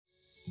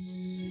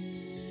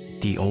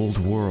The old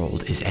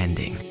world is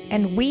ending.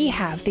 And we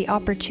have the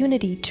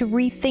opportunity to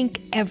rethink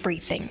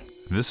everything.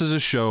 This is a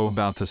show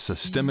about the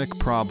systemic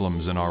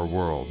problems in our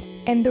world.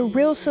 And the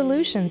real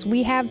solutions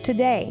we have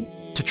today.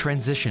 To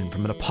transition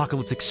from an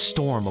apocalyptic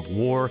storm of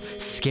war,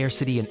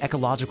 scarcity, and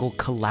ecological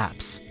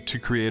collapse. To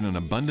create an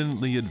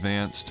abundantly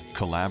advanced,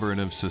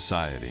 collaborative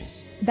society.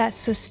 That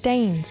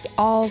sustains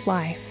all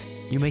life.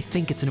 You may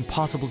think it's an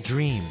impossible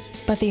dream.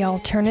 But the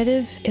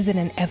alternative is an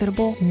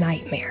inevitable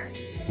nightmare.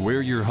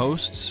 We're your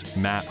hosts,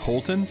 Matt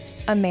Holton,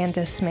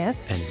 Amanda Smith,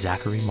 and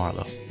Zachary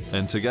Marlowe.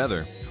 And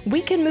together, we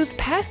can move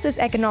past this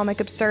economic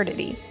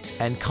absurdity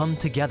and come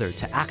together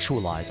to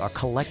actualize our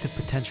collective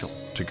potential.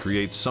 To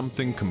create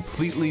something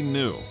completely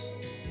new.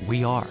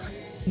 We are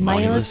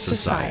Mindless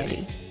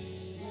Society.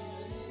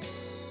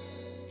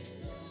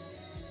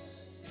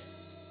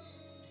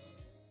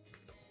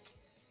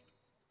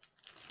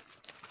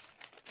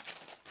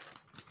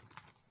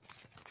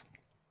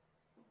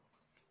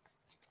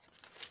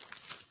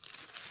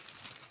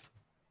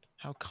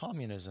 How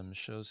communism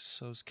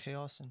sows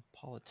chaos in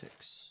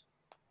politics.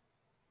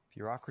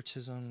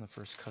 Bureaucratism, the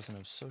first cousin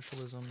of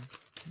socialism.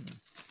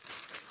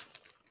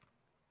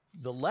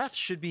 The left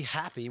should be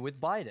happy with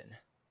Biden.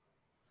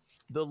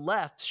 The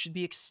left should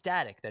be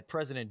ecstatic that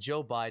President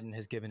Joe Biden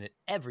has given it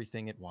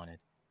everything it wanted.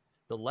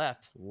 The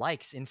left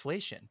likes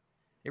inflation.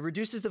 It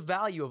reduces the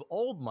value of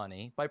old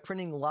money by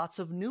printing lots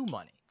of new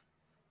money.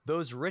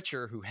 Those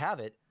richer who have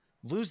it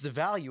lose the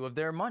value of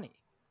their money.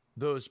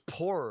 Those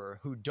poorer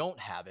who don't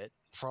have it,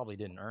 probably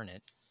didn't earn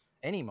it,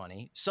 any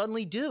money,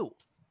 suddenly do.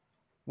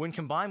 When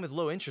combined with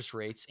low interest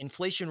rates,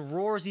 inflation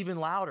roars even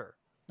louder.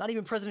 Not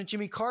even President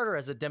Jimmy Carter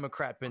as a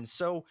Democrat been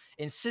so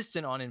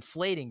insistent on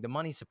inflating the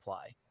money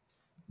supply.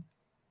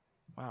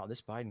 Wow,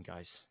 this Biden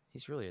guy's,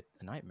 he's really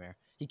a nightmare.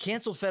 He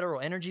canceled federal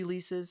energy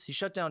leases. He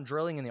shut down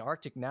drilling in the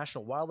Arctic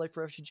National Wildlife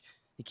Refuge.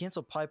 He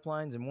canceled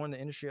pipelines and warned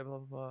the industry of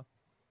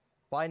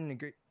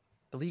Biden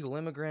illegal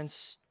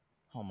immigrants.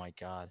 Oh my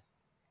God.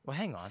 Well,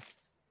 hang on.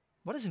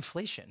 What is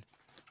inflation?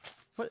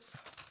 What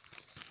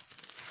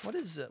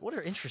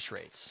are interest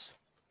rates?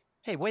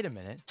 Hey, wait a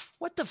minute.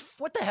 What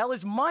the hell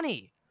is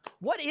money?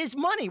 What is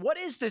money? What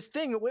is this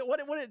thing?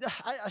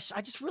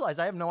 I just realized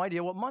I have no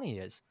idea what money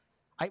is.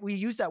 We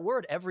use that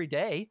word every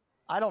day.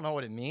 I don't know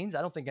what it means.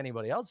 I don't think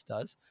anybody else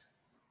does.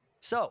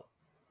 So,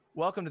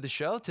 welcome to the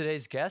show.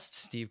 Today's guest,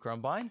 Steve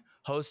Grumbine,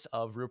 host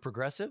of Real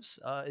Progressives,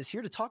 is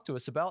here to talk to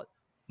us about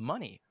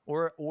money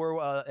or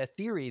a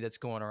theory that's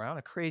going around,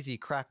 a crazy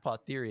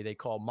crackpot theory they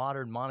call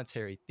modern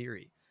monetary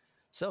theory.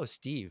 So,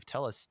 Steve,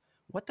 tell us,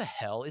 what the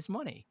hell is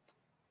money?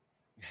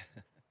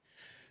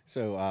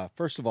 So,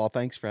 first of all,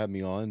 thanks for having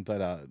me on.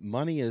 But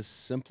money is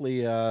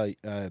simply a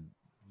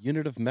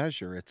unit of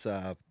measure. It's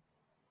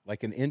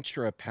like an inch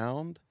or a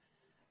pound.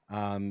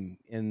 And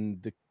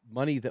the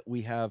money that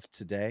we have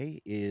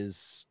today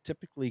is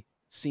typically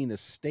seen as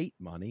state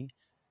money.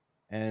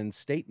 And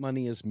state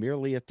money is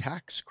merely a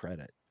tax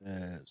credit.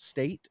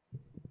 State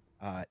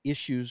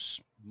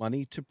issues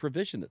money to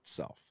provision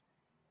itself.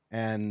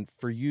 And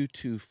for you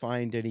to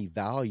find any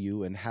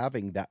value in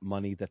having that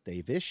money that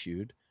they've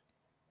issued,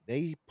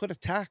 they put a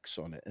tax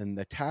on it, and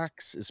the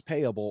tax is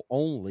payable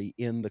only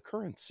in the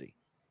currency.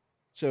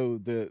 So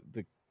the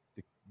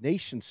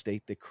nation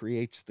state that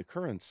creates the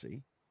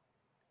currency,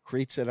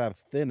 creates it out of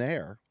thin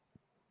air,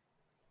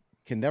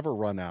 can never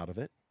run out of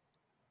it.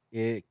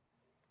 It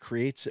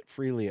creates it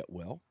freely at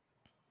will.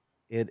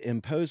 It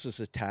imposes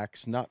a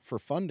tax not for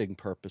funding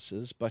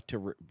purposes, but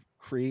to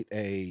create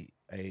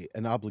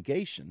an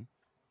obligation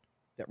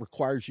that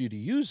requires you to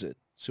use it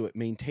so it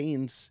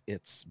maintains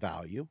its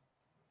value.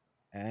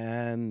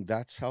 And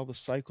that's how the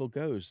cycle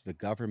goes. The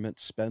government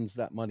spends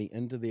that money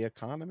into the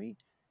economy,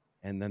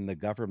 and then the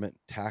government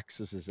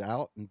taxes it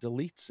out and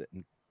deletes it.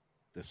 And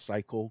the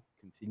cycle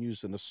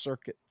continues in a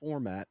circuit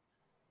format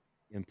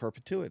in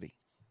perpetuity.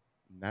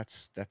 And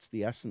that's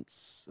the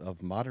essence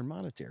of modern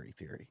monetary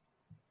theory.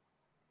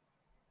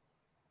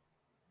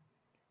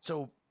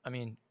 So, I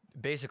mean,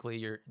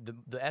 basically,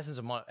 the essence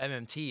of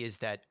MMT is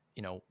that,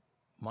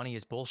 money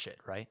is bullshit,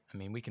 right? I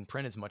mean, we can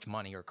print as much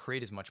money or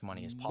create as much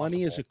money as possible.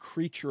 Money is a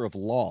creature of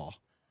law.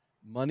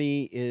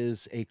 Money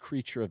is a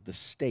creature of the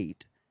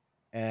state,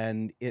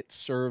 and it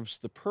serves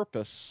the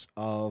purpose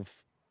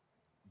of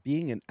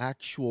being an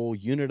actual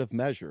unit of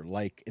measure,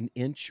 like an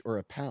inch or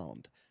a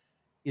pound.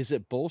 Is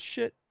it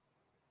bullshit?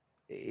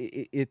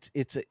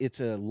 It's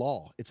a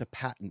law. It's a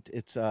patent.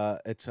 It's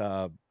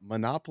a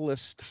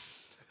monopolist,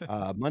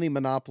 money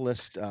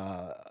monopolist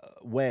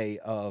way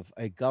of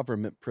a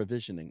government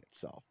provisioning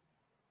itself.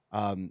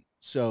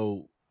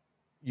 So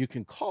you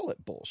can call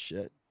it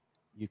bullshit.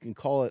 You can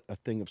call it a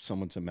thing of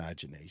someone's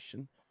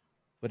imagination,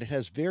 but it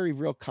has very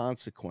real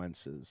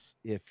consequences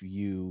if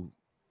you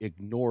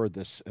ignore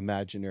this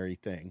imaginary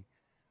thing,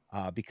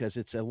 because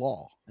it's a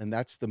law. And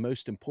that's the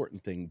most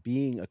important thing.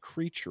 Being a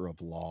creature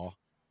of law,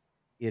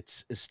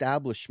 its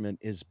establishment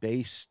is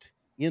based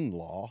in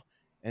law.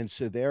 And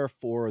so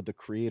therefore the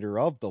creator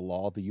of the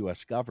law, the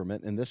U.S.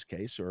 government in this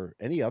case, or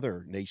any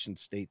other nation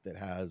state that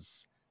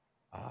has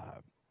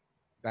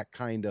that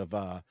kind of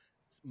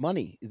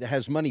money, that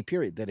has money,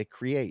 period, that it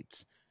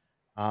creates,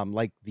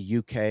 like the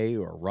UK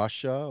or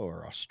Russia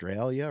or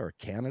Australia or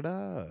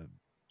Canada,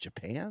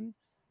 Japan,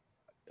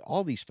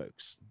 all these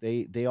folks,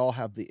 they all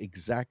have the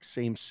exact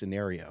same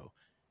scenario.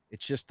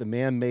 It's just the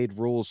man-made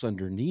rules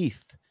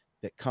underneath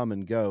that come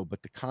and go,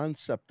 but the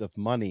concept of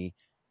money,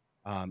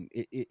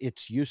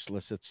 it's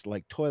useless. It's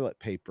like toilet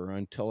paper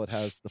until it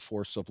has the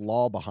force of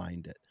law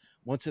behind it.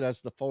 Once it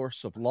has the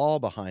force of law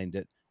behind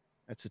it,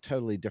 that's a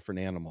totally different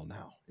animal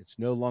now. It's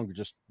no longer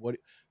just what.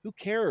 Who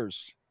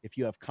cares if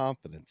you have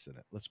confidence in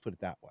it? Let's put it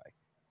that way.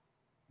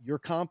 Your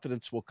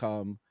confidence will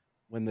come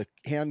when the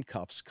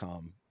handcuffs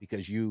come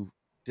because you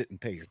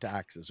didn't pay your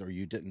taxes or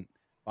you didn't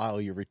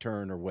file your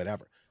return or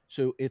whatever.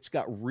 So it's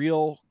got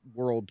real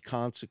world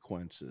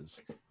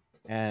consequences.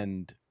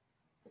 And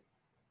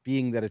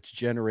being that it's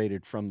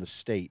generated from the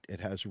state, it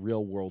has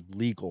real world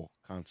legal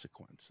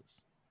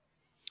consequences.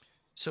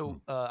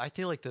 So I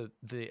feel like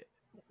the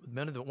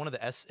one of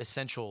the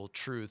essential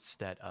truths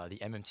that the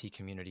MMT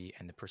community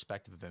and the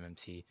perspective of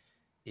MMT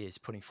is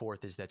putting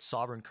forth is that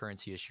sovereign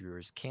currency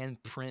issuers can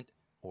print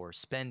or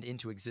spend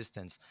into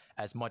existence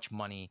as much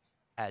money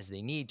as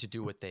they need to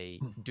do what they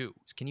do.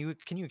 Can you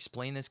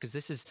explain this?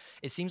 Because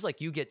it seems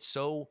like you get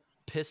so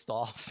pissed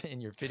off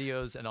in your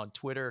videos and on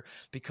Twitter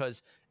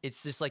because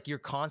it's just like you're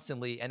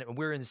constantly, and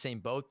we're in the same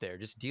boat there,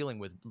 just dealing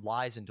with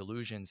lies and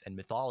delusions and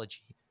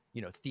mythology,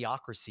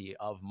 theocracy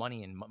of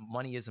money and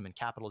moneyism and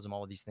capitalism.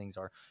 All of these things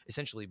are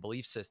essentially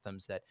belief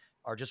systems that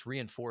are just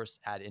reinforced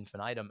ad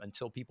infinitum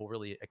until people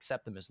really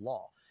accept them as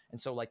law.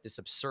 And so like this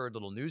absurd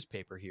little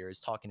newspaper here is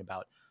talking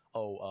about,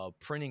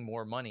 printing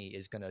more money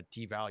is going to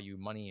devalue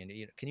money. And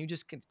can you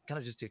just kind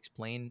of just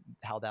explain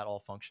how that all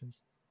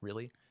functions,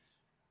 really?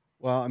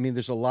 Well, I mean,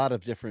 there's a lot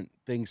of different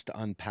things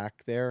to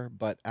unpack there,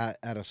 but at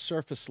a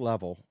surface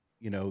level,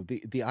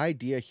 the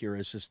idea here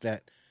is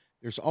that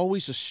there's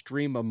always a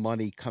stream of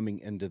money coming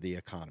into the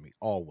economy,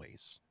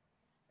 always.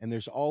 And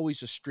there's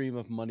always a stream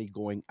of money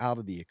going out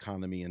of the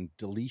economy and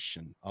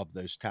deletion of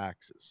those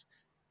taxes.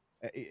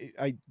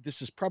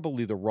 This is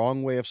probably the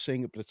wrong way of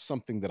saying it, but it's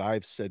something that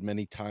I've said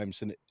many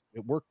times, and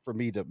it worked for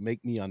me to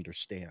make me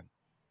understand.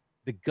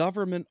 The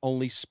government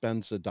only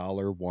spends a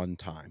dollar one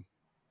time.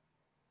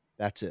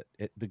 That's it.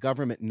 The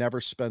government never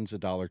spends a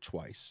dollar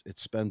twice. It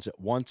spends it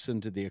once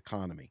into the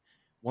economy.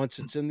 Once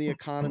it's in the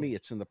economy,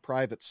 it's in the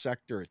private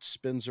sector, it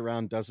spins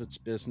around, does its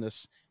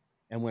business.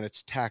 And when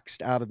it's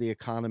taxed out of the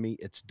economy,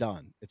 it's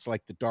done. It's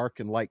like the dark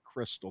and light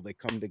crystal. They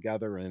come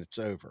together and it's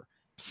over.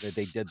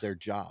 They did their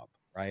job,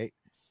 right?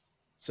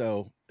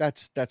 So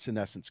that's in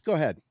essence. Go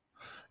ahead.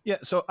 Yeah,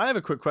 so I have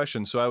a quick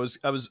question. So I was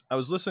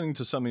listening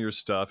to some of your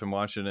stuff and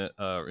watching it,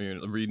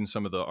 reading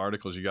some of the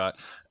articles you got,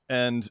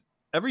 and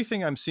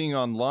everything I'm seeing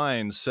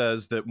online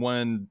says that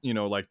when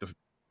like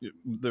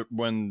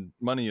when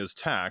money is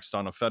taxed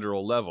on a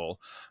federal level,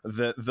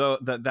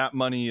 that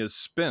money is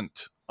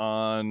spent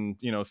on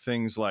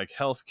things like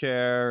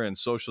healthcare and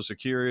Social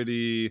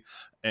Security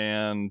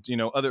and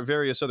other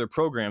various other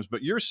programs.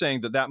 But you're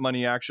saying that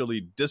money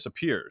actually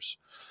disappears.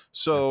 That's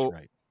So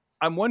right.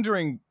 I'm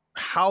wondering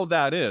how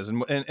that is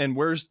and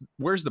where's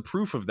the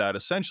proof of that,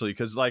 essentially,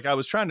 because like I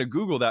was trying to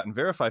Google that and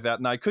verify that,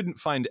 and I couldn't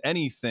find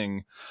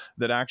anything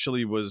that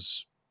actually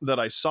was that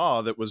I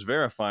saw that was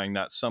verifying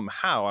that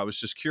somehow. I was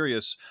just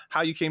curious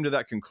how you came to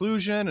that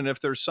conclusion, and if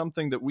there's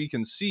something that we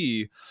can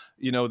see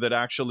that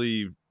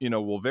actually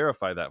will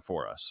verify that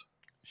for us.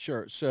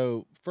 Sure.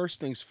 So first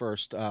things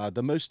first,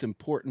 the most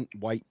important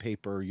white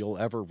paper you'll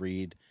ever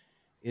read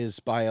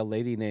is by a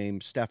lady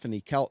named Stephanie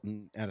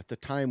Kelton. And at the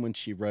time when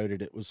she wrote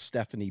it, it was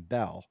Stephanie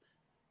Bell.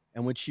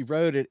 And when she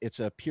wrote it, it's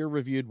a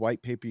peer-reviewed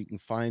white paper. You can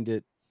find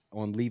it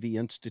on Levy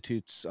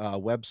Institute's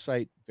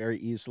website very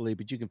easily,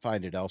 but you can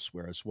find it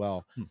elsewhere as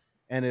well. Hmm.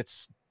 And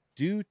it's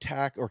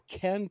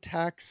can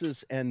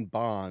taxes and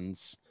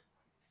bonds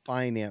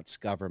finance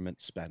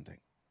government spending?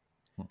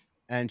 Hmm.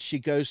 And she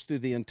goes through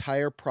the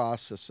entire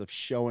process of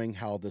showing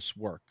how this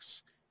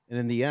works. And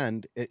in the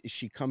end,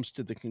 she comes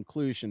to the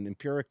conclusion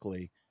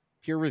empirically,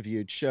 peer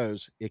reviewed,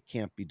 shows it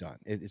can't be done.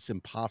 It's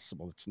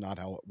impossible. It's not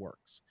how it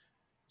works.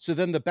 So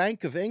then the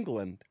Bank of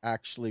England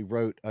actually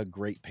wrote a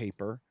great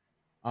paper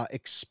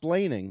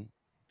explaining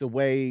the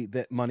way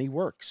that money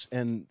works.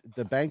 And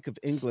the Bank of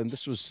England,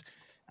 this was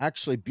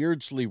actually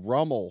Beardsley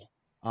Rummel,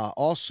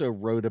 also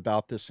wrote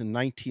about this in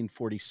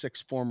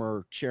 1946,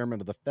 former chairman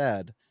of the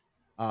Fed.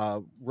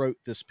 Wrote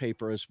this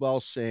paper as well,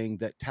 saying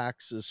that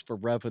taxes for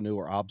revenue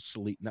are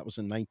obsolete, and that was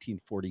in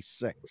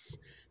 1946.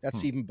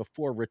 That's Hmm. even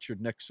before Richard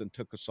Nixon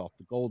took us off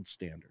the gold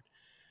standard.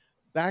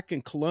 Back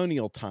in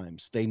colonial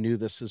times, they knew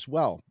this as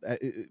well.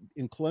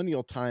 In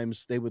colonial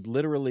times, they would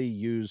literally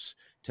use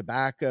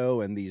tobacco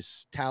and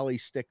these tally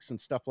sticks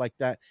and stuff like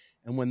that.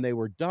 And when they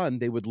were done,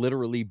 they would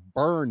literally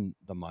burn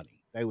the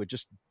money. They would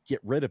just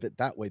get rid of it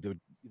that way. They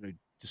would,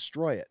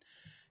 destroy it.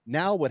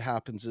 Now what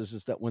happens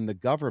is that when the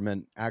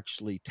government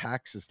actually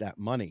taxes that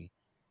money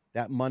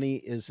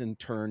is in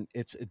turn,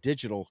 it's a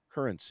digital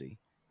currency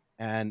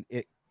and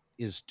it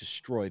is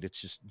destroyed.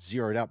 It's just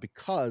zeroed out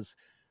because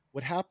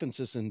what happens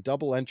is in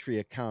double entry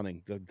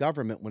accounting, the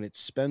government, when it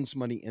spends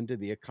money into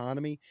the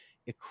economy,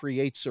 it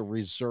creates a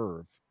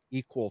reserve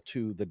equal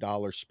to the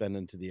dollar spent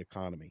into the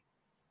economy.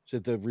 So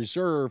the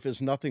reserve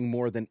is nothing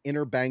more than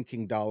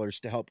interbanking dollars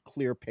to help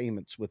clear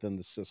payments within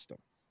the system.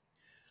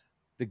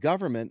 The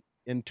government,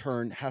 in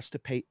turn, has to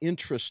pay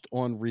interest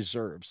on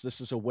reserves. This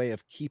is a way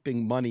of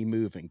keeping money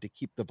moving, to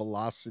keep the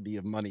velocity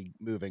of money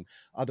moving.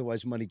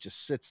 Otherwise, money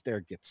just sits there,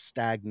 gets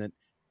stagnant.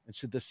 And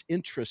so this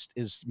interest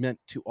is meant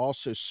to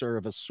also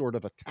serve as sort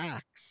of a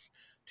tax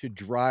to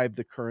drive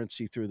the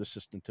currency through the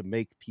system, to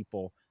make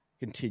people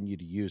continue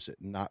to use it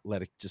and not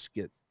let it just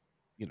get,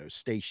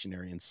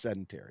 stationary and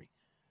sedentary.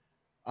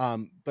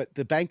 But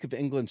the Bank of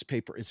England's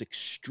paper is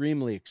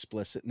extremely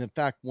explicit. And in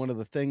fact, one of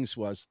the things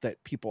was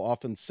that people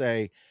often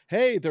say,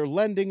 hey, they're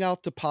lending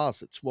out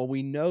deposits. Well,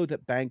 we know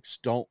that banks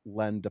don't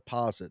lend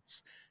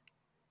deposits.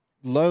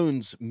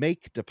 Loans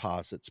make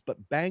deposits,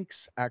 but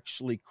banks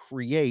actually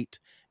create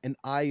an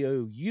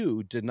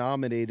IOU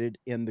denominated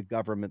in the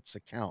government's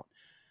account,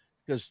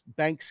 because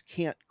banks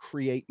can't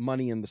create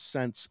money in the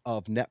sense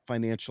of net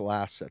financial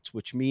assets,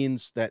 which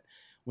means that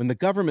when the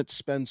government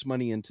spends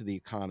money into the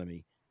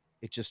economy,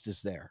 it just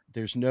is there.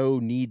 There's no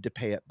need to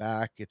pay it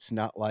back. It's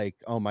not like,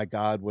 oh my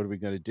God, what are we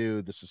going to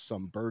do? This is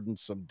some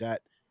burdensome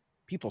debt.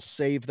 People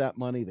save that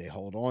money, they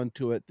hold on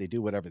to it, they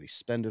do whatever, they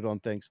spend it on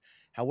things.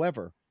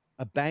 However,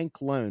 a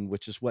bank loan,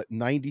 which is what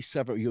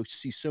 97, you'll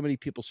see so many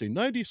people say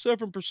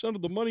 97%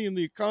 of the money in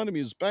the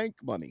economy is bank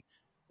money.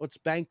 Well, it's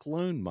bank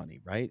loan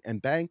money, right?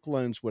 And bank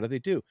loans, what do?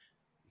 They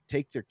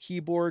take their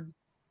keyboard,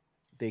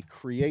 they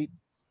create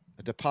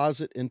a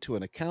deposit into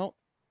an account,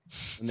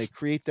 and they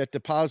create that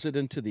deposit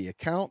into the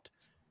account.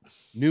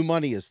 New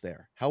money is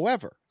there.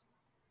 However,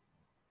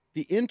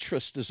 the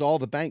interest is all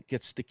the bank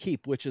gets to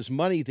keep, which is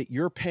money that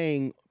you're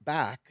paying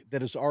back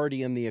that is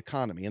already in the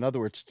economy. In other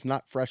words, it's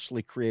not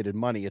freshly created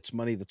money, it's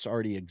money that's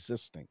already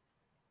existing.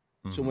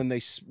 So when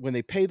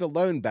they pay the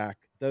loan back,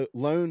 the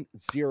loan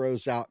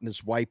zeroes out and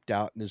is wiped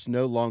out and is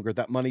no longer,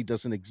 that money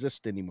doesn't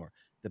exist anymore.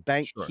 The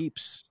bank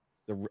keeps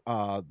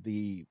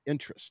the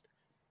interest.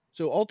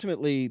 So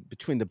ultimately,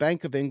 between the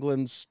Bank of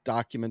England's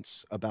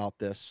documents about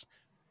this,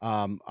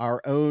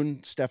 our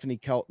own Stephanie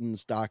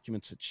Kelton's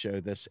documents that show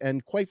this,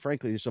 and quite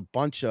frankly, there's a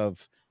bunch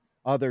of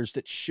others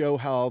that show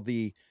how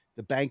the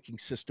banking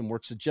system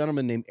works. A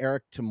gentleman named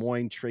Eric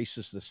Temoyne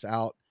traces this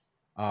out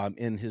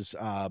in his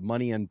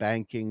Money and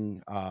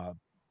Banking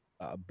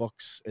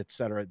books,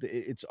 etc.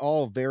 It's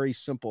all very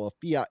simple. A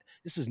fiat.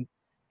 This is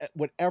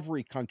what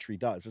every country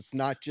does. It's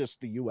not just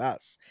the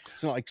U.S.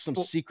 It's not like some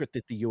secret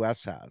that the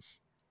U.S.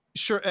 has.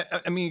 Sure.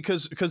 I mean,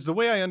 because the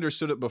way I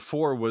understood it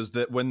before was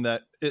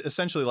that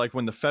essentially, like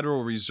when the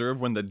Federal Reserve,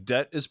 when the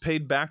debt is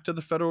paid back to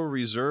the Federal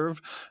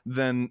Reserve,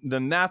 then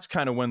that's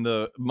kind of when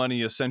the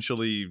money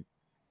essentially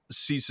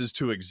ceases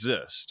to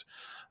exist.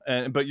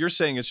 But you're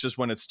saying it's just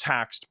when it's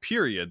taxed,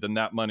 period, then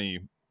that money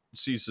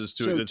ceases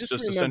to. So it's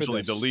just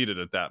essentially deleted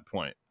at that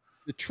point.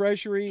 The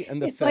Treasury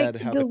and the It's Fed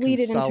like have a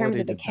deleted in terms of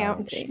consolidated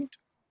balance accounting. sheet.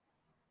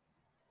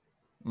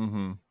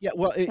 Mm-hmm. Yeah,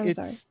 well,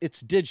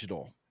 it's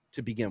digital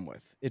to begin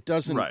with. It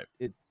doesn't. Right.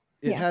 It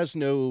has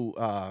no.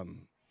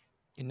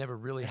 It never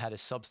really had a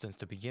substance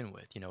to begin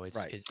with. It's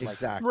right. it's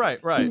exactly.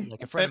 Right.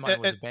 Like a friend of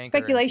mine was a banker.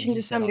 Speculation and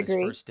he to said some on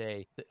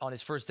degree.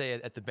 His first day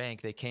at the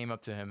bank, they came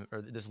up to him,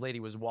 or this lady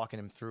was walking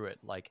him through it,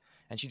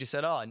 and she just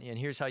said, "Oh, and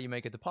here's how you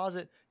make a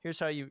deposit. Here's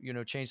how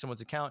you change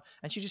someone's account."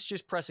 And she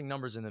just pressing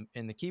numbers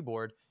in the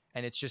keyboard,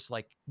 and it's just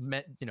like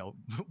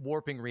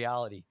warping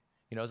reality.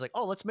 It's like,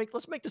 oh, let's make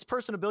this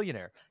person a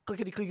billionaire.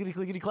 Clickety clickety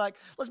clickety clack.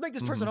 Let's make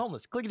this person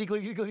homeless. Clickety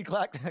clickety clickety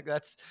clack.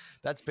 That's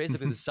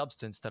basically the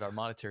substance that our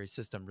monetary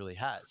system really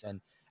has.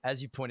 And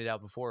as you pointed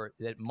out before,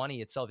 that money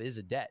itself is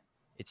a debt.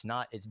 It's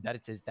not.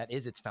 That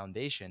is its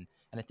foundation.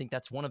 And I think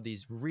that's one of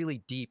these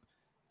really deep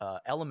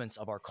elements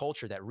of our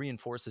culture that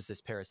reinforces this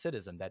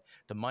parasitism. That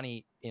the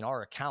money in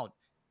our account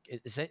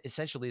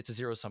essentially it's a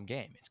zero sum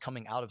game. It's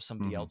coming out of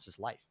somebody else's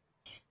life.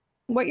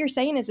 What you're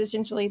saying is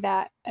essentially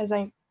that, as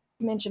I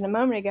mentioned a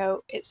moment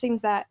ago, it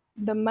seems that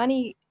the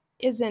money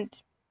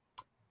doesn't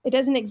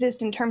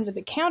exist in terms of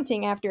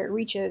accounting after it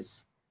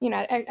reaches,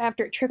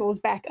 after it trickles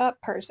back up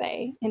per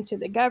se into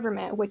the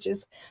government, which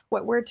is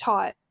what we're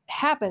taught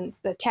happens.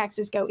 The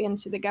taxes go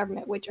into the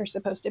government, which are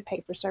supposed to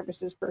pay for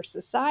services for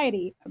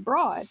society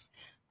abroad.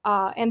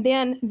 And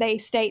then they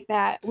state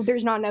that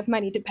there's not enough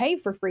money to pay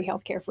for free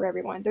healthcare for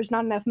everyone. There's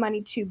not enough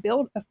money to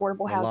build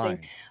affordable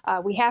housing.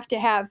 We have to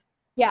have,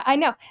 yeah, I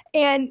know.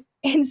 And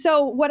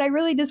so what I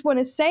really just want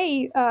to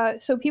say,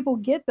 so people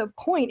get the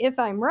point, if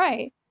I'm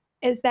right,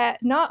 is that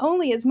not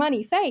only is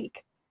money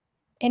fake,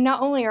 and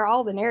not only are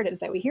all the narratives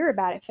that we hear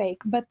about it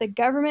fake, but the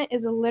government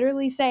is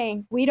literally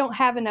saying we don't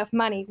have enough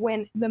money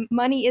when the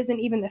money isn't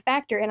even the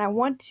factor. And I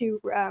want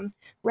to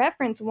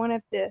reference one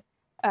of the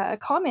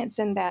comments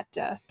in that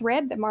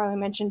thread that Marla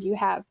mentioned you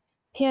have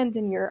pinned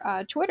in your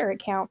Twitter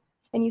account.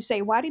 And you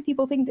say, why do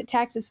people think that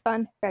taxes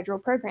fund federal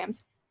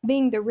programs?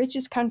 Being the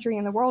richest country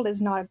in the world is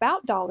not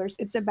about dollars.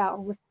 It's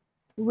about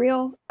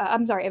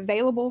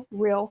available,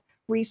 real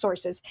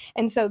resources.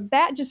 And so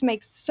that just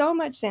makes so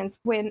much sense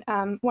when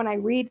I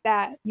read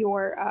that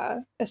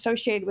you're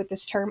associated with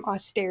this term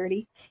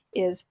austerity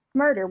is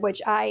murder,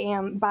 which I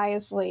am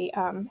biasly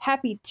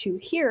happy to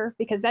hear,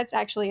 because that's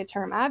actually a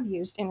term I've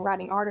used in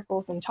writing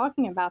articles and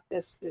talking about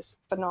this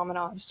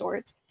phenomenon of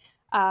sorts.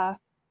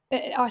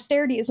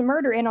 Austerity is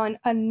murder, and on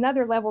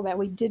another level that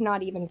we did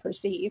not even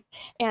perceive.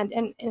 And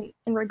in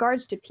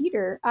regards to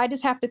Peter, I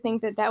just have to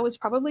think that that was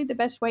probably the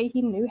best way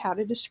he knew how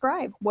to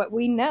describe what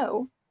we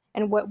know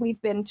and what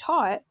we've been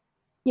taught.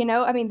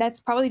 I mean, that's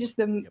probably just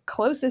the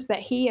closest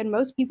that he and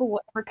most people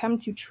will ever come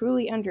to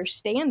truly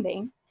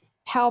understanding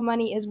how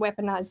money is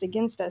weaponized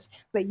against us.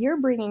 But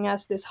you're bringing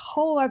us this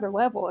whole other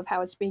level of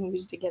how it's being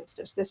used against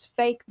us, this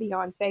fake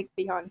beyond fake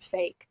beyond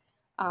fake.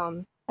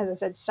 As I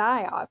said,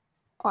 psyop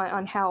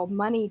on how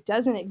money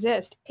doesn't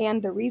exist,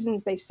 and the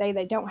reasons they say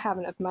they don't have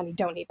enough money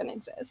don't even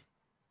exist.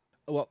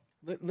 Well,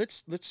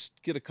 let's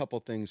get a couple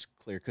things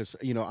clear, because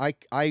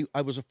I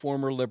was a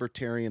former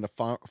libertarian,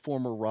 a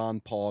former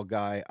Ron Paul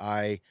guy.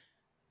 I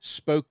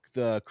spoke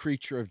the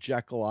creature of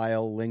Jekyll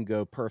Isle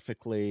lingo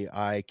perfectly.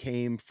 I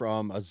came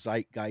from a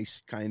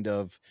zeitgeist kind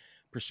of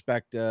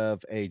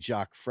perspective, a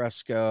Jacques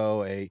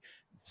Fresco,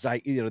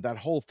 that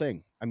whole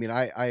thing. I mean,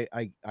 I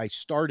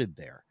started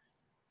there.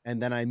 And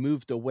then I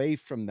moved away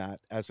from that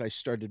as I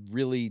started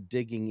really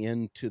digging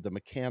into the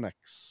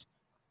mechanics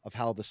of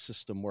how the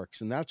system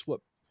works. And that's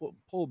what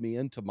pulled me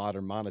into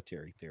modern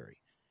monetary theory.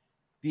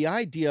 The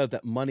idea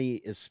that money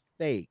is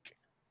fake,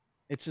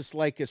 it's just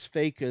like as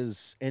fake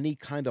as any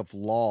kind of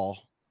law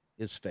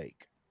is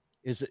fake.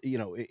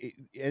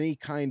 Any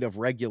kind of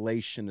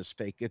regulation is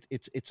fake.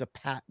 It's a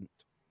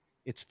patent.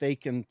 It's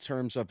fake in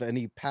terms of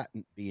any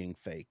patent being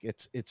fake.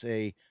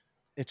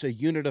 It's a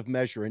unit of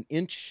measure. An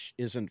inch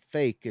isn't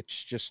fake.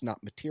 It's just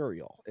not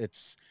material.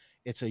 It's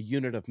a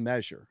unit of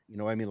measure.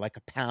 I mean, like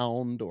a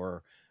pound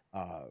or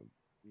uh,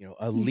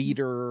 a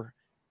liter.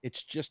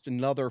 It's just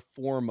another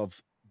form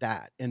of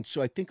that. And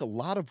so I think a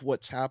lot of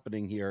what's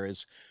happening here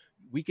is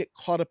we get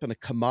caught up in a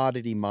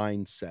commodity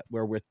mindset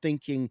where we're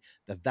thinking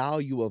the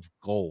value of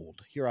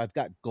gold. Here, I've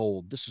got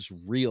gold. This is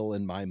real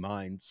in my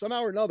mind.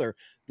 Somehow or another,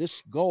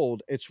 this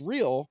gold, it's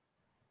real,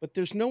 but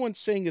there's no one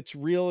saying it's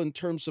real in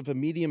terms of a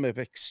medium of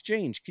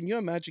exchange. Can you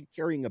imagine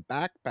carrying a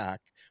backpack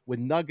with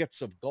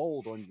nuggets of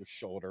gold on your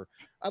shoulder?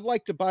 I'd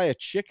like to buy a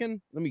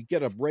chicken. Let me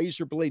get a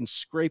razor blade and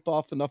scrape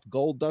off enough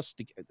gold dust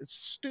to get, it's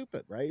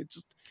stupid, right?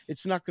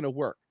 It's not going to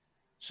work.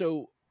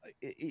 So,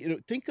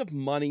 think of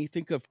money,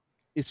 think of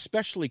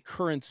especially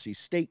currency,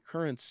 state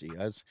currency,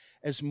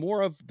 as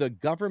more of the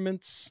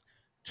government's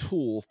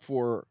tool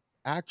for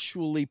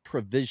actually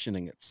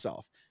provisioning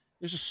itself.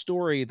 There's a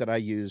story that I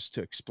use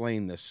to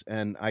explain this,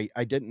 and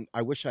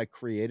I wish I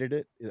created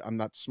it. I'm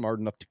not smart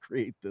enough to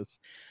create this.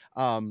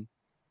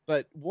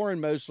 But Warren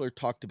Mosler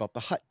talked about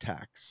the hut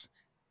tax.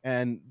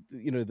 And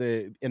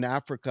in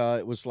Africa,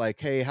 it was like,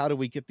 hey, how do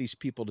we get these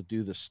people to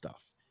do this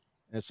stuff?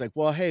 And it's like,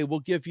 well, hey, we'll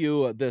give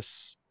you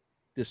this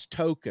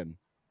token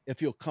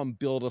if you'll come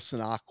build us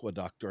an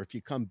aqueduct, or if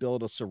you come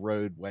build us a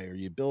roadway, or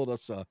you build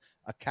us a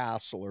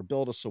castle, or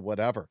build us a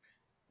whatever.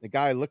 The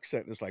guy looks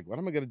at it and is like, what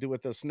am I going to do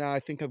with this now? I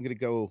think I'm going to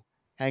go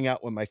hang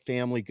out with my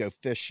family, go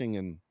fishing,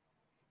 and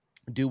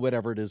do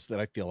whatever it is that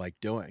I feel like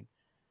doing.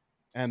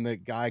 And the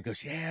guy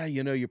goes, yeah,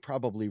 you're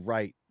probably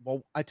right.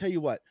 Well, I tell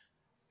you what,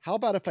 how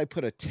about if I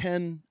put a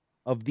 10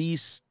 of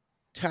these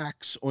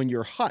tax on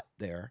your hut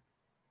there?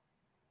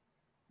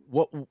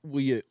 What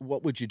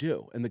would you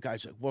do? And the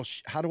guy's like, well,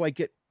 how do I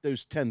get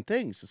those 10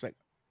 things? It's like,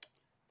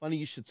 funny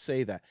you should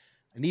say that.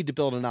 I need to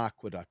build an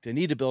aqueduct. I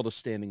need to build a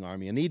standing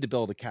army. I need to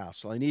build a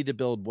castle. I need to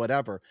build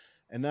whatever.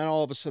 And then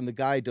all of a sudden the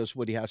guy does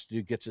what he has to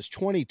do, gets his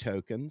 20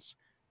 tokens,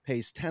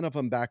 pays 10 of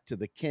them back to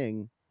the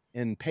king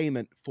in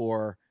payment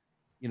for,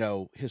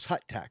 his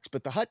hut tax.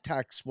 But the hut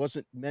tax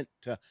wasn't meant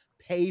to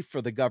pay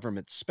for the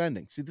government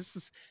spending. See, this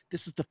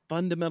is the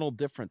fundamental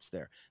difference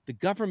there. The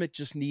government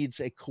just needs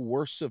a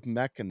coercive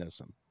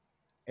mechanism,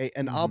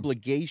 an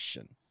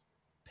obligation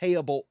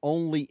payable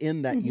only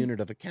in that unit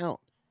of account.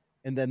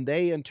 And then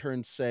they in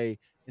turn say,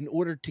 in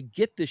order to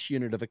get this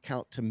unit of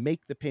account to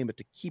make the payment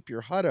to keep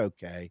your HUD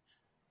okay,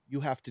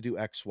 you have to do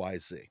X, Y,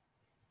 Z.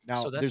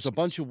 Now, there's a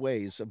bunch of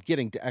ways of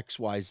getting to X,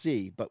 Y,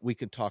 Z, but we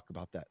can talk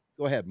about that.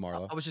 Go ahead,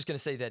 Marla. I was just going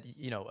to say that,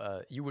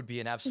 you would be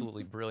an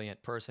absolutely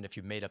brilliant person if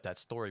you made up that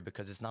story,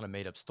 because it's not a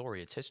made up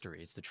story. It's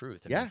history. It's the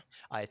truth. I mean,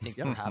 I think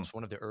perhaps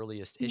one of the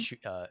earliest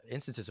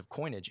instances of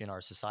coinage in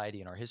our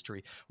society and our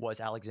history was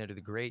Alexander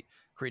the Great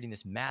creating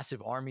this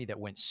massive army that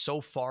went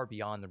so far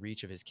beyond the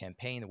reach of his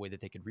campaign, the way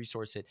that they could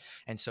resource it.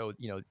 And so,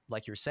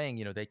 like you're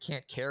saying, they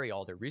can't carry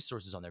all their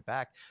resources on their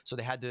back. So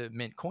they had to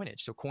mint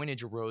coinage. So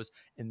coinage arose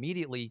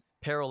immediately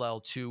parallel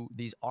to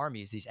these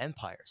armies, these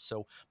empires.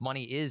 So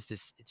money is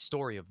this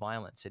story of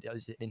violence. It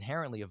is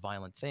inherently a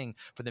violent thing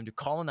for them to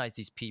colonize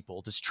these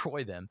people,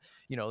 destroy them.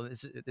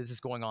 This is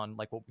going on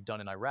like what we've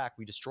done in Iraq.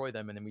 We destroy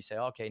them, and then we say,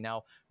 okay,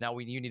 now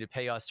you need to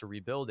pay us to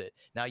rebuild it.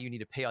 Now you need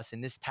to pay us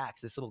in this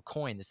tax, this little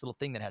coin, this little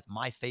thing that has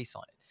my face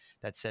on it,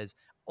 that says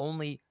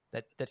only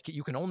that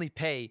you can only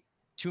pay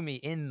to me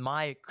in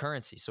my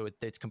currency. So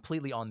it's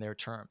completely on their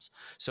terms.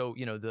 So,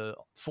 the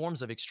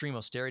forms of extreme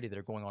austerity that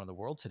are going on in the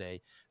world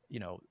today,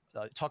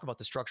 talk about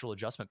the structural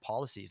adjustment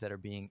policies that are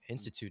being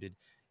instituted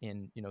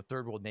in,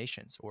 third world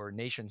nations, or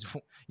nations,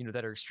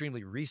 that are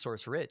extremely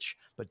resource rich,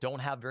 but don't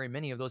have very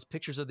many of those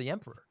pictures of the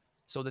emperor.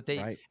 So that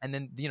Right. and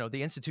then,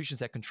 the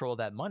institutions that control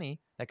that money,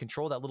 that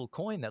control that little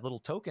coin, that little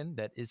token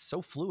that is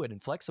so fluid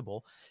and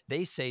flexible,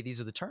 they say these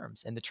are the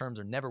terms, and the terms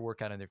are never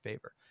work out in their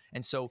favor.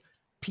 And so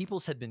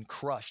peoples have been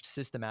crushed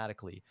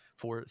systematically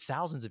for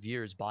thousands of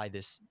years by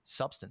this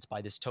substance,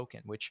 by this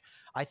token, which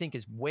I think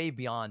is way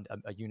beyond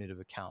a unit of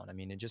account. I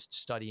mean, and just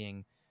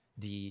studying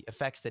the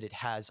effects that it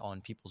has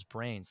on people's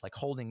brains, like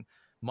holding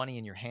money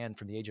in your hand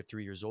from the age of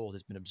 3 years old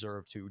has been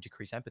observed to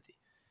decrease empathy.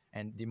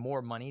 And the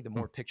more money, the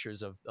more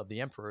pictures of the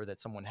emperor that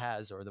someone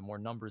has, or the more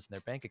numbers in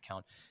their bank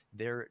account,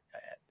 their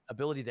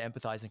ability to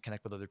empathize and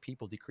connect with other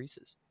people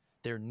decreases.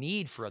 Their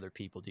need for other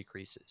people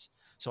decreases.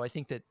 So I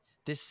think that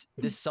this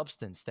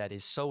substance that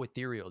is so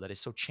ethereal, that is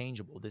so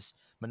changeable, this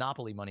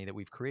monopoly money that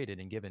we've created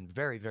and given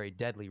very, very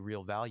deadly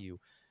real value,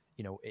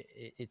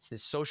 it's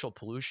this social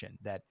pollution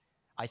that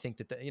I think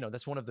that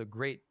that's one of the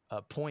great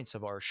points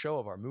of our show,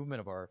 of our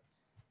movement, of our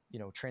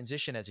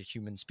transition as a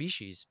human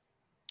species,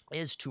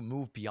 is to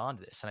move beyond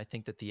this. And I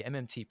think that the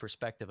MMT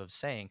perspective of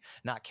saying,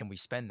 not can we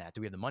spend that,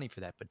 do we have the money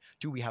for that, but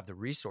do we have the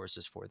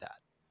resources for that,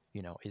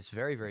 is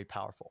very, very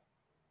powerful.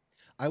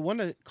 I want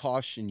to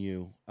caution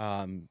you.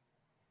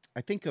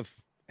 I think of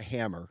a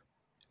hammer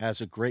as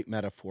a great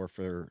metaphor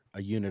for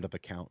a unit of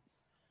account.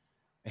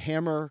 A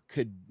hammer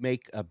could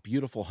make a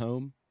beautiful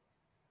home.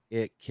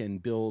 It can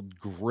build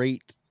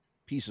great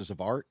pieces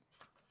of art.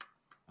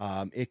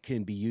 It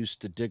can be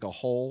used to dig a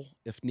hole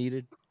if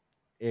needed.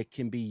 It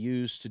can be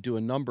used to do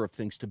a number of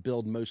things, to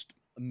build most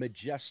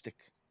majestic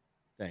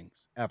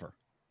things ever.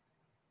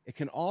 It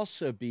can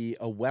also be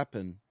a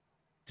weapon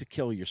to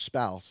kill your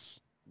spouse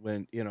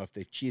when, if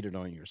they've cheated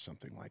on you or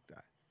something like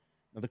that.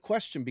 Now, the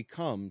question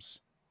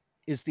becomes,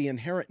 is the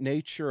inherent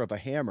nature of a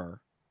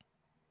hammer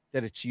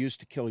that it's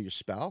used to kill your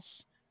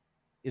spouse?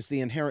 Is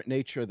the inherent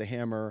nature of the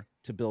hammer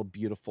to build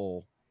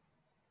beautiful,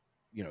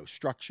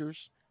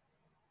 structures?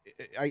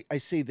 I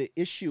say the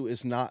issue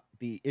is not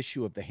the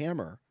issue of the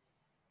hammer.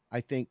 I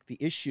think the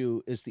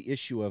issue is the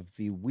issue of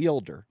the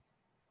wielder.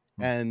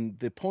 And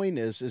the point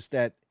is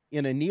that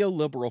in a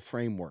neoliberal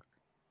framework,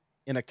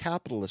 in a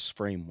capitalist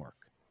framework,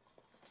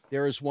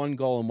 there is one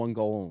goal and one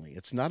goal only.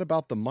 It's not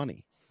about the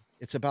money.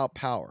 It's about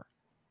power.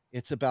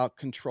 It's about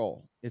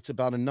control. It's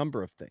about a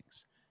number of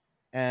things.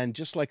 And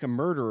just like a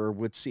murderer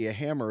would see a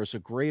hammer as a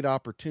great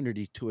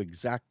opportunity to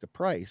exact a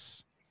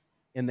price,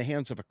 in the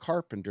hands of a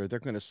carpenter, they're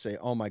going to say,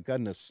 oh my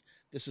goodness,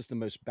 this is the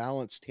most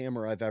balanced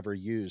hammer I've ever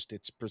used.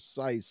 It's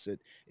precise.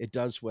 It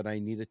does what I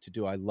need it to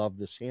do. I love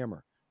this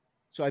hammer.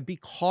 So I'd be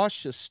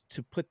cautious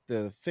to put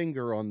the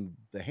finger on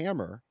the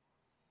hammer.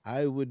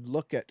 I would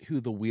look at who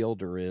the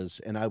wielder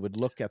is, and I would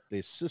look at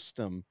the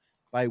system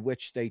by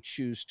which they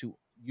choose to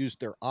use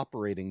their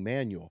operating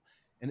manual.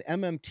 An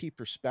MMT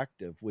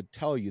perspective would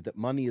tell you that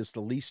money is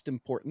the least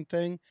important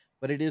thing,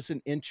 but it is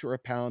an inch or a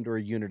pound or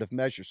a unit of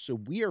measure. So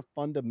we are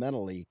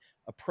fundamentally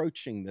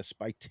approaching this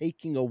by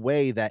taking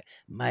away that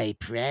my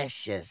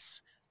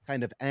precious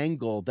kind of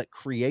angle that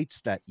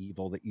creates that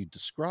evil that you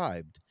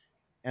described.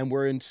 And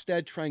we're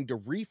instead trying to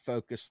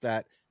refocus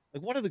that.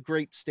 Like one of the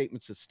great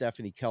statements that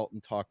Stephanie Kelton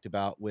talked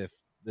about with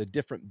the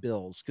different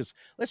bills, because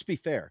let's be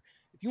fair,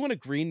 if you want a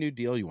Green New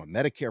Deal, you want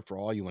Medicare for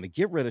all, you want to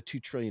get rid of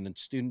 $2 trillion in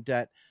student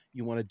debt,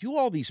 you want to do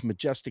all these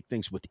majestic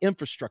things with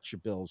infrastructure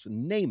bills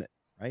and name it,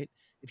 right?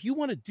 If you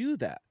want to do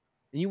that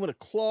and you want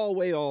to claw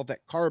away all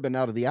that carbon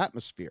out of the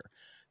atmosphere,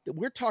 that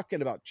we're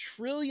talking about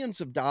trillions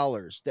of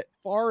dollars that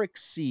far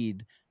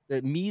exceed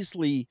the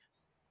measly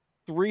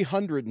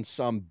 300 and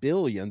some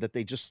billion that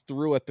they just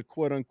threw at the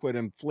quote unquote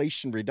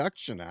Inflation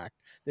Reduction Act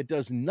that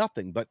does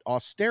nothing but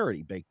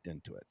austerity baked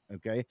into it.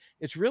 Okay.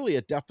 It's really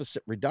a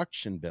deficit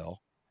reduction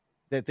bill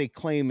that they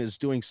claim is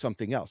doing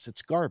something else.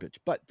 It's garbage.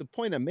 But the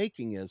point I'm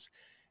making is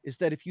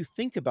that if you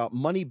think about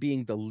money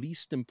being the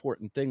least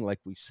important thing, like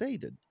we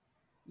stated,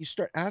 you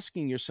start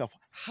asking yourself,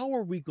 how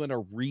are we going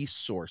to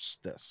resource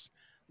this?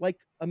 Like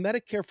a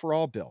Medicare for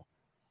all bill.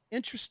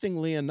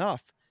 Interestingly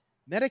enough,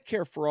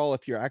 Medicare for all,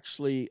 if you're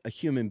actually a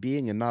human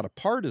being and not a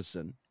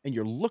partisan, and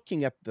you're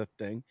looking at the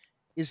thing,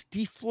 is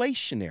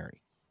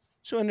deflationary.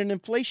 So in an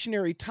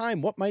inflationary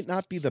time, what might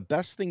not be the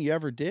best thing you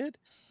ever did?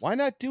 Why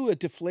not do a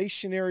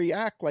deflationary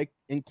act like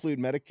include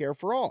Medicare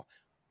for all?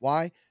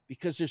 Why?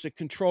 Because there's a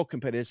control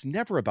component. It's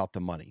never about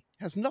the money.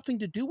 It has nothing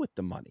to do with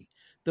the money.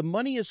 The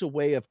money is a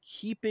way of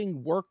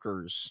keeping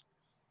workers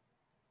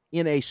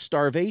in a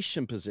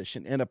starvation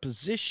position, in a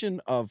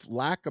position of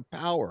lack of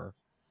power,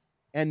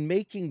 and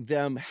making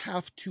them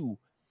have to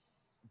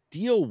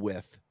deal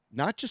with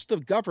not just the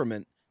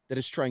government that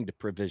is trying to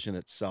provision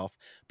itself,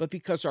 but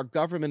because our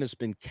government has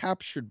been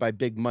captured by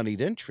big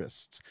moneyed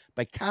interests,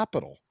 by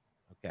capital.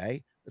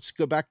 Okay, let's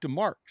go back to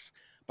Marx.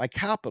 By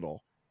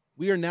capital,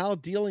 we are now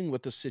dealing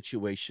with a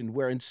situation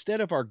where instead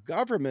of our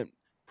government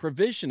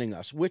provisioning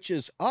us, which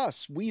is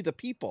us, we the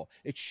people.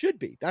 It should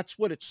be. That's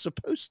what it's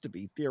supposed to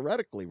be,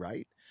 theoretically,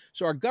 right?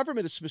 So our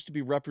government is supposed to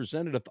be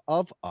representative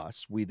of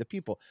us, we the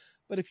people.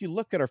 But if you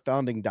look at our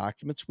founding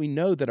documents, we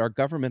know that our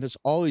government has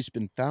always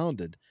been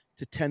founded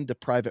to tend to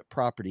private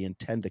property and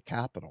tend to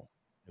capital.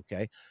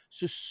 Okay.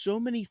 So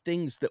many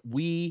things that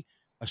we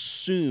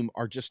assume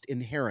are just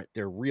inherent,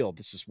 they're real,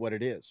 this is what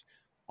it is,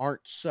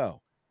 aren't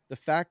so. The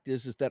fact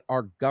is that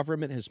our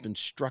government has been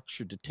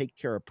structured to take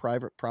care of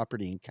private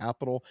property and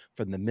capital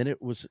from the minute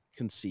it was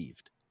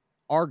conceived.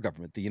 Our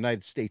government, the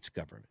United States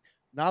government,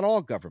 not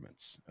all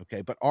governments,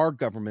 okay, but our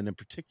government in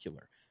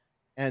particular.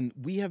 And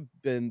we have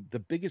been the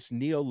biggest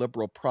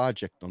neoliberal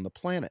project on the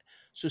planet.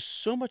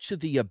 So much of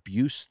the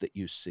abuse that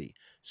you see,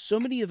 so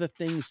many of the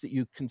things that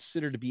you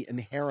consider to be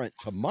inherent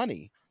to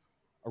money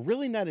are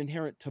really not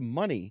inherent to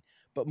money,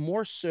 but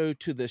more so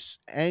to this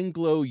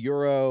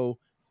Anglo-Euro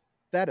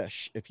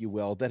fetish, if you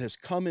will, that has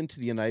come into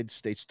the United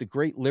States, the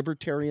great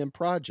libertarian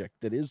project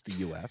that is the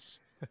US,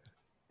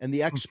 and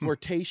the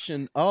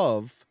exportation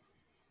of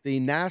the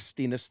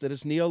nastiness that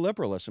is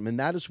neoliberalism. And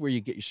that is where you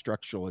get your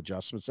structural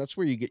adjustments. That's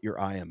where you get your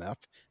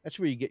IMF. That's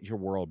where you get your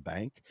World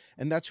Bank.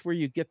 And that's where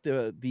you get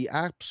the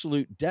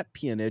absolute debt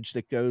peonage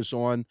that goes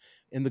on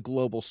in the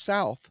global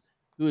South,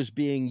 who is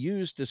being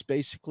used as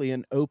basically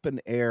an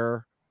open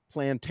air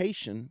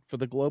plantation for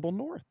the global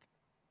North.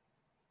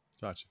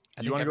 Gotcha.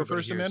 I You think want to go everybody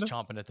first, here is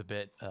Amanda? chomping at the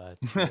bit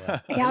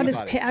to Yeah, I'll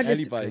just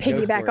Anybody, go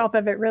piggyback for it. off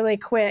of it really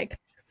quick.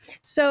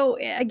 So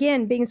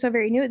again, being so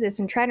very new at this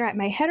and trying to wrap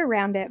my head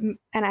around it,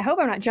 and I hope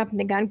I'm not jumping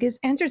the gun because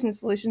answers and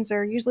solutions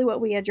are usually what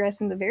we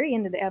address in the very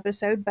end of the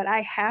episode, but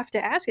I have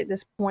to ask at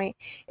this point,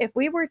 if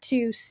we were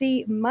to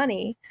see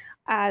money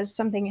as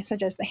something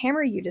such as the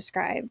hammer you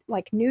described,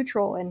 like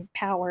neutral in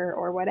power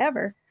or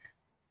whatever,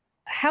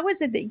 how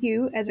is it that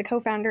you, as a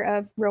co-founder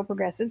of Real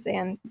Progressives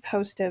and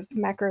host of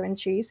Macro and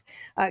Cheese,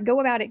 go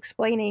about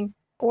explaining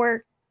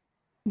or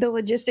the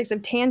logistics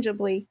of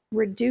tangibly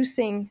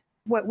reducing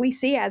what we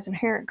see as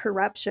inherent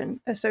corruption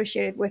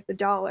associated with the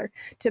dollar,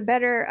 to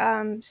better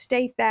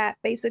state that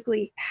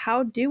basically,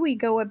 how do we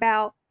go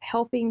about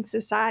helping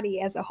society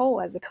as a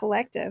whole, as a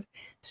collective,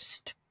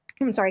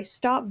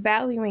 stop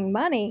valuing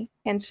money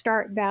and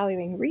start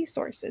valuing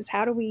resources?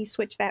 How do we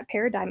switch that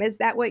paradigm? Is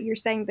that what you're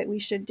saying that we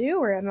should do,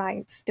 or am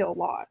I still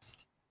lost?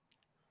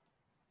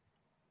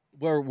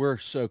 We're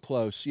so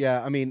close.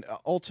 Yeah, I mean,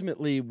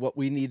 ultimately, what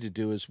we need to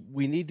do is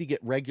we need to get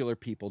regular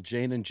people,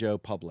 Jane and Joe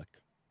public,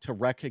 to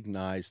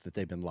recognize that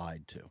they've been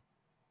lied to.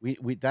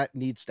 We that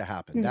needs to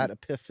happen. Mhm. That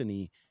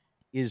epiphany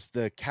is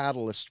the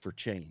catalyst for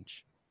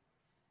change.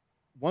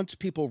 Once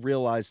people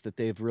realize that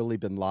they've really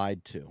been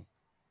lied to,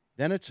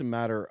 then it's a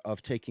matter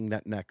of taking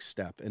that next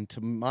step. And to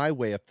my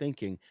way of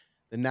thinking,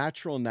 the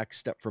natural next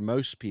step for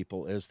most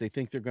people is they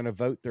think they're going to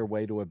vote their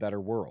way to a better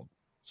world.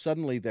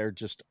 Suddenly they're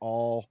just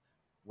all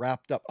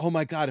wrapped up. Oh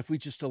my God, if we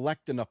just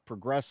elect enough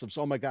progressives,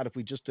 oh my God, if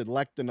we just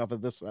elect enough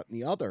of this, that, and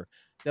the other,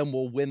 then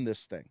we'll win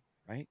this thing,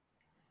 right?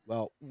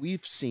 Well,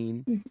 we've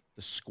seen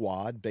the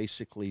squad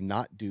basically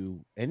not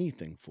do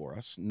anything for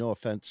us. No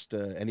offense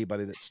to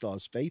anybody that still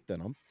has faith in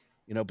them,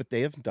 but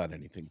they haven't done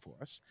anything for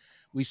us.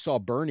 We saw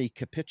Bernie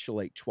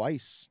capitulate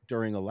twice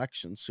during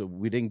elections, so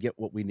we didn't get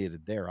what we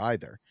needed there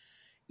either.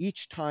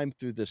 Each time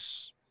through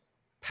this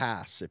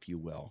pass, if you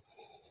will,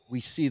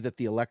 we see that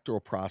the electoral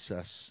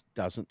process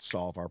doesn't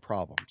solve our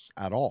problems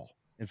at all.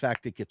 In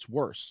fact, it gets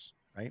worse,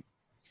 right?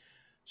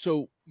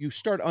 So you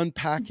start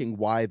unpacking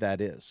why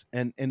that is.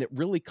 And it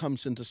really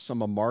comes into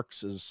some of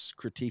Marx's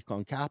critique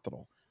on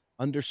capital,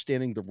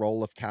 understanding the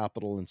role of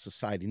capital in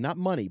society, not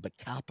money, but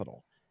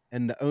capital,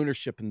 and the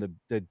ownership and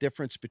the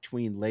difference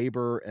between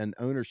labor and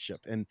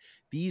ownership. And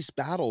these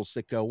battles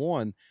that go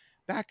on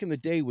back in the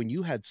day when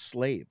you had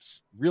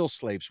slaves, real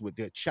slaves with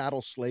the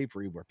chattel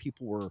slavery, where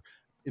people were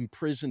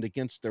imprisoned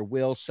against their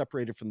will,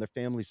 separated from their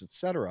families,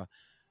 etc.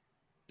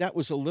 That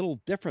was a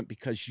little different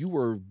because you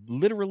were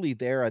literally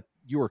there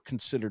you were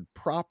considered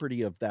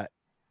property of that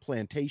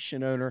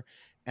plantation owner,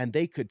 and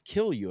they could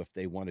kill you if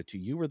they wanted to.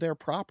 You were their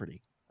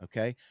property.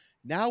 Okay.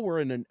 Now we're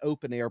in an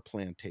open air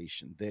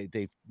plantation.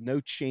 They've no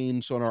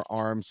chains on our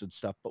arms and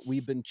stuff, but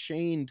we've been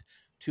chained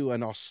to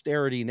an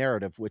austerity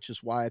narrative, which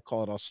is why I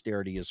call it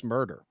austerity is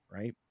murder,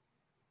 right?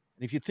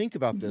 And if you think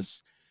about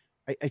this,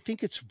 I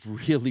think it's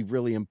really,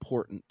 really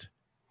important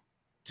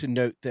to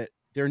note that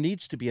there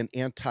needs to be an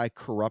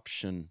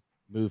anti-corruption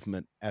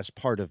movement as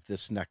part of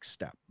this next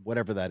step,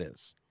 whatever that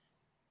is.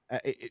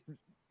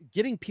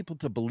 Getting people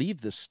to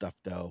believe this stuff,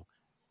 though,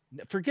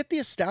 forget the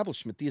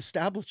establishment. The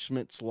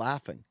establishment's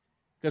laughing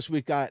because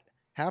we've got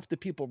half the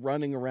people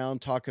running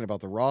around talking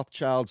about the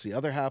Rothschilds, the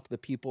other half of the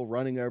people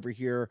running over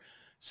here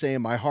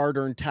saying my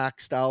hard-earned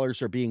tax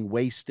dollars are being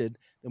wasted.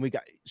 Then we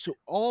got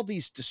all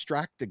these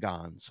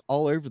distractagons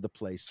all over the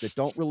place that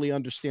don't really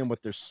understand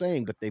what they're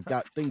saying, but they've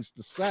got things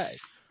to say.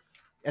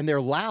 And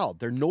they're loud,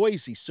 they're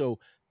noisy. So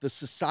the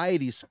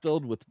society's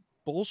filled with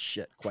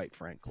bullshit, quite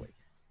frankly.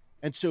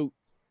 And so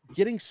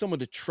getting someone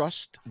to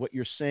trust what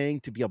you're saying,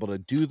 to be able to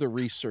do the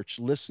research,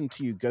 listen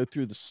to you, go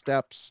through the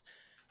steps,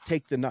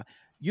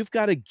 you've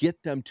got to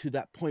get them to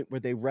that point where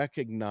they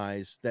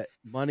recognize that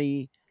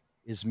money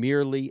is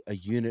merely a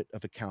unit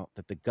of account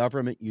that the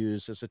government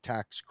uses as a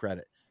tax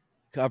credit.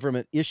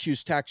 Government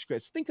issues tax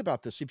credits. Think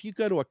about this. If you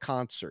go to a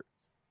concert,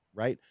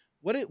 right?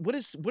 What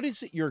is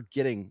it you're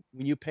getting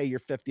when you pay your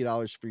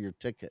 $50 for your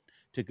ticket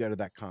to go to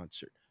that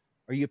concert?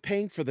 Are you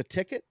paying for the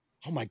ticket?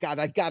 Oh my God,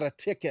 I got a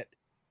ticket.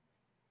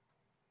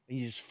 And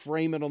you just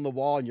frame it on the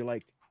wall and you're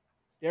like,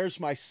 there's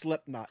my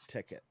Slipknot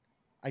ticket.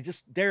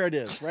 There it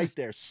is, right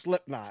there,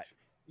 Slipknot.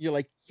 You're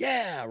like,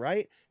 yeah,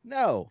 right?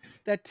 No,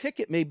 that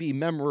ticket may be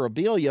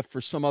memorabilia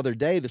for some other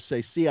day to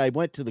say, see, I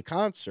went to the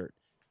concert.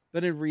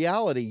 But in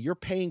reality, you're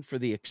paying for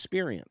the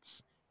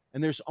experience.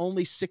 And there's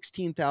only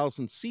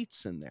 16,000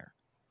 seats in there.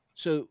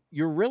 So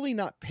you're really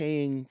not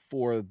paying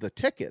for the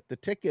ticket. The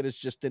ticket is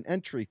just an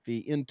entry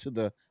fee into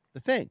the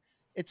thing.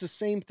 It's the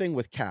same thing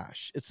with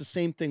cash. It's the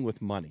same thing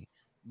with money.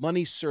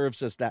 Money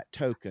serves as that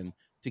token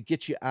to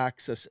get you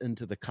access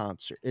into the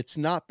concert. It's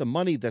not the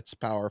money that's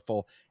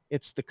powerful.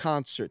 It's the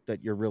concert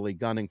that you're really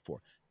gunning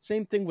for.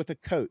 Same thing with a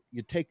coat.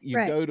 You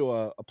Right. go to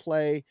a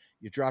play,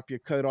 you drop your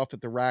coat off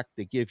at the rack,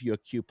 they give you a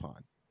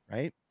coupon,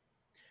 right?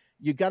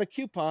 You got a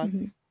coupon.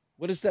 hmm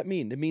What does that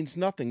mean? It means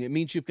nothing. It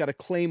means you've got a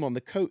claim on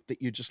the coat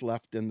that you just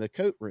left in the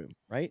coat room,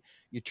 right?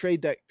 You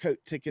trade that coat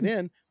ticket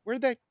in. Where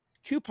did that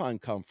coupon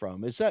come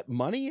from? Is that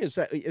money? It's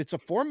a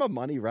form of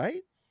money,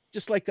 right?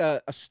 Just like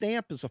a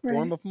stamp is a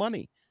form Right. of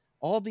money.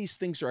 All these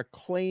things are a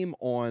claim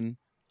on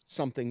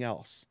something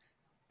else.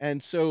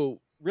 And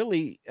so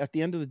really at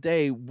the end of the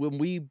day, when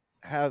we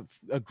have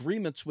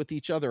agreements with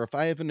each other, if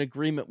I have an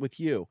agreement with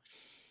you,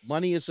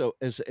 money is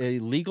a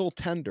legal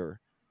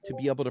tender to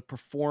be able to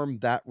perform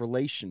that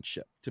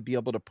relationship, to be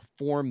able to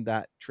perform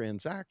that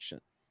transaction.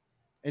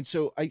 And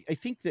so I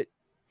think that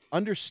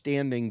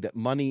understanding that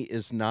money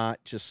is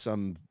not just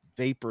some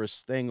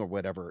vaporous thing or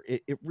whatever,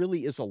 it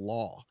really is a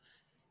law.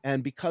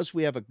 And because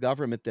we have a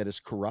government that is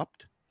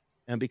corrupt,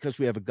 and because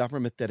we have a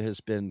government that has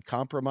been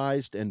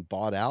compromised and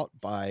bought out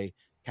by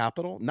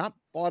capital, not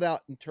bought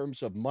out in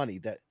terms of money,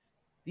 that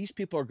these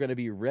people are going to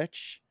be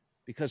rich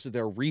because of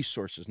their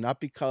resources, not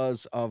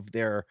because of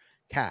their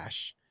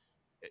cash.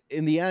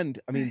 In the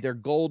end, I mean, Right. their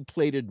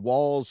gold-plated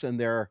walls and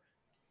their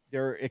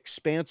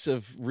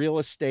expansive real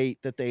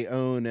estate that they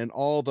own and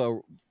all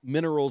the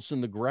minerals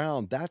in the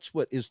ground, that's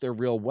what is their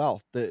real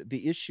wealth.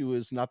 The issue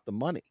is not the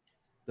money.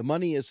 The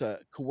money is a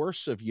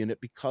coercive unit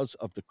because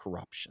of the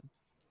corruption.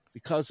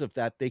 Because of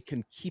that, they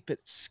can keep it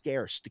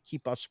scarce to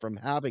keep us from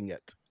having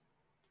it.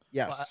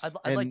 Well, Yes.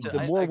 I'd like And to. the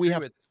I more we agree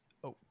have, with.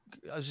 Oh,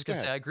 I was just go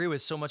gonna say ahead. I agree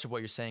with so much of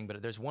what you're saying,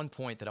 but there's one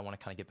point that I want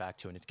to kind of get back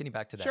to, and it's getting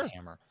back to that Sure.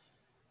 hammer.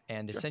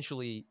 And Sure.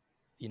 essentially,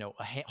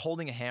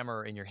 holding a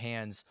hammer in your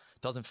hands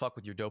doesn't fuck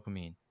with your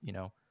dopamine.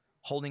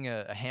 Holding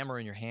a hammer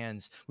in your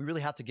hands, we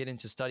really have to get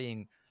into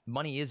studying.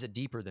 Money is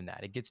deeper than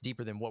that. It gets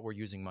deeper than what we're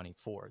using money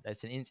for.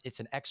 It's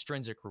an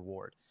extrinsic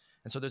reward.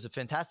 And so there's a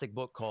fantastic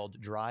book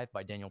called Drive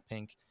by Daniel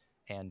Pink,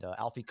 and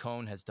Alfie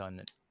Kohn has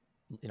done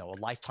a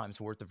lifetime's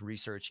worth of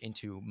research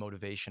into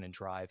motivation and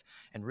drive,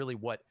 and really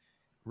what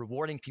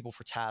rewarding people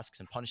for tasks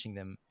and punishing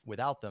them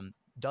without them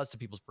does to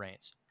people's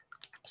brains.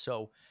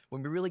 So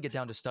when we really get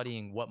down to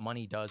studying what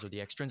money does or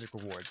the extrinsic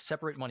rewards,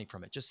 separate money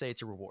from it. Just say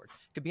it's a reward.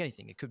 It could be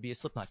anything. It could be a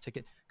Slipknot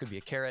ticket, could be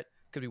a carrot,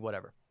 could be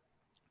whatever.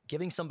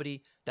 Giving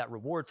somebody that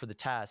reward for the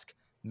task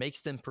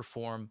makes them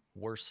perform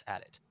worse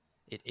at it.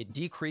 It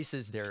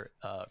decreases their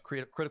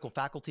critical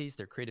faculties,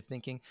 their creative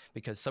thinking,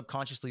 because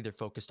subconsciously they're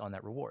focused on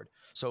that reward.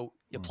 So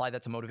you apply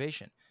that to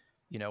motivation.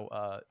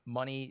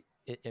 Money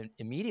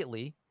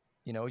immediately.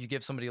 You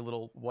give somebody a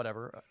little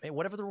whatever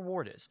the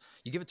reward is.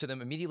 You give it to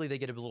them immediately. They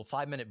get a little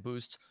 5-minute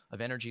boost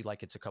of energy,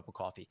 like it's a cup of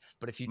coffee.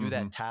 But if you do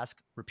that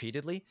task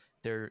repeatedly,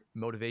 their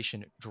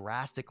motivation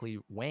drastically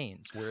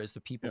wanes. Whereas the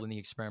people in the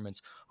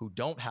experiments who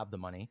don't have the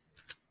money,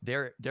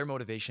 their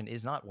motivation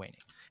is not waning.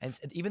 And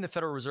even the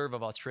Federal Reserve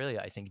of Australia,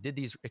 I think, did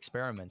these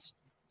experiments,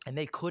 and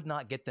they could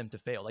not get them to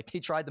fail. Like, they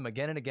tried them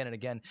again and again and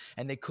again,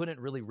 and they couldn't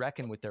really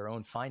reckon with their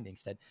own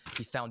findings that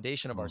the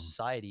foundation of our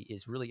society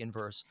is really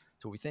inverse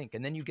to what we think.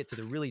 And then you get to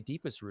the really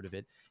deepest root of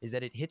it, is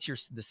that it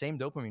hits the same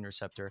dopamine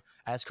receptor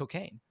as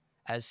cocaine,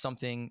 as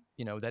something,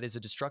 that is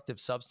a destructive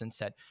substance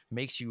that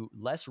makes you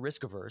less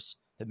risk averse,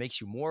 that makes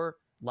you more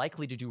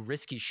likely to do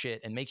risky shit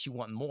and makes you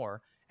want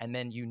more. And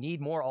then you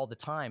need more all the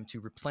time to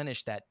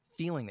replenish that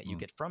feeling that you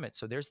get from it.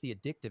 So there's the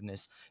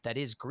addictiveness that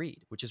is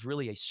greed, which is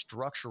really a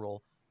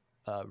structural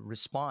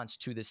response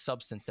to this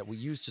substance that we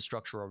use to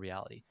structure our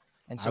reality.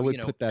 And so, I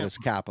would put that as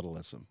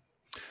capitalism.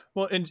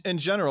 Well, in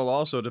general,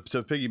 also to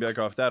piggyback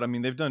off that, I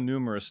mean, they've done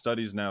numerous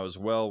studies now as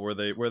well, where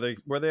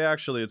they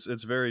actually,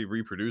 it's very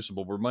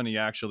reproducible, where money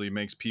actually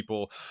makes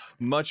people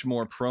much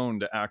more prone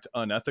to act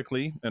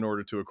unethically in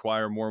order to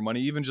acquire more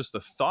money. Even just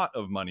the thought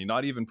of money,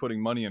 not even putting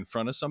money in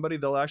front of somebody,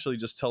 they'll actually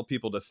just tell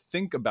people to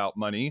think about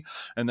money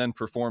and then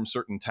perform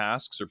certain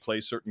tasks or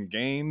play certain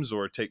games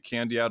or take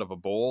candy out of a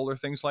bowl or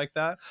things like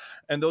that.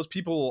 And those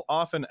people will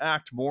often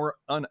act more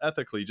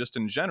unethically, just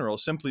in general,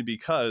 simply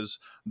because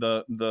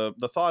the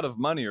thought of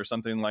money or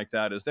something like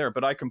that is there.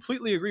 But I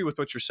completely agree with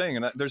what you're saying.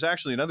 And there's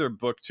actually another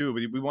book too.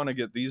 We want to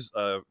get these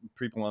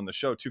people on the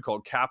show too,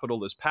 called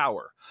Capital is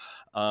Power.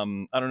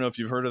 I don't know if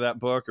you've heard of that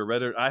book or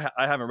read it. I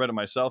haven't read it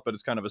myself, but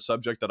it's kind of a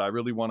subject that I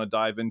really want to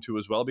dive into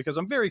as well, because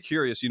I'm very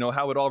curious,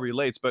 how it all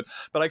relates. But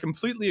I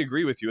completely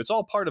agree with you. It's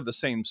all part of the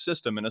same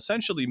system, and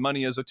essentially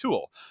money is a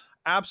tool.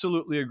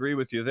 Absolutely agree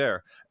with you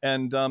there.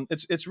 And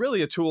it's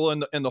really a tool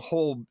in the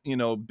whole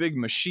big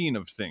machine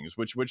of things,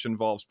 which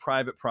involves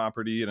private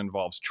property, it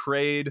involves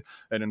trade,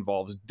 it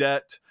involves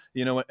debt,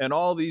 and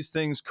all these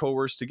things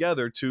coerce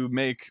together to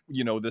make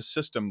this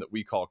system that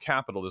we call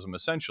capitalism,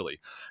 essentially.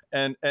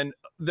 And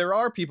there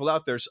are people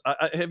out there.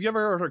 Have you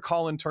ever heard of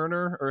Colin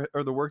Turner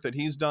or the work that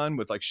he's done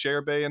with like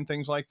ShareBay and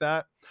things like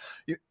that?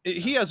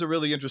 He has a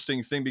really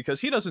interesting thing,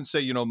 because he doesn't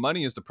say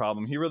money is the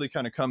problem. He really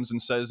kind of comes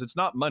and says it's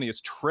not money,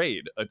 it's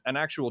trade. An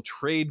actual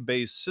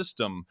trade-based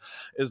system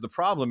is the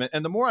problem.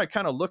 And the more I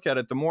kind of look at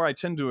it, the more I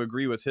tend to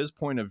agree with his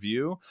point of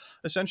view,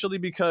 essentially,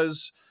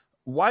 because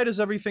why does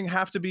everything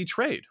have to be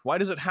trade? Why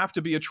does it have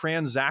to be a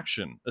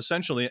transaction,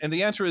 essentially? And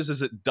the answer is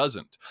it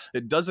doesn't.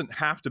 It doesn't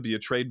have to be a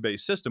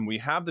trade-based system. We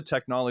have the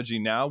technology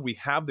now. We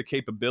have the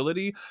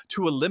capability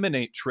to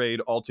eliminate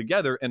trade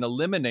altogether and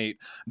eliminate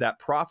that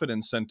profit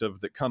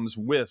incentive that comes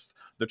with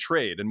the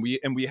trade. And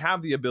we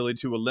have the ability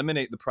to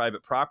eliminate the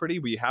private property.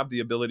 We have the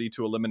ability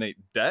to eliminate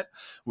debt.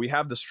 We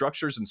have the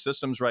structures and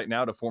systems right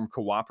now to form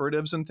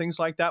cooperatives and things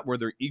like that, where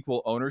they're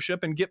equal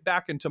ownership, and get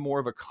back into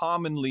more of a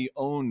commonly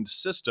owned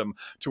system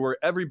to where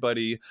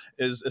everybody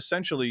is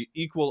essentially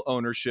equal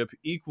ownership,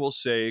 equal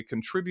say,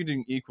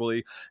 contributing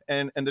equally.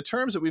 And the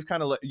terms that we've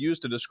kind of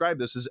used to describe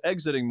this is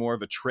exiting more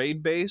of a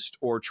trade-based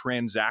or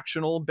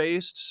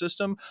transactional-based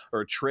system,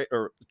 or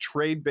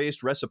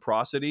trade-based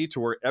reciprocity, to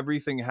where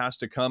everything has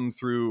to come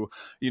through,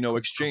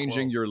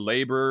 exchanging your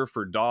labor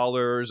for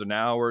dollars and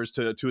hours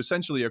to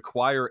essentially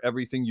acquire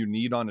everything you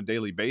need on a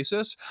daily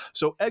basis.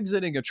 So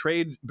exiting a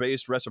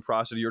trade-based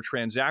reciprocity or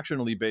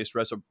transactionally based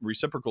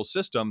reciprocal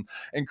system,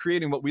 and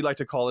creating what we like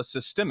to call a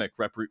systemic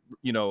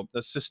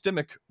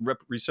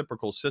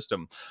reciprocal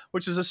system,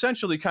 which is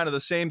essentially kind of the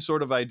same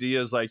sort of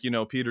ideas like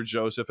Peter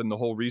Joseph and the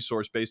whole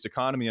resource-based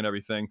economy and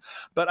everything.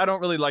 But I don't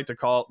really like to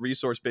call it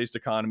resource-based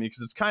economy,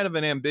 because it's kind of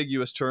an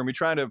ambiguous term. We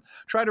try to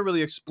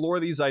really explore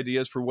these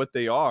ideas for what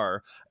they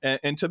are,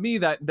 and to me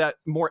that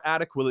more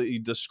adequately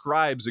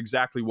describes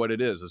exactly what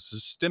it is: a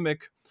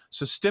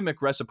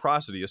systemic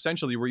reciprocity,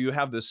 essentially, where you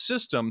have this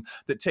system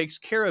that takes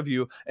care of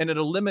you and it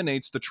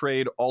eliminates the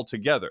trade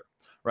altogether.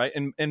 Right.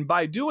 And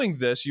by doing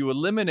this, you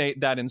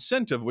eliminate that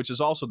incentive, which is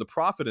also the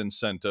profit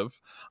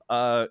incentive,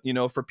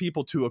 for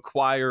people to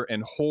acquire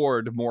and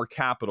hoard more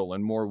capital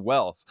and more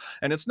wealth.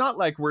 And it's not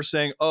like we're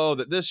saying,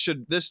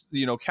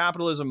 that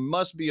capitalism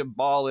must be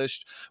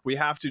abolished. We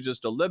have to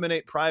just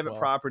eliminate private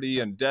property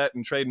and debt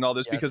and trade and all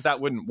this, because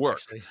that wouldn't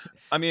work. Actually.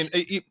 I mean,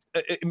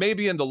 it may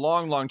be in the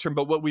long term,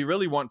 but what we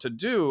really want to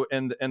do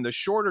in the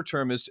shorter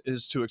term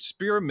is to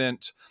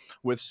experiment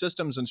with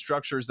systems and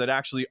structures that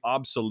actually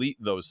obsolete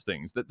those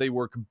things, that they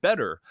work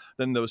better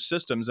than those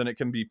systems. And it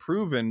can be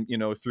proven,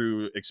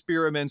 through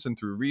experiments and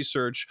through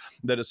research,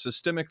 that a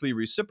systemically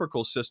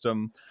reciprocal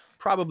system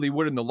probably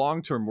would in the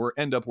long term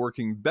end up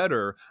working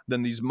better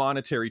than these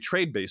monetary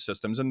trade-based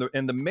systems. And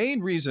the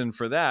main reason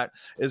for that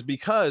is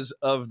because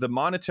of the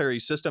monetary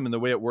system and the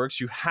way it works.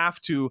 You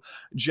have to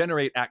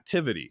generate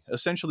activity,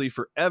 essentially,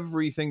 for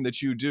everything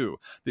that you do.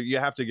 That you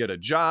have to get a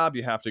job,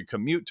 you have to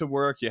commute to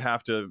work, you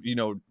have to,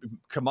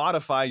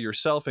 commodify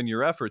yourself and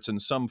your efforts in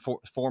some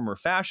form or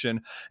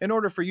fashion in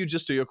order for you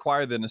just to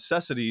acquire the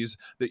necessities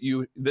that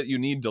you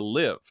need to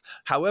live.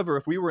 However,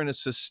 if we were in a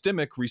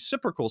systemic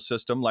reciprocal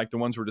system like the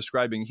ones we're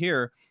describing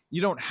here,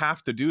 you don't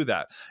have to do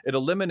that. It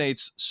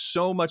eliminates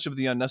so much of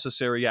the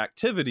unnecessary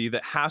activity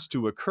that has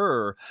to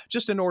occur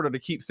just in order to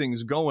keep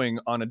things going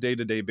on a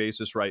day-to-day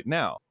basis right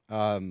now.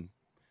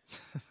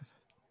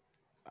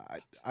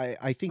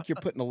 I think you're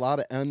putting a lot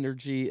of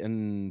energy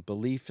and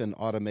belief in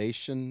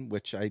automation,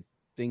 which I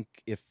think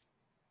if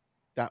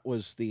that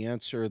was the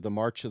answer, the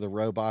march of the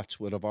robots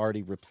would have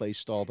already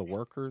replaced all the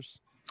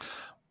workers.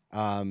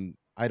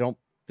 I don't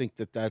think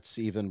that that's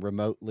even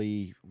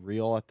remotely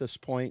real at this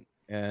point.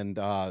 And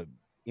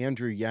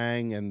Andrew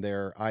Yang and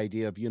their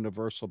idea of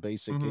universal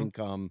basic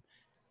income,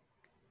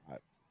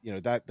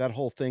 that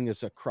whole thing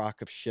is a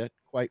crock of shit,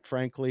 quite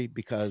frankly,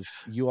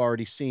 because you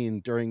already seen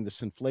during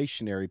this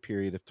inflationary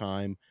period of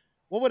time,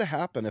 what would have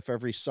happened if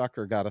every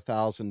sucker got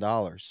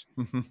 $1,000,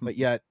 but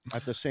yet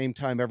at the same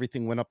time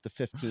everything went up to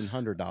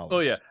 $1,500? Oh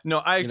yeah,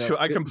 no, I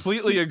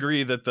completely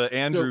agree that the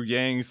Andrew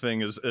Yang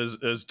thing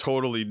is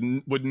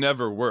totally would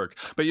never work.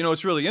 But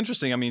it's really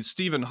interesting. I mean,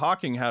 Stephen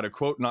Hawking had a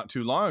quote not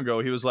too long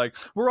ago. He was like,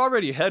 "We're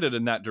already headed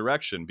in that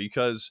direction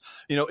because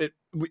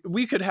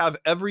we could have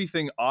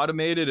everything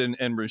automated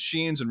and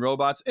machines and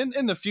robots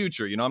in the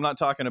future. I'm not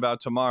talking about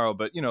tomorrow,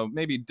 but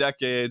maybe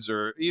decades,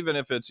 or even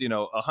if it's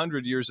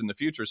 100 years in the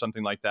future,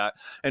 something like that.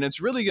 And it's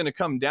really going to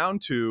come down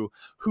to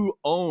who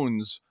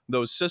owns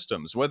those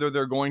systems, whether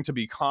they're going to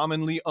be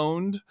commonly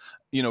owned,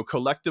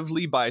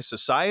 collectively by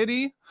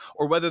society,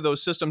 or whether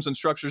those systems and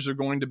structures are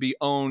going to be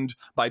owned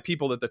by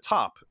people at the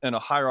top in a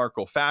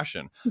hierarchical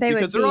fashion,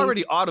 because they're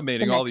already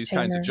automating all these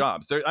kinds of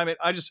jobs.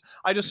 I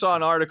just saw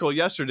an article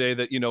yesterday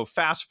that,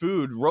 fast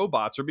food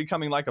robots are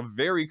becoming like a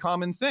very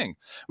common thing.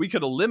 We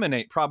could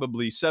eliminate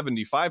probably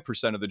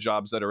 75% of the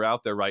jobs that are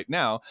out there right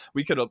now.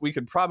 We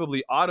could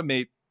probably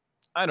automate,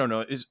 I don't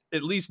know, is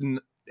at least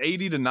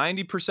 80 to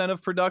 90%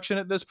 of production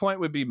at this point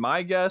would be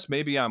my guess.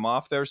 Maybe I'm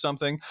off there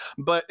something.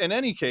 But in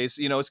any case,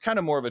 it's kind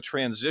of more of a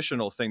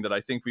transitional thing that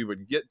I think we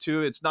would get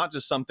to. It's not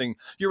just something,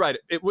 you're right,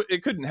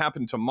 it couldn't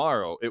happen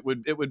tomorrow. It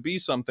would be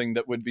something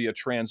that would be a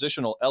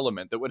transitional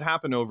element that would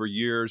happen over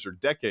years or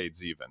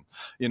decades even,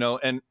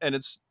 and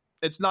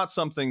it's not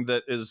something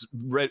that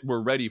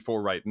we're ready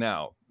for right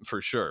now,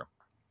 for sure.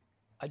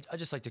 I'd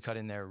just like to cut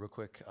in there real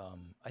quick.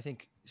 I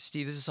think,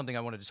 Steve, this is something I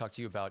wanted to talk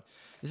to you about.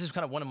 This is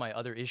kind of one of my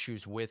other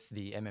issues with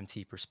the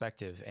MMT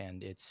perspective,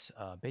 and it's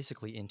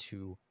basically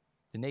into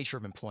the nature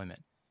of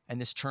employment and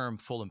this term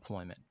full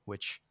employment,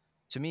 which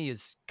to me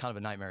is kind of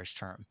a nightmarish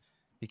term,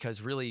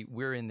 because really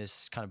we're in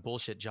this kind of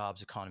bullshit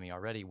jobs economy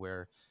already,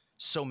 where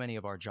so many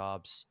of our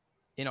jobs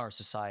in our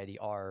society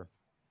are,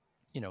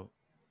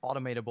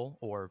 automatable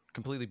or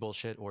completely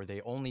bullshit, or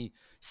they only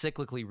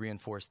cyclically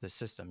reinforce the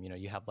system.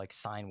 You have like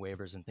sign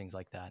waivers and things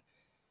like that.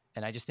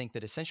 And I just think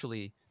that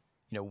essentially,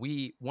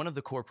 one of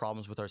the core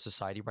problems with our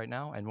society right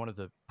now, and one of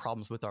the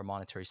problems with our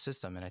monetary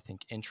system, and I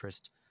think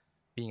interest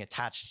being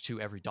attached to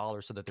every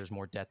dollar so that there's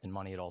more debt than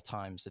money at all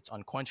times, it's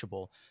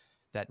unquenchable,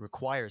 that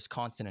requires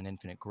constant and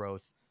infinite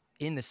growth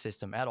in the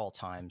system at all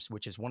times,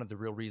 which is one of the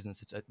real reasons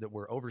that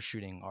we're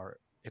overshooting our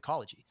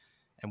ecology,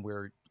 and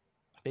we're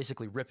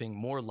basically ripping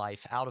more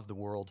life out of the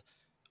world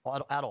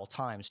at all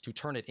times to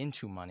turn it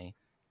into money,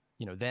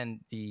 then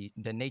the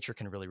nature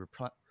can really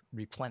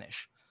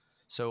replenish.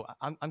 So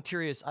I'm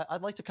curious.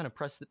 I'd like to kind of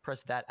press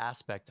that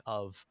aspect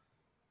of,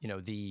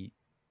 the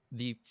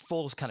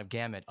full kind of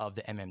gamut of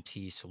the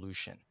MMT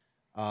solution.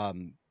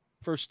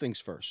 First things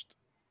first,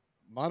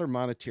 modern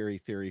monetary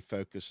theory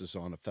focuses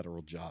on a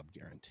federal job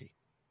guarantee.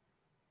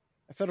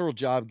 A federal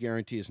job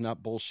guarantee is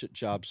not bullshit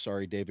job.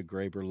 Sorry, David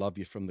Graeber, love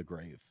you from the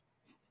grave.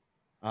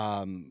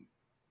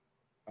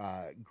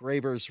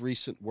 Graeber's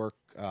recent work,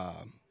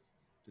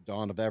 The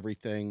Dawn of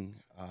Everything,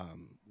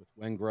 with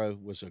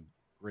Wengrow, was a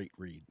great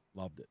read.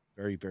 Loved it.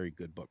 Very, very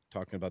good book,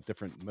 talking about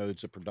different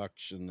modes of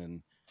production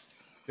and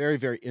very,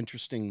 very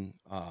interesting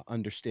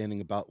understanding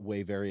about the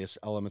way various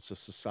elements of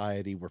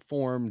society were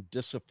formed,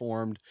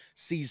 disformed,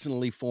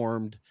 seasonally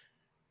formed.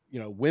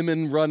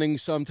 Women running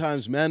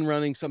sometimes, men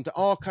running sometimes,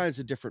 all kinds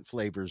of different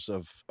flavors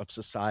of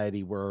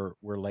society were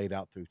laid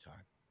out through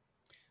time.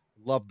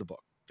 Love the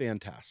book.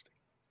 Fantastic.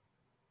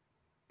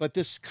 But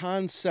this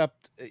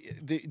concept,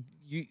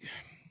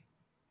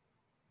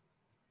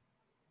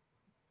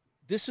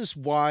 this is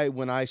why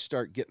when I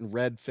start getting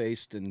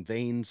red-faced and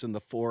veins in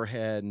the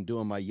forehead and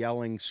doing my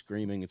yelling,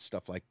 screaming, and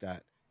stuff like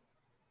that,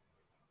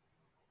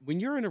 when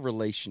you're in a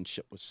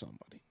relationship with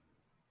somebody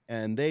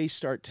and they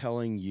start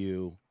telling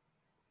you,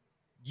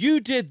 you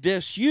did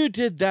this, you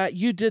did that,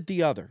 you did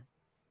the other,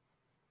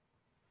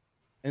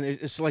 and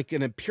it's like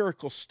an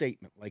empirical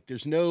statement, like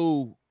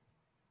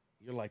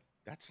you're like,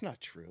 that's not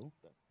true.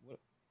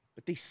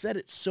 But they said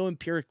it so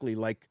empirically,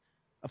 like,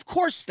 of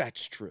course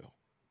that's true.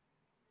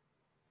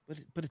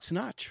 But it's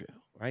not true,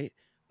 right?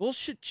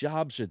 Bullshit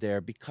jobs are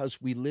there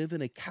because we live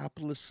in a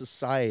capitalist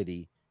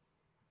society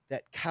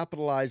that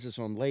capitalizes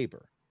on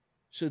labor.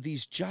 So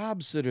these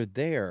jobs that are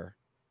there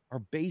are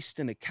based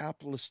in a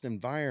capitalist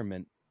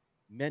environment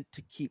meant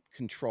to keep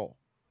control.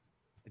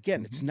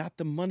 Again, it's not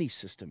the money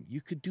system.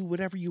 You could do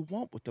whatever you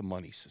want with the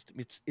money system.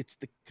 It's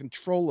the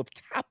control of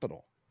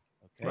capital,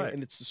 okay? Right.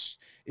 And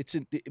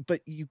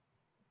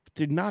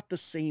they're not the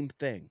same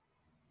thing.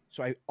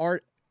 So I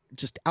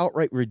just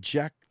outright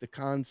reject the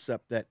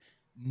concept that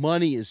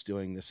money is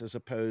doing this as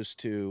opposed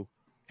to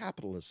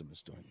capitalism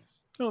is doing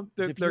this. Well,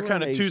 they're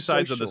kind of two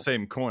sides of the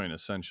same coin,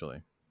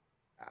 essentially.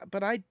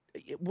 But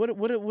what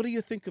do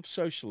you think of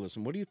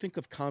socialism? What do you think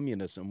of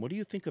communism? What do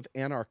you think of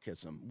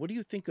anarchism? What do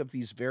you think of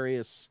these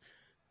various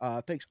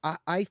things?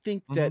 I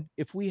think that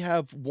if we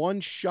have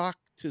one shock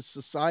to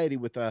society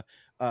with a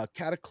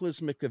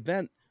cataclysmic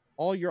event,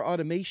 all your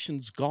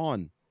automation's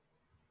gone.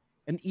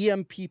 An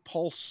EMP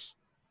pulse,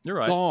 you're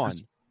right, gone.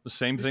 It's the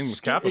same thing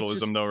with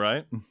capitalism, though,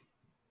 right?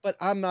 But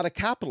I'm not a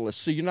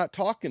capitalist, so you're not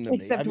talking to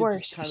Except me.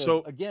 worse.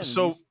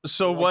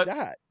 So what?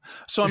 That.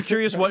 So I'm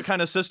curious what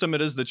kind of system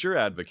it is that you're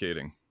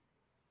advocating.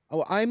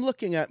 Oh, I'm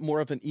looking at more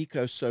of an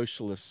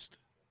eco-socialist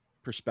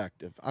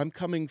perspective. I'm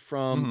coming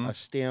from a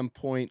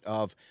standpoint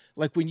of,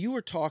 like, when you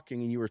were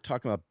talking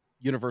about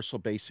universal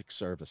basic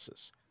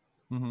services.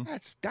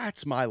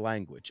 That's my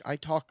language. I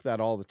talk that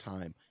all the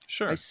time.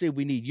 Sure. I say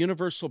we need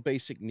universal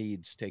basic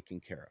needs taken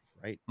care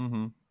of, right?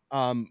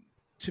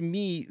 To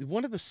me,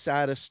 one of the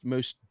saddest,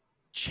 most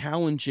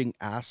challenging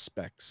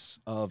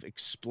aspects of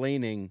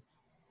explaining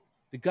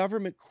the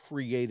government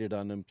created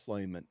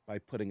unemployment by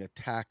putting a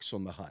tax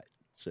on the hut,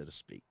 so to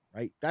speak.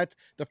 right? That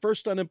the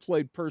first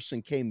unemployed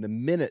person came the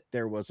minute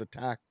there was a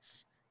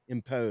tax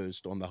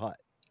imposed on the hut.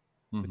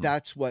 But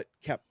that's what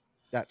kept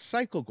that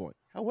cycle going.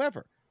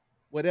 However,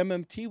 what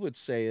MMT would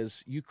say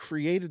is you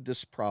created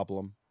this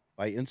problem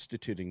by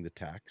instituting the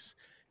tax.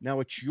 Now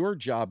it's your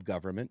job,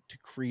 government, to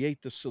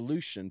create the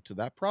solution to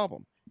that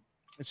problem.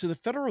 And so the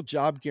federal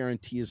job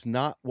guarantee is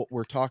not what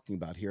we're talking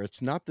about here.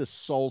 It's not this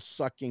soul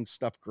sucking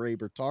stuff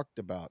Graeber talked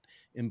about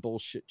in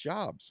bullshit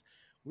jobs.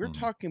 We're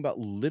talking about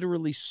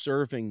literally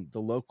serving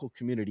the local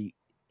community,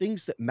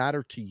 things that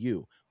matter to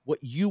you, what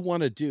you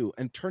want to do,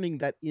 and turning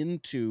that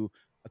into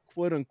a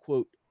quote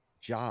unquote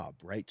job,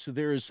 right? So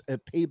there's a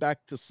payback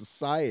to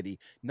society,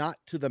 not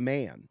to the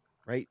man,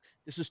 right?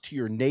 This is to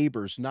your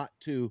neighbors, not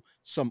to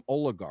some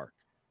oligarch.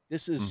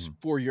 This is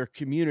for your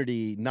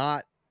community,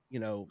 not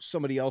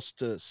somebody else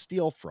to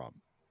steal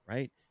from,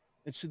 right?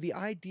 And so the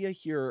idea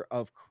here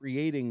of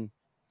creating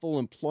full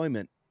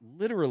employment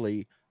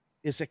literally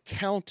is a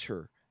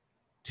counter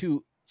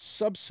to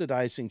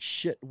subsidizing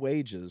shit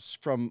wages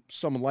from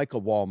someone like a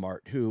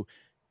Walmart who,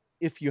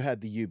 if you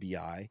had the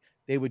UBI,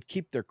 they would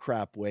keep their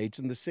crap wage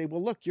and they say,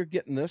 well, look, you're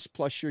getting this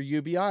plus your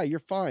UBI. You're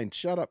fine.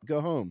 Shut up. Go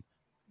home.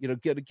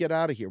 Get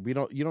out of here. You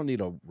don't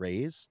need a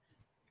raise.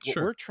 What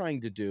we're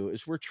trying to do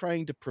is we're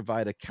trying to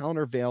provide a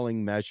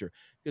countervailing measure.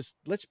 Because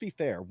let's be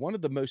fair, one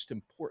of the most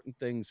important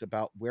things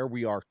about where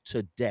we are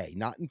today,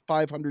 not in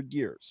 500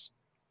 years,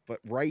 but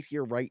right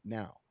here, right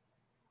now,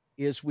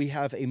 is we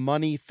have a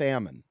money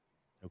famine.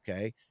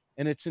 Okay.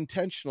 And it's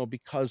intentional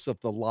because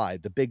of the lie,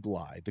 the big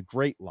lie, the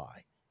great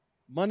lie.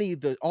 Money,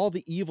 all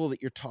the evil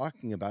that you're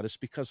talking about is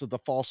because of the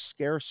false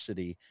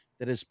scarcity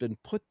that has been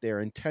put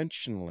there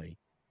intentionally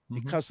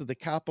because of the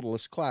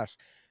capitalist class.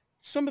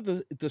 Some of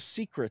the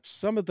secrets,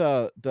 some of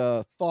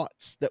the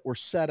thoughts that were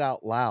said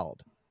out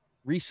loud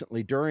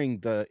recently during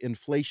the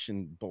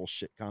inflation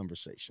bullshit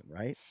conversation,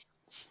 right,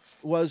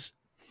 was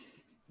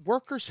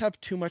workers have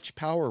too much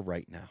power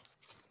right now.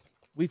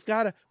 We've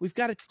got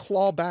to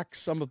claw back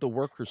some of the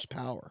workers'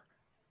 power.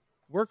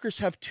 Workers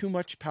have too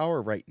much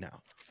power right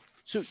now.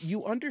 So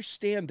you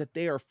understand that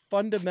they are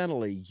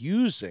fundamentally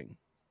using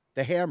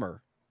the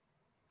hammer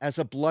as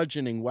a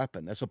bludgeoning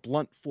weapon, as a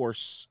blunt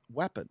force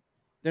weapon.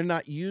 They're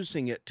not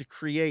using it to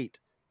create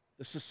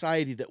the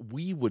society that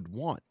we would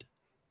want.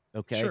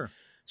 Okay. Sure.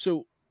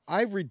 So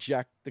I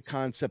reject the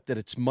concept that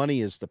it's money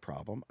is the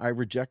problem. I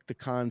reject the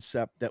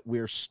concept that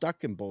we're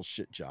stuck in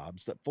bullshit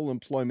jobs, that full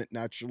employment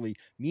naturally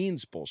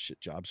means bullshit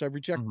jobs. I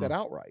reject that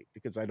outright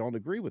because I don't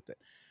agree with it.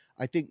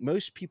 I think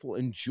most people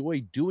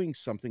enjoy doing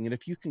something. And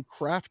if you can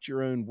craft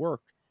your own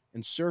work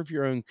and serve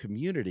your own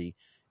community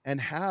and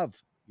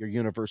have your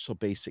universal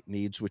basic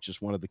needs, which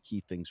is one of the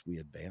key things we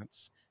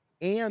advance,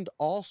 and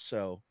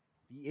also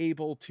be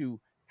able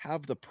to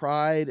have the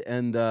pride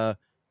and the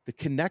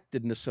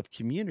connectedness of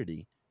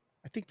community,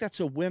 I think that's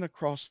a win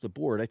across the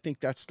board. I think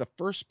that's the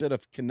first bit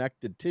of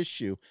connected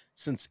tissue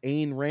since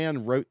Ayn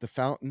Rand wrote The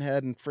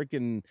Fountainhead and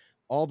freaking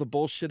all the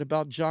bullshit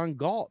about John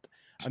Galt.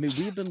 I mean,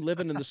 we've been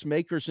living in this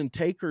makers and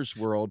takers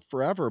world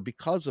forever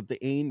because of the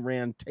Ayn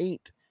Rand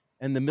taint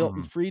and the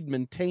Milton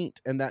Friedman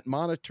taint and that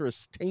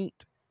monetarist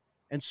taint.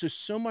 And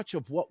so much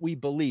of what we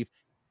believe,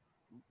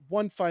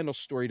 one final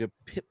story to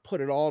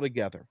put it all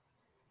together.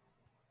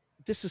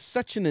 This is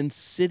such an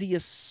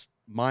insidious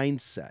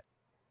mindset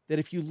that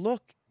if you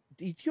look,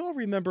 do you all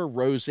remember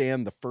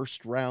Roseanne, the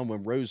first round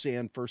when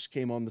Roseanne first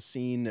came on the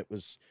scene? It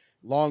was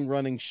long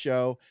running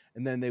show.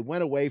 And then they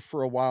went away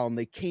for a while and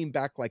they came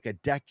back like a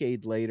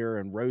decade later.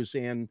 And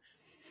Roseanne,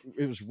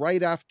 it was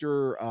right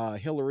after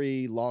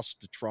Hillary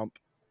lost to Trump.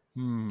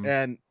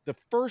 And the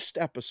first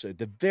episode,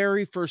 the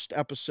very first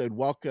episode,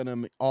 welcome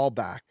them all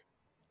back.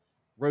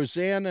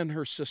 Roseanne and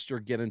her sister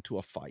get into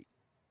a fight.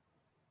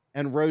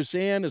 And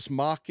Roseanne is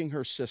mocking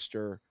her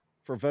sister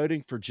for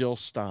voting for Jill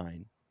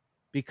Stein.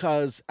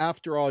 Because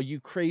after all, you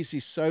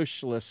crazy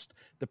socialist,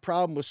 the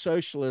problem with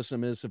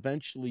socialism is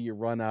eventually you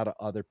run out of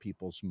other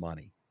people's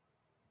money,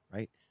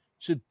 right?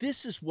 So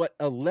this is what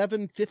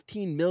 11,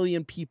 15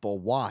 million people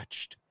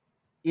watched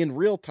in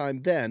real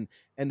time then,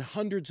 and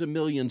hundreds of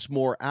millions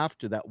more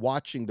after that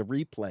watching the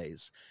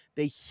replays.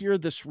 They hear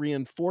this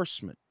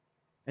reinforcement.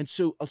 And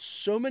so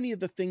many of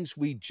the things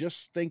we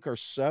just think are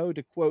so,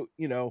 to quote,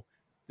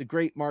 the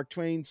great Mark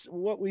Twain's,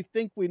 what we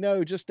think we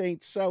know just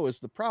ain't so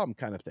is the problem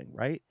kind of thing,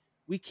 right?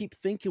 We keep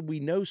thinking we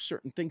know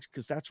certain things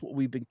because that's what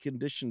we've been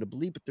conditioned to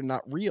believe, but they're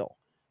not real.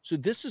 So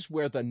this is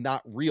where the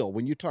not real,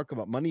 when you talk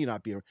about money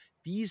not being,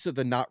 these are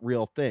the not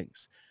real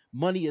things.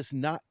 Money is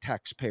not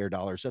taxpayer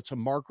dollars. That's a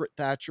Margaret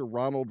Thatcher,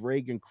 Ronald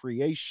Reagan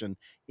creation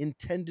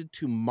intended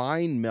to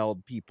mind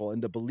meld people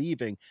into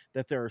believing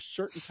that there are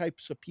certain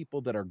types of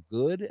people that are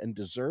good and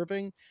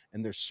deserving,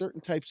 and there's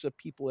certain types of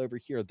people over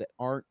here that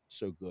aren't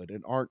so good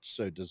and aren't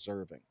so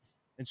deserving.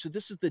 And so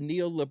this is the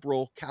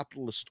neoliberal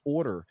capitalist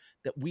order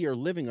that we are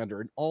living under,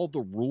 and all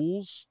the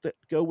rules that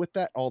go with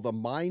that, all the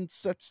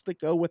mindsets that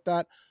go with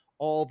that,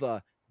 all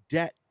the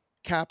debt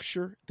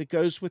capture that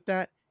goes with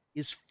that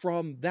is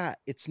from that.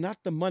 It's not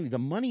the money. The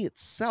money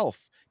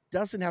itself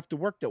doesn't have to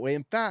work that way.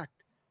 In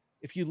fact,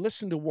 if you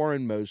listen to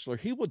Warren Mosler,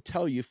 he would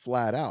tell you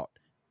flat out,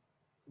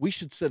 we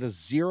should set a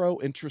zero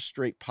interest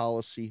rate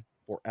policy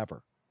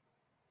forever.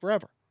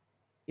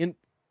 In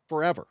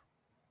forever.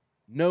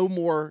 No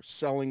more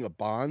selling of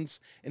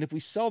bonds. And if we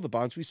sell the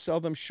bonds, we sell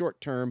them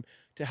short term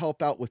to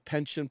help out with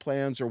pension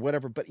plans or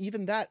whatever. But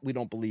even that we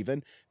don't believe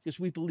in, because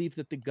we believe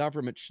that the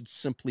government should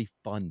simply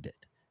fund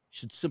it,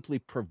 should simply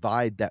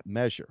provide that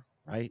measure,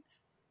 right?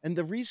 And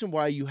the reason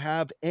why you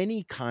have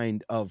any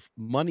kind of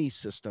money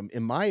system,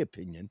 in my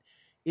opinion,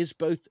 is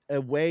both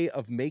a way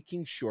of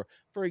making sure,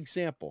 for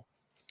example,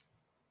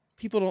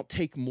 people don't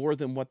take more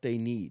than what they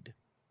need.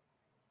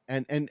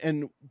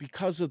 And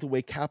because of the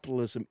way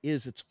capitalism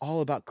is, it's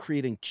all about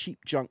creating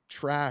cheap junk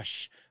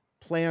trash,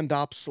 planned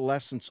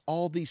obsolescence,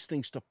 all these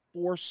things to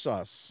force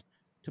us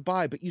to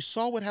buy. But you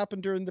saw what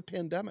happened during the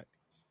pandemic.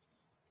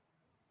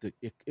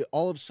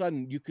 All of a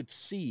sudden, you could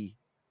see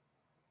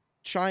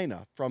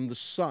China from the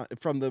sun,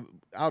 from the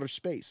outer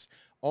space.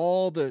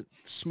 All the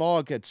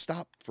smog had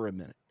stopped for a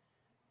minute.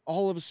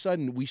 All of a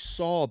sudden, we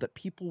saw that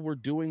people were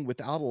doing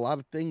without a lot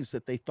of things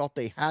that they thought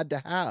they had to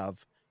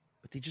have,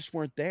 but they just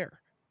weren't there.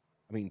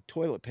 I mean,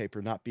 toilet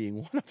paper not being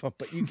one of them,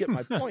 but you get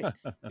my point.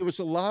 There was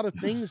a lot of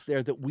things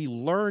there that we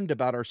learned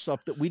about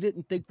ourselves that we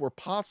didn't think were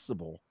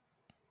possible,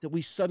 that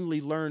we suddenly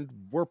learned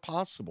were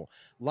possible.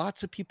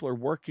 Lots of people are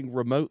working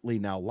remotely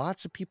now.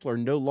 Lots of people are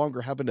no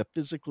longer having to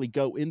physically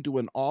go into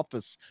an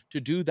office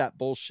to do that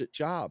bullshit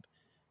job.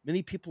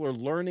 Many people are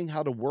learning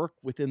how to work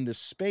within this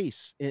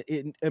space.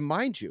 And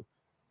mind you,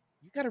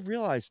 you got to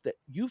realize that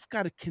you've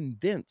got to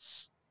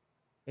convince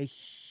a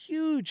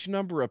huge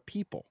number of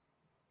people.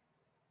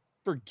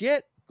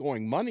 Forget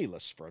going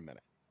moneyless for a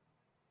minute,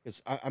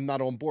 because I'm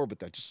not on board with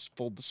that, just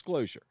full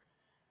disclosure.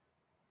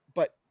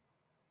 But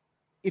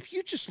if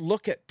you just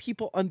look at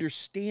people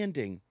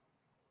understanding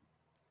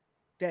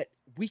that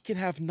we can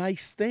have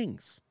nice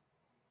things,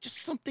 just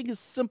something as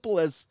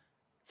simple as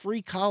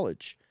free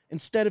college,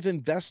 instead of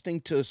investing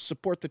to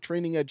support the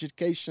training,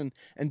 education,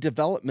 and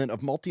development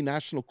of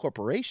multinational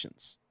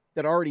corporations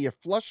that already are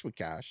flush with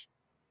cash,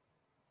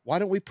 why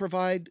don't we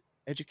provide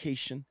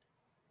education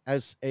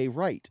as a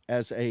right,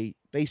 as a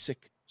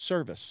basic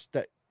service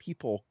that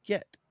people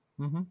get,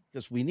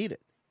 because we need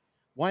it?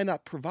 Why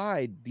not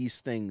provide these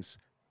things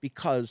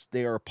because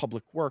they are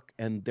public work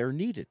and they're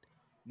needed?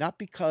 Not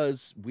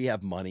because we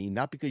have money,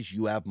 not because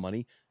you have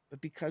money,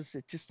 but because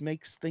it just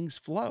makes things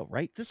flow,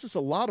 right? This is a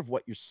lot of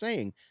what you're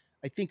saying.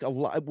 I think a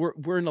lot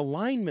we're in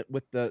alignment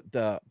with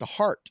the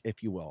heart,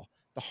 if you will.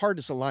 The heart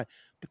is aligned.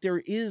 But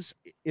there is,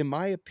 in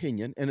my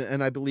opinion,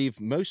 and I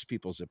believe most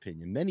people's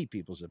opinion, many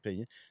people's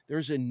opinion,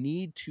 there's a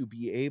need to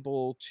be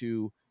able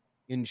to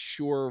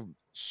ensure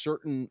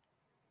certain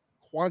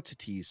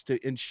quantities,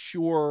 to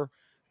ensure,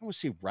 I don't want to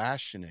say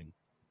rationing,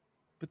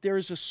 but there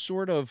is a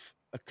sort of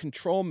a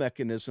control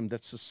mechanism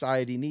that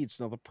society needs.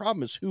 Now, the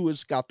problem is who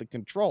has got the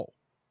control,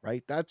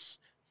 right?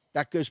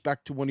 That goes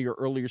back to one of your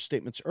earlier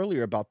statements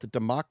earlier about the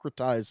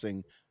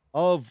democratizing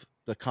of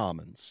the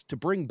commons, to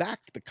bring back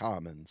the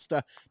commons,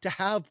 to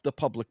have the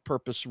public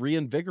purpose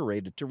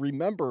reinvigorated, to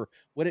remember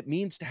what it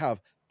means to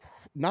have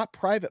not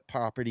private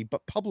property,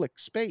 but public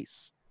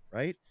space,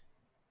 right?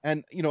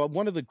 And,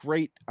 one of the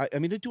great, I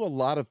mean, I do a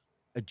lot of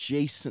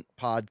adjacent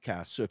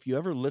podcasts. So if you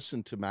ever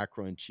listen to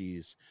Macro and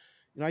Cheese,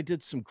 I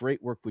did some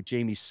great work with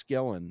Jamie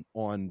Skillen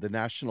on the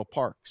national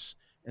parks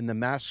and the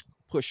mass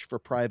push for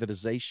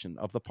privatization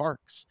of the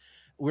parks.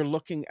 We're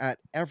looking at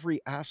every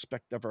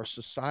aspect of our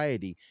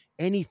society,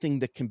 anything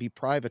that can be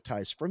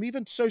privatized, from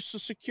even Social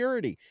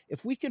Security.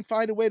 If we can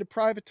find a way to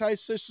privatize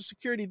Social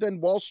Security, then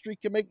Wall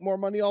Street can make more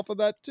money off of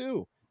that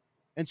too.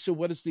 And so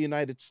what does the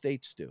United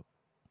States do?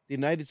 The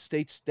United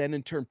States then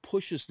in turn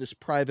pushes this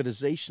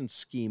privatization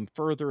scheme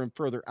further and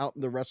further out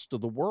in the rest of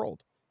the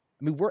world.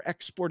 I mean, we're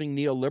exporting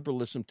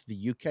neoliberalism to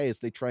the UK as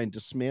they try and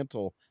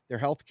dismantle their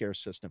healthcare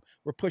system.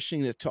 We're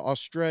pushing it to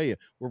Australia,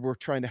 where we're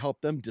trying to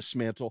help them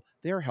dismantle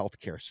their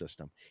healthcare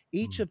system.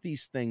 Each of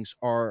these things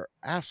are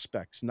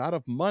aspects, not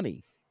of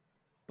money,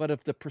 but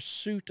of the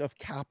pursuit of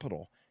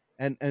capital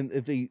and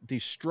the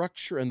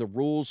structure and the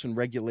rules and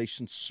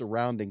regulations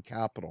surrounding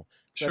capital.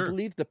 So Sure. I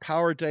believe the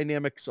power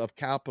dynamics of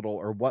capital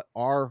are what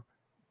our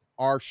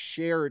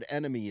shared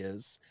enemy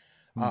is.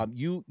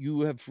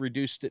 You have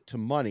reduced it to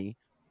money.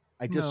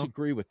 I No.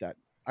 disagree with that.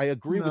 I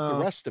agree with the No.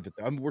 rest of it,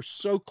 though. I mean, we're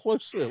so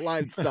closely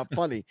aligned, it's not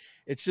funny.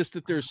 It's just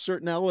that there's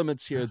certain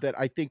elements here that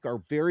I think are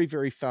very,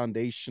 very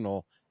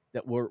foundational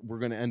that we're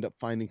going to end up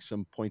finding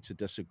some points of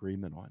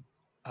disagreement on.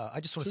 I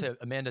just want to say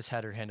Amanda's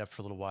had her hand up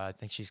for a little while. I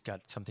think she's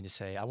got something to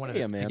say. I wanted Hey,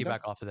 to Amanda.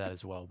 piggyback off of that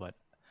as well, but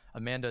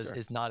Amanda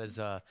is not as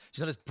she's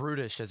not as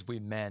brutish as we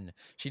men.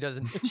 She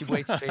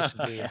waits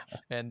patiently,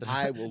 and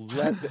I will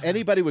let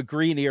anybody with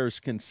green ears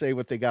can say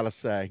what they got to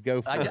say.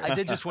 Go for it. I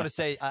did just want to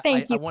say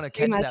Thank I you want to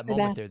very catch much that for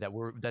moment that.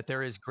 there that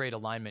there is great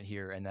alignment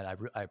here, and that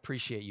I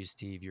appreciate you,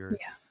 Steve. You're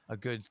a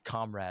good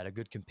comrade, a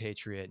good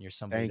compatriot, and you're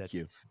somebody Thank that's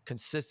you.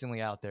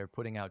 consistently out there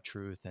putting out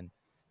truth and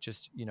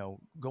just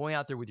going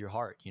out there with your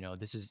heart.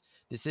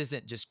 This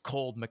isn't just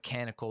cold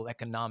mechanical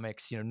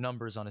economics,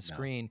 numbers on a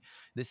screen.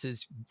 This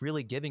is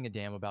really giving a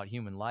damn about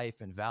human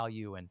life and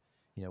value, and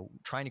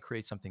trying to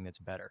create something that's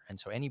better. And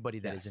so anybody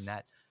that is in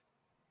that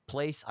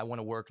place. I want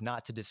to work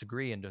not to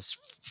disagree and just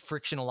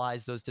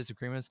frictionalize those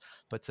disagreements,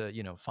 but to,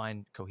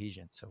 find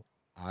cohesion. So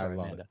I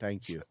love it.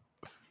 Thank you.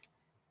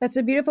 That's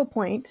a beautiful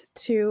point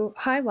to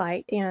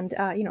highlight. And,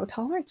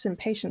 tolerance and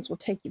patience will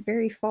take you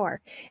very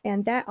far.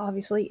 And that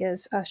obviously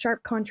is a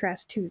sharp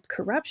contrast to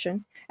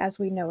corruption as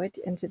we know it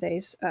in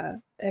today's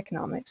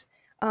economics.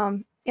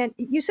 And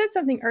you said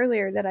something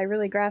earlier that I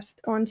really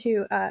grasped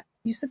onto.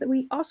 You said that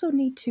we also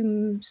need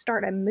to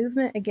start a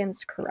movement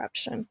against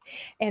corruption.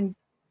 And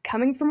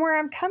coming from where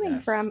I'm coming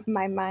from,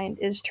 my mind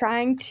is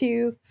trying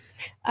to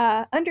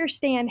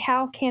understand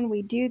how can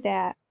we do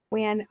that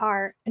when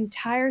our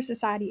entire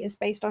society is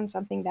based on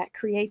something that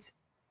creates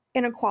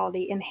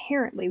inequality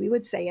inherently. We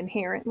would say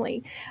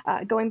inherently.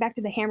 Going back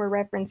to the hammer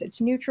reference,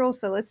 it's neutral.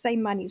 So let's say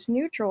money's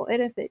neutral.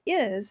 And if it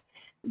is,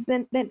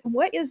 then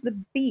what is the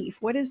beef?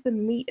 What is the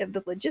meat of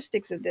the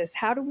logistics of this?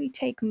 How do we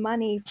take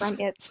money from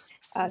its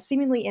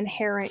seemingly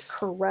inherent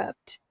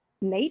corrupt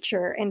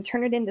nature and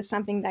turn it into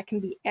something that can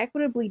be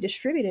equitably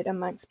distributed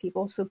amongst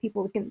people so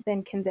people can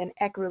then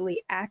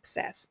equitably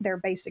access their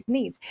basic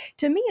needs?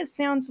 To me, it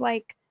seems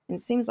like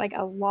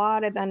a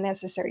lot of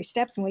unnecessary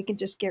steps, and we can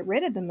just get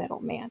rid of the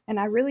middleman. And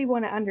I really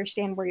want to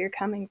understand where you're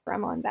coming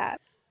from on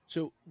that.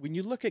 So when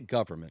you look at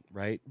government,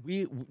 right,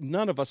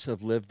 none of us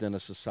have lived in a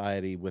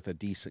society with a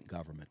decent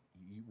government.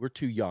 We're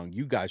too young.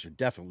 You guys are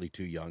definitely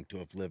too young to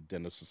have lived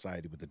in a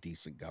society with a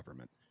decent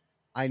government.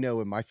 I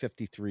know in my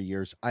 53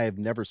 years, I have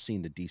never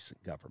seen a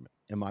decent government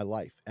in my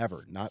life,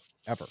 ever, not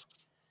ever.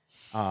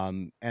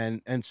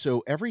 And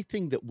so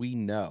everything that we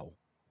know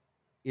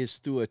is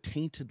through a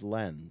tainted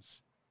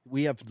lens.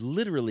 We have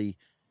literally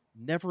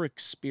never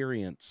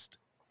experienced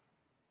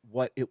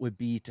what it would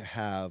be to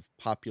have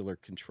popular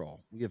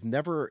control. We have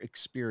never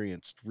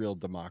experienced real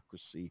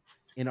democracy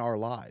in our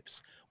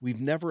lives.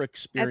 We've never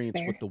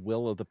experienced what the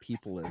will of the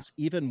people is.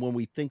 Even when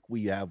we think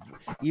we have,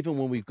 even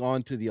when we've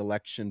gone to the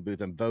election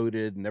booth and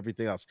voted and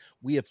everything else,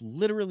 we have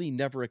literally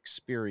never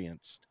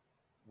experienced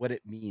what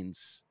it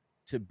means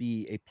to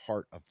be a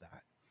part of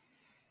that.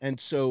 And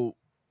so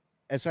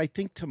as I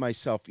think to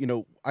myself,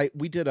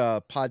 we did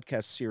a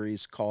podcast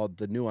series called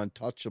The New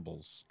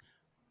Untouchables,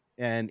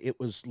 and it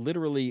was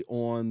literally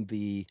on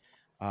the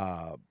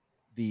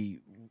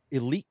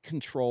elite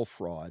control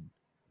fraud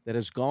that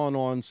has gone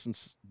on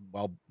since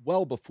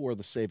well before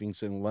the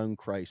savings and loan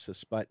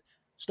crisis, but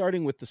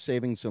starting with the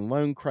savings and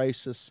loan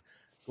crisis,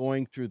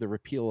 going through the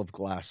repeal of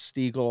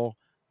Glass-Steagall,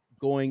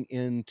 going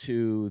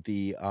into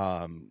the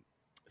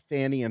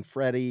Fannie and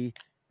Freddie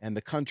and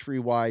the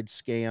countrywide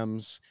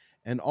scams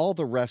and all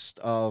the rest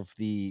of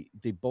the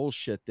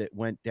bullshit that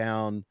went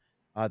down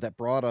that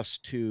brought us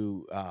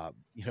to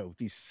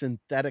these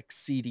synthetic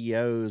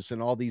CDOs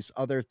and all these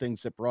other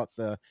things that brought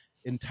the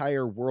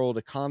entire world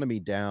economy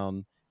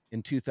down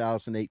in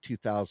 2008,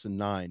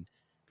 2009.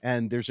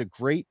 And there's a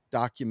great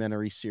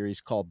documentary series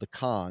called The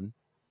Con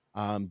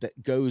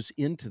that goes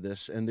into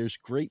this. And there's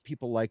great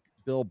people like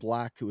Bill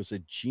Black, who is a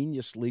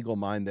genius legal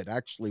mind that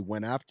actually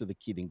went after the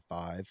Keating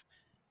Five,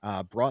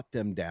 brought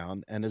them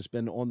down, and has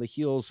been on the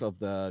heels of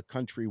the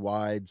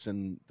countrywides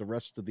and the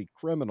rest of the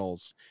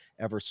criminals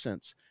ever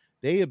since.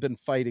 They have been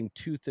fighting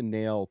tooth and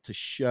nail to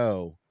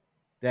show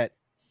that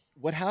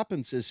what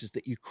happens is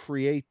that you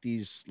create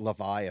these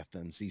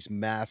leviathans, these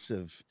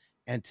massive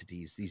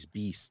entities, these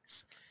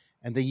beasts,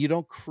 and then you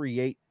don't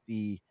create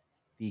the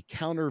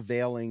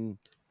countervailing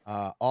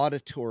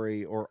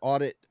auditory or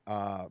audit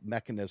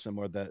mechanism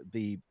or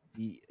the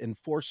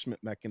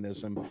enforcement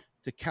mechanism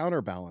to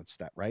counterbalance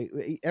that, right?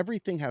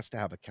 Everything has to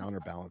have a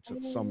counterbalance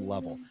at some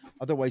level.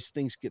 Otherwise,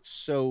 things get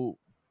so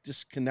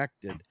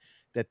disconnected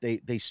that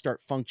they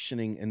start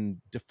functioning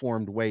in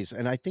deformed ways.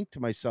 And I think to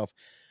myself,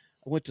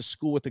 I went to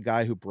school with a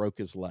guy who broke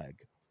his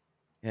leg,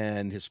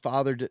 and his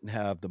father didn't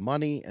have the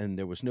money, and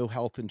there was no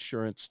health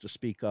insurance to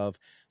speak of.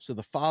 So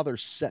the father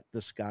set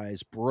this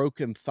guy's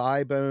broken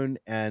thigh bone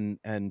and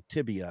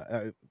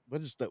tibia.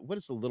 What is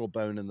the little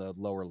bone in the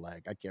lower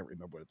leg? I can't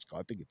remember what it's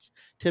called. I think it's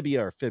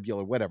tibia or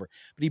fibula or whatever.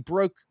 But he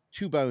broke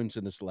two bones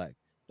in his leg.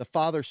 The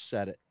father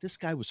said it. This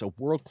guy was a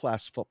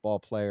world-class football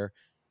player,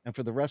 and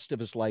for the rest of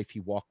his life, he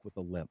walked with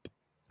a limp.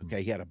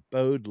 Okay, he had a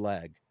bowed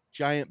leg,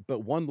 giant,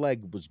 but one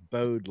leg was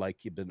bowed like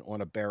he'd been on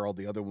a barrel.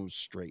 The other one was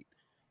straight.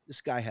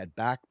 This guy had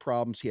back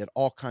problems. He had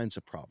all kinds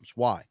of problems.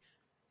 Why?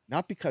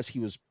 Not because he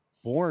was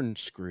born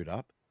screwed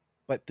up,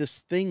 but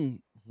this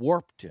thing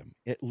warped him.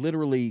 It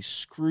literally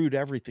screwed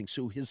everything.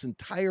 So his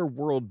entire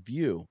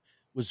worldview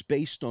was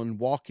based on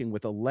walking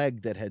with a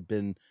leg that had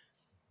been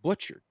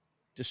butchered,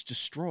 just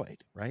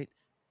destroyed, right?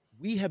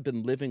 We have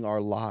been living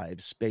our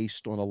lives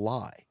based on a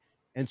lie.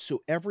 And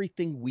so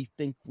everything we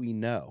think we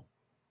know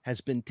has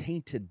been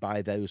tainted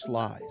by those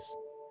lies.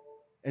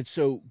 And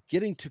so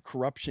getting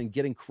corruption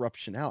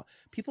out,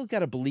 people have got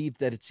to believe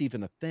that it's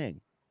even a thing.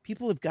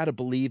 People have got to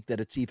believe that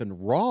it's even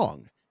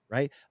wrong,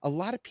 right? A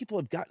lot of people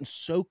have gotten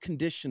so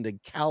conditioned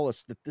and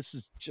callous that this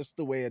is just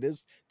the way it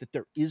is, that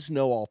there is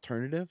no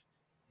alternative.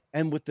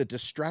 And with the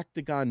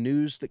distractagon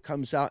news that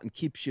comes out and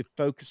keeps you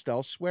focused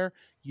elsewhere,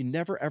 you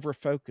never ever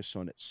focus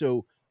on it.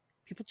 So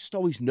people just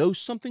always know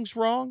something's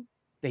wrong.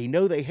 They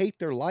know they hate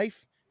their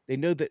life. They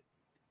know that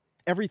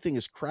everything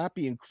is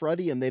crappy and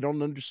cruddy and they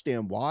don't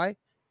understand why.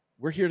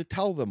 We're here to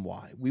tell them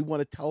why. We want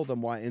to tell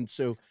them why. And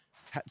so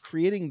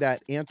creating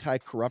that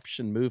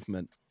anti-corruption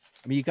movement.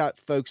 I mean, you got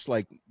folks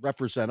like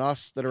Represent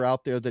Us that are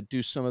out there that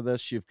do some of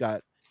this. You've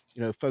got,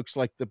 folks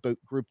like the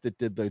group that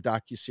did the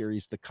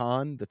docuseries The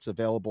Con that's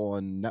available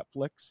on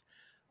Netflix.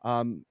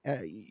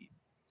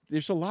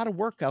 There's a lot of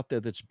work out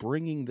there that's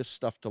bringing this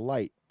stuff to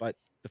light, but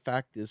the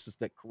fact is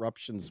that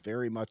corruption is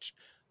very much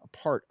a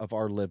part of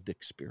our lived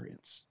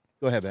experience.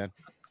 Go ahead, man.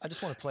 I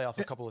just want to play off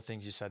a couple of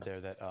things you said there.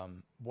 That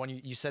one,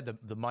 you said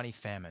the money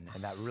famine,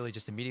 and that really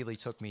just immediately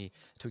took me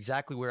to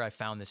exactly where I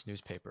found this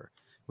newspaper,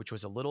 which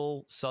was a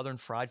little southern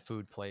fried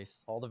food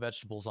place. All the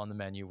vegetables on the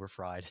menu were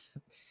fried,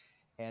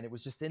 and it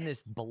was just in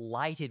this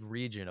blighted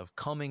region of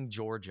Cumming,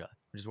 Georgia,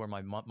 which is where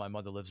my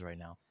mother lives right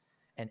now.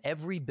 And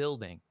every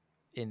building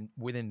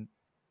within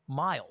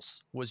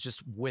miles was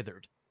just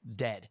withered,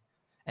 dead.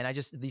 And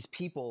these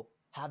people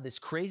have this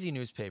crazy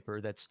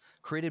newspaper that's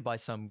created by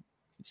some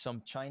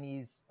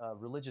Chinese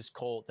religious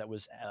cult that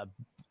was,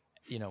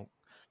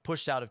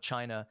 pushed out of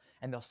China.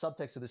 And the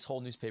subtext of this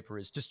whole newspaper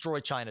is destroy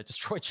China,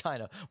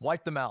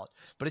 wipe them out.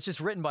 But it's just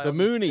written by the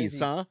Moonies,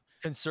 huh?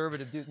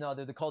 Conservative dude. No,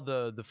 they're called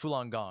the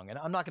Falun Gong. And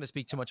I'm not going to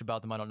speak too much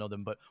about them. I don't know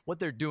them. But what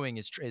they're doing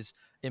is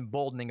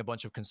emboldening a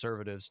bunch of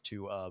conservatives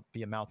to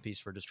be a mouthpiece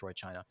for destroy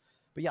China.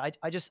 But yeah,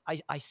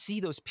 I see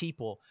those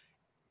people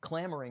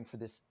clamoring for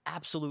this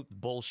absolute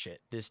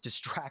bullshit, this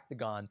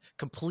distractagon,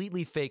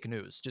 completely fake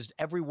news. Just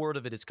every word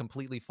of it is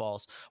completely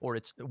false, or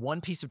it's one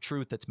piece of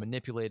truth that's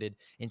manipulated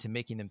into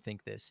making them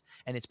think this.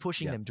 And it's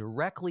pushing them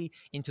directly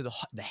into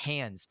the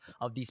hands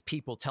of these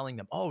people, telling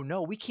them, oh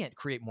no, we can't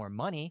create more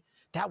money.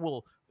 That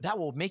will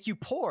make you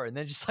poor. And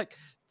then just like,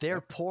 they're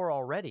poor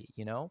already,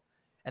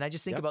 And I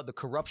just think about the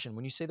corruption.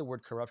 When you say the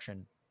word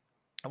corruption,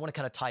 I want to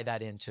kind of tie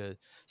that into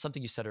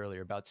something you said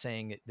earlier about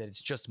saying that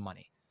it's just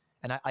money.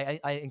 And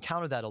I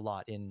encounter that a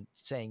lot in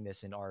saying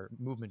this in our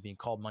movement being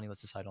called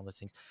Moneyless Society, all those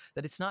things,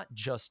 that it's not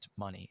just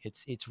money.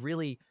 It's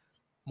really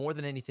more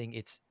than anything,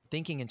 it's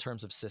thinking in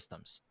terms of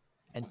systems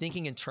and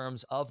thinking in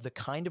terms of the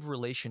kind of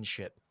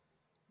relationship,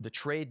 the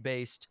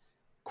trade-based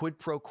quid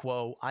pro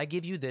quo, I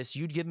give you this,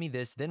 you'd give me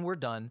this, then we're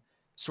done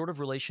sort of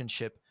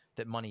relationship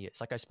that money is.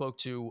 Like I spoke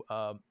to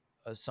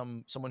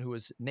someone who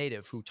was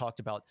native who talked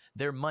about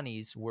their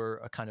monies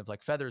were a kind of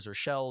like feathers or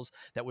shells.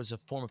 That was a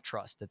form of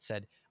trust that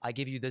said, I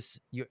give you this,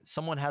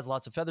 someone has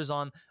lots of feathers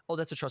on. Oh,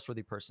 that's a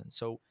trustworthy person.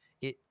 So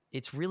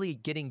it's really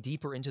getting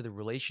deeper into the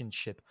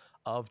relationship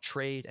of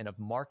trade and of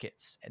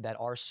markets that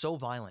are so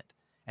violent.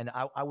 And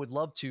I would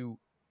love to,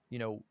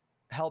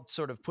 help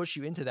sort of push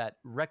you into that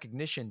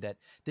recognition that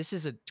this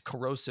is a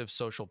corrosive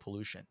social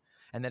pollution.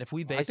 And that if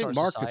we base I think our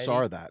markets society,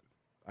 are that.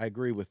 I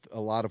agree with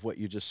a lot of what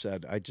you just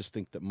said. I just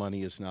think that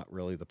money is not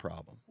really the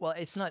problem. well,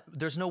 it's not,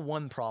 there's no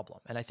one problem.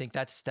 And I think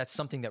that's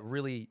something that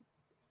really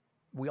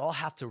we all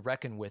have to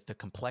reckon with, the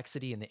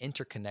complexity and the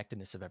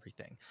interconnectedness of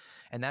everything.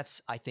 And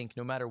that's, I think,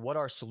 no matter what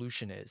our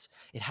solution is,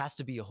 it has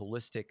to be a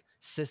holistic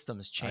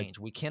systems change.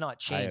 We cannot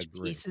change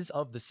pieces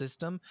of the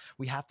system.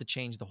 We have to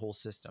change the whole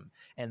system.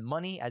 And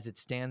money, as it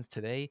stands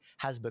today,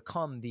 has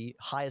become the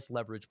highest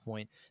leverage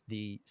point,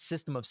 the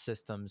system of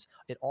systems.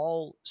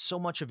 So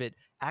much of it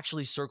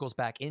actually circles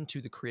back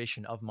into the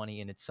creation of money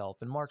in itself.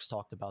 And Marx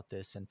talked about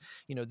this. And,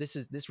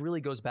 this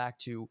really goes back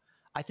to,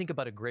 I think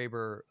about a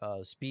Graeber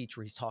speech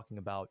where he's talking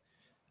about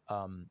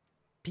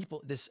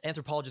people. This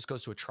anthropologist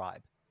goes to a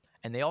tribe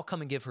and they all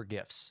come and give her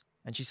gifts.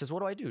 And she says, what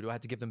do I do? Do I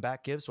have to give them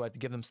back gifts? Do I have to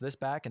give them this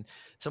back? And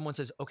someone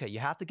says, okay, you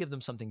have to give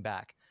them something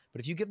back. But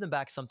if you give them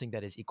back something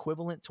that is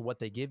equivalent to what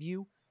they give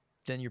you,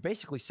 then you're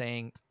basically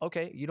saying,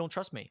 okay, you don't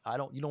trust me.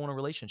 You don't want a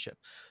relationship.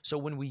 So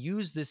when we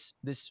use this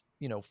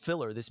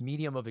filler, this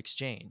medium of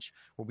exchange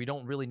where we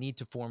don't really need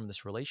to form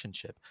this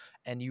relationship,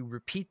 and you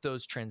repeat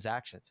those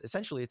transactions,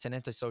 essentially it's an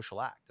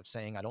antisocial act of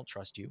saying, I don't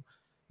trust you.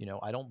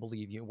 I don't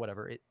believe you,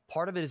 whatever.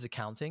 Part of it is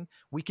accounting.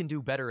 We can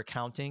do better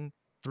accounting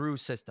through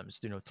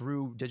systems,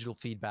 through digital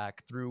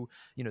feedback, through,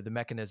 the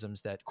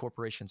mechanisms that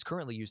corporations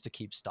currently use to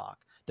keep stock.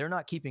 They're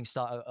not keeping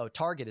stock. A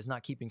Target is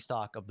not keeping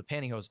stock of the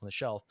pantyhose on the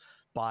shelf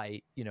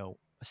by,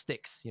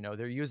 sticks.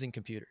 They're using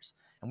computers.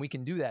 And we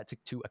can do that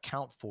to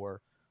account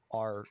for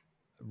our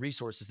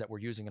resources that we're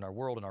using in our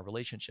world and our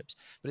relationships.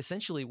 But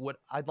essentially what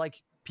I'd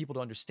like people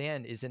to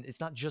understand is, it's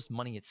not just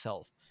money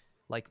itself.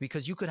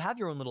 Because you could have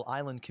your own little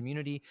island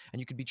community and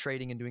you could be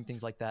trading and doing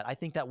things like that. I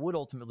think that would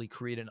ultimately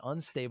create an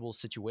unstable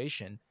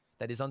situation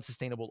that is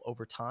unsustainable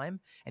over time.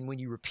 And when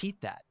you repeat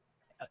that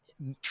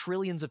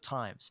trillions of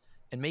times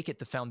and make it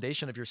the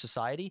foundation of your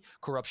society,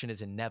 corruption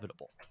is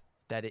inevitable.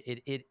 That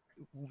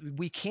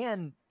we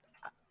can,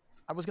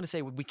 I was going to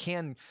say, we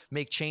can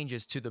make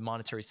changes to the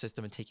monetary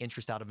system and take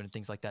interest out of it and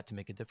things like that to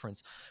make a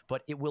difference,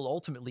 but it will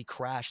ultimately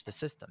crash the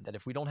system. That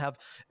if we don't have,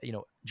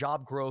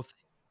 job growth,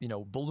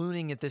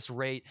 ballooning at this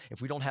rate, if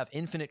we don't have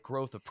infinite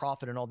growth of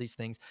profit and all these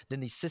things, then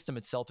the system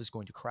itself is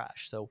going to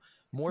crash. So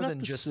more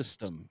than just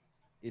system,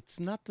 it's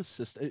not the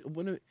system.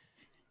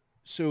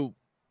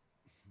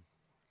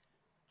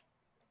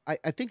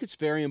 I think it's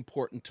very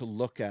important to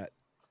look at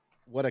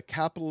what a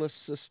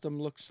capitalist system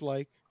looks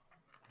like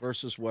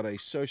versus what a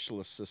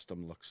socialist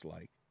system looks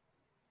like,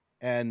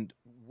 and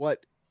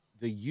what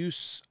the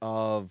use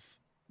of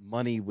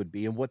money would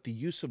be and what the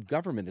use of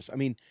government is. I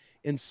mean,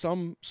 in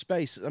some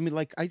space, I mean,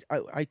 like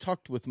I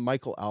talked with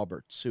Michael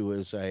Alberts, who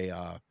is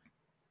a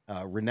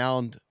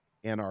renowned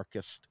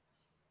anarchist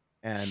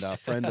and a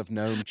friend of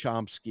Noam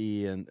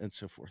Chomsky and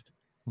so forth.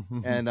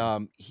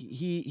 And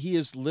he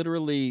is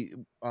literally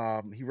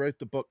he wrote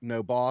the book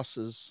No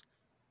Bosses,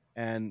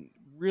 and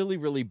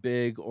really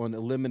big on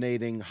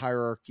eliminating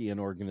hierarchy in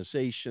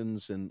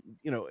organizations, and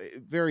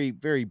very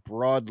very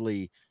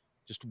broadly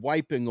just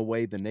wiping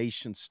away the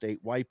nation state,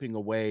 wiping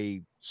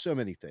away so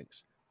many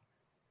things.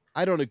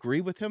 I don't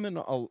agree with him in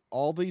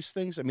all these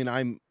things. I mean,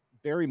 I'm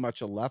very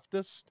much a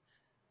leftist.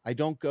 I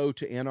don't go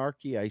to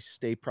anarchy. I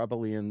stay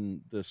probably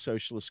in the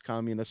socialist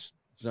communist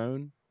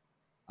zone.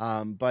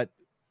 But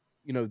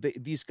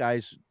these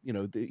guys,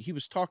 he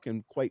was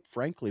talking quite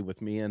frankly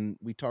with me, and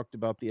we talked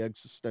about the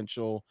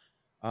existential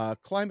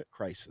climate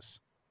crisis.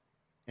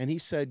 And he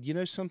said, you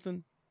know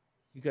something?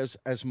 He goes,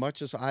 as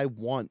much as I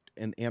want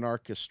an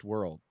anarchist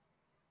world,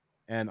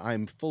 and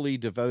I'm fully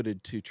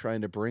devoted to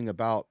trying to bring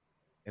about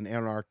an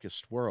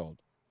anarchist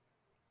world,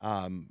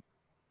 um,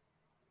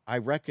 I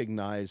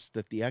recognize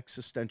that the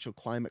existential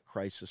climate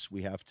crisis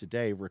we have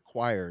today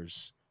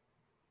requires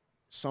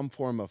some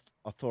form of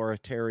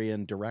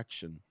authoritarian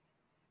direction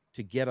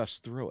to get us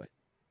through it,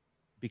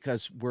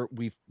 because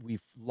we've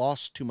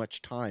lost too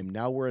much time.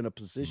 Now we're in a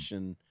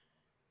position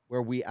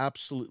where we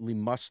absolutely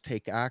must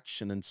take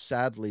action, and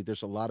sadly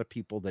there's a lot of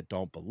people that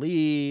don't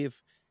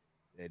believe,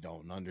 they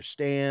don't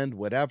understand,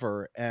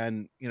 whatever.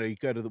 And you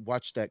go to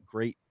watch that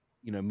great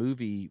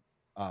movie,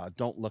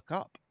 Don't Look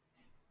Up,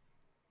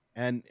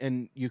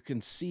 and you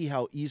can see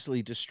how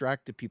easily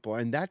distracted people are.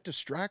 And that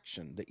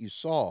distraction that you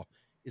saw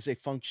is a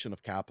function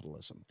of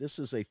capitalism. This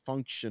is a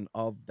function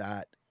of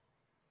that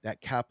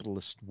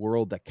capitalist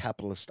world, that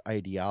capitalist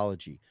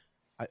ideology.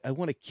 I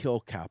want to kill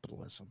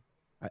capitalism.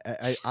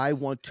 I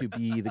want to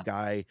be the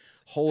guy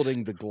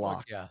holding the Fuck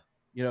Glock.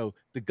 yeah.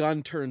 The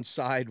gun turned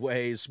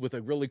sideways with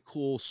a really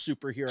cool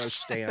superhero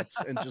stance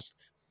and just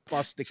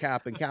bust a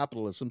cap in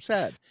capitalism's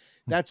head.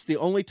 That's the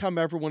only time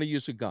I ever want to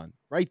use a gun.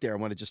 Right there, I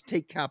want to just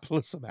take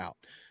capitalism out.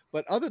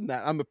 But other than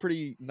that, I'm a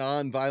pretty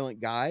non-violent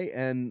guy,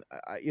 and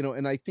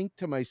and I think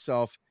to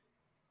myself,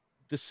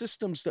 the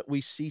systems that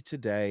we see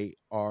today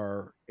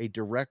are a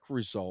direct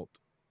result.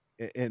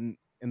 And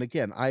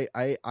again,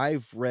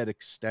 I've read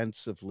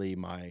extensively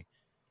my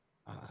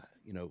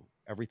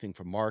everything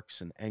from Marx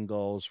and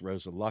Engels,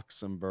 Rosa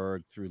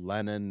Luxemburg, through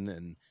Lenin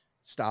and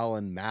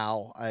Stalin,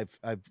 Mao.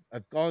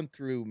 I've gone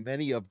through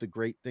many of the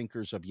great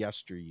thinkers of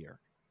yesteryear,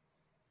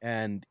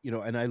 and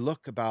and I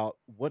look about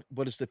what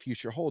does the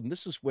future hold. And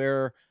this is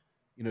where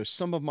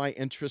some of my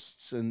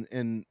interests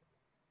in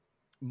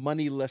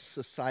moneyless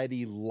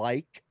society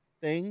like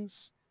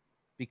things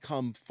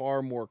become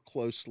far more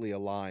closely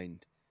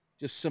aligned,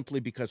 just simply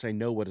because I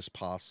know what is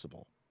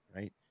possible,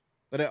 right?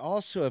 But I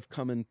also have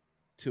come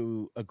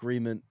into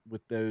agreement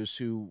with those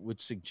who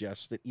would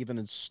suggest that even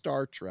in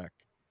Star Trek,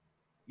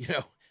 you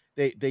know,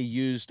 they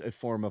used a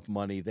form of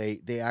money.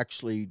 They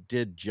actually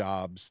did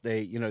jobs.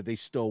 They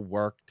still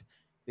worked.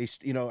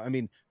 I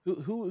mean,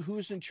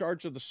 who's in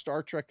charge of the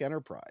Star Trek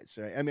Enterprise?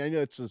 I mean, I know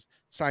it's a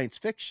science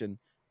fiction,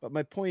 but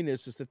my point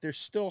is that there's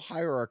still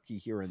hierarchy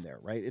here and there,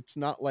 right? It's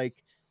not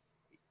like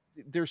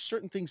there's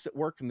certain things that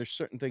work and there's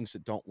certain things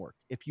that don't work.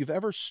 If you've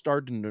ever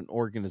started an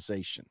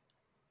organization,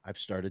 I've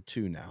started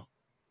two now,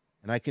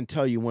 and I can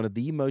tell you one of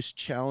the most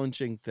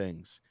challenging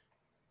things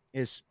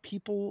is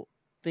people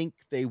think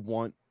they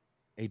want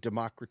a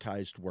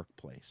democratized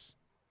workplace.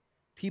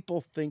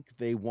 People think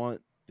they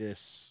want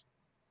this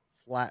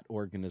flat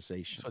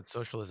organization. That's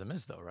what socialism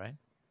is, though, right?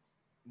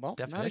 Well,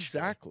 not Definitionally.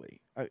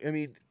 exactly. I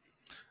mean,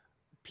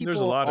 There's a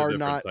people lot of are different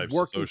not types of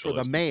working for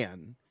the socialism.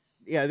 man.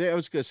 Yeah, I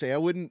was going to say I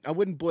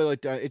wouldn't boil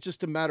it down. It's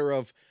just a matter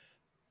of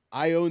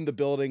I own the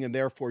building and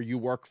therefore you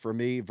work for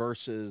me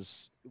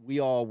versus we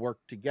all work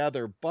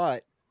together.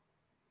 But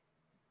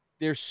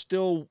there's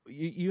still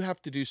you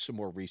have to do some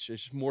more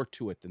research. There's more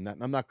to it than that.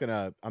 And I'm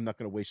not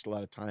gonna waste a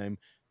lot of time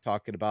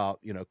talking about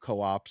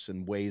co-ops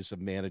and ways of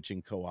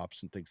managing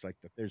co-ops and things like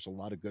that. There's a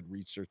lot of good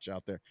research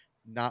out there.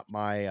 It's not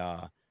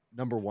my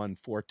number one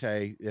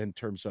forte in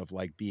terms of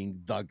like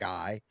being the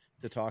guy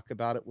to talk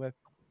about it with.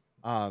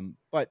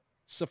 But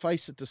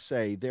suffice it to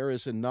say, there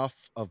is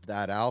enough of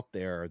that out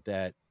there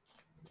that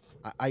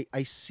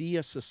I see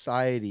a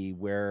society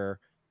where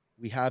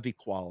we have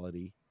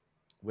equality,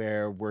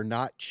 where we're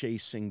not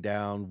chasing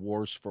down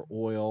wars for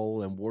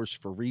oil and wars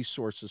for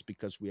resources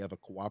because we have a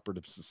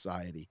cooperative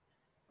society.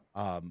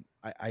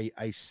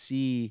 I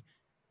see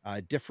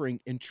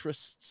differing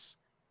interests,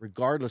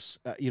 regardless.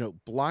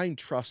 Blind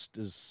trust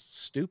is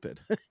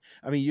stupid.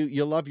 I mean,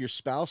 you love your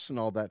spouse and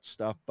all that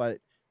stuff, but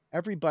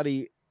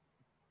everybody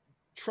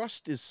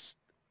trust is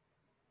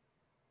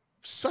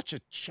such a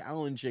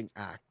challenging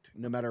act,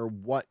 no matter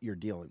what you're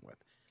dealing with.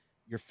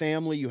 Your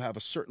family, you have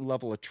a certain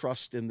level of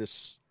trust in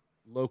this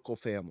local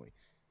family.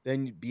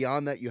 Then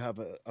beyond that, you have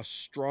a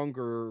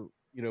stronger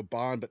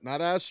bond, but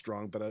not as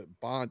strong, but a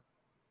bond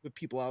with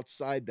people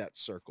outside that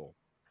circle.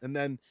 And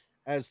then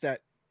as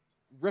that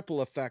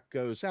ripple effect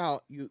goes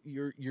out,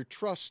 your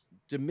trust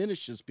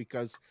diminishes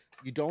because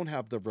you don't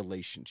have the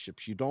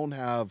relationships. You don't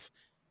have,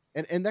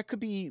 and that could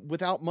be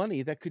without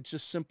money. That could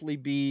just simply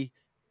be,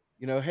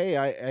 hey,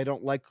 I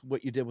don't like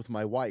what you did with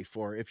my wife,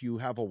 or if you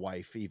have a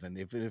wife, even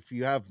if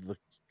you have the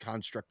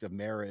construct of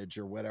marriage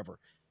or whatever.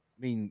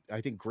 I mean, I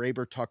think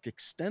Graeber talked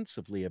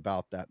extensively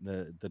about that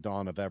in the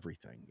Dawn of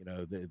Everything,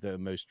 the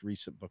most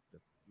recent book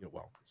that,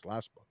 his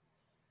last book.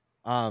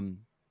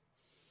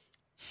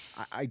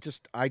 I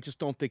just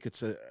don't think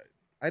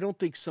I don't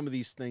think some of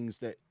these things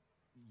that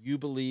you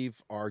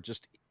believe are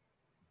just,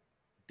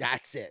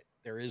 that's it.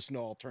 There is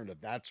no alternative.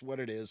 That's what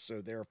it is.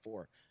 So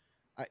therefore,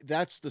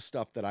 that's the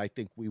stuff that I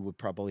think we would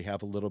probably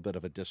have a little bit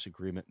of a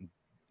disagreement and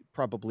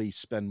probably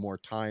spend more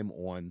time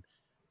on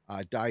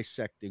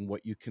dissecting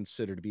what you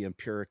consider to be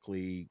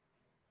empirically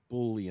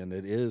Boolean.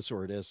 It is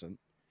or it isn't.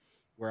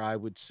 Where I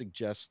would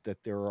suggest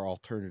that there are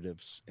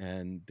alternatives,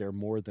 and there are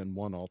more than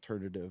one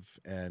alternative.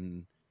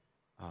 And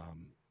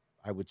um,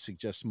 I would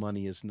suggest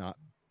money is not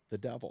the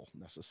devil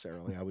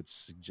necessarily. I would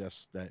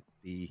suggest that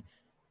the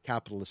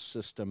capitalist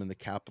system and the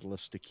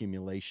capitalist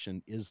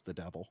accumulation is the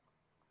devil,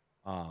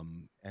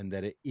 and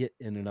that it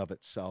in and of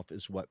itself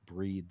is what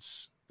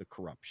breeds the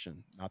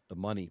corruption, not the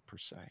money per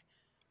se.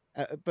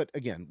 But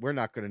again, we're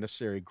not going to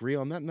necessarily agree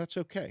on that, and that's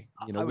okay.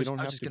 We don't I was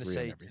have just to going to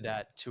agree on say everything.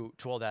 that to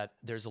all that,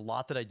 there's a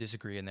lot that I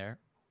disagree in there.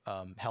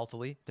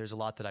 Healthily, there's a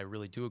lot that I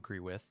really do agree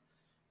with,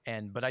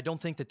 but I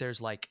don't think that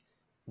there's like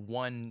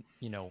one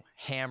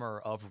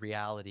hammer of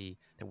reality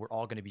that we're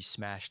all going to be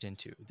smashed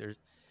into.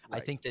 I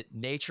Right. think that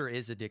nature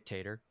is a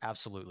dictator.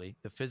 Absolutely,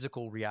 the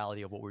physical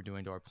reality of what we're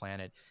doing to our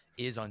planet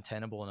is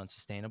untenable and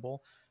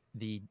unsustainable.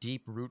 The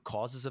deep root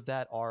causes of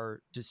that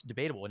are just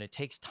debatable, and it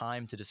takes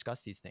time to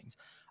discuss these things.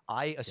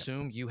 I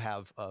assume you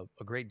have a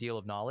great deal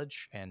of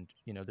knowledge, and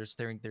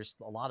there's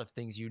a lot of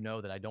things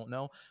that I don't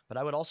know. But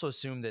I would also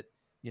assume that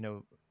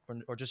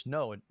or just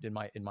know in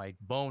my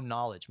bone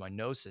knowledge, my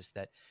gnosis,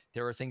 that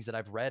there are things that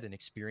I've read and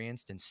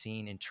experienced and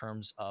seen in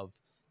terms of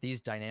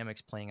these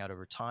dynamics playing out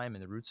over time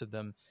and the roots of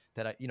them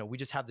that we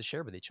just have to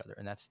share with each other.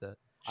 And that's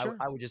Sure.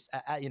 I would just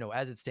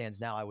as it stands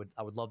now, I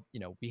would love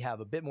we have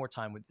a bit more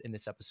time in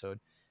this episode.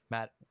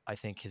 Matt, I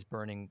think, is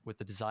burning with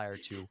the desire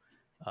to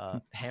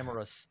hammer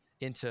us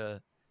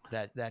into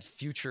that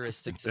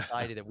futuristic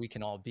society that we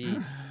can all be.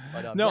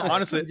 But No, yeah,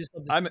 honestly,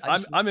 I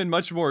I'm in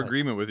much more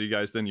agreement with you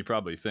guys than you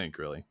probably think.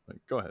 Really,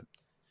 go ahead.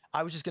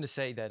 I was just going to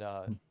say that,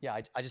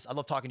 yeah, I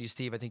love talking to you,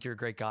 Steve. I think you're a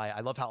great guy.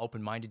 I love how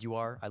open-minded you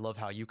are. I love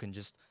how you can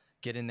just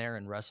get in there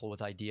and wrestle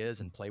with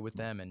ideas and play with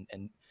them.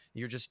 And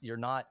you're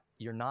not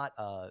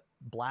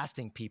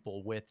blasting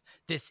people with,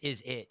 this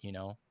is it,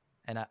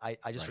 And I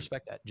just Right.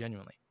 respect that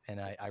genuinely. And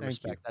I Thank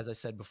respect, you. as I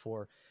said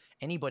before,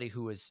 anybody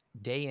who is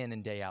day in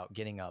and day out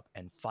getting up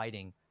and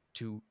fighting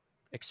to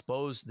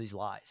expose these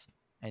lies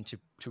and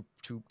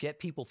to get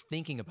people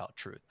thinking about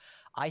truth.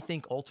 I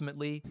think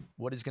ultimately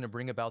what is going to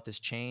bring about this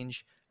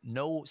change,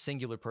 no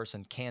singular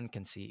person can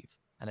conceive.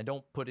 And I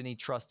don't put any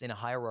trust in a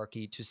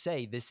hierarchy to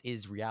say this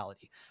is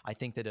reality. I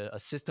think that a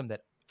system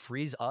that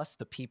frees us,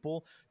 the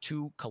people,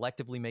 to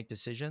collectively make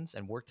decisions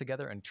and work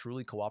together and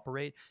truly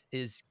cooperate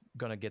is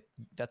going to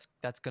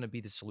that's going to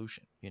be the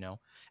solution, And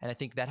I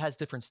think that has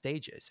different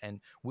stages, and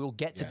we'll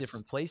get to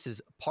different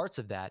places, parts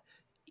of that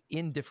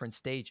in different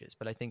stages.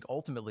 But I think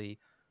ultimately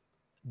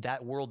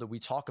that world that we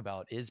talk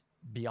about is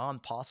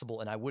beyond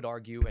possible. And I would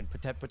argue, and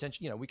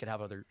potentially, we could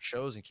have other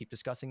shows and keep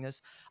discussing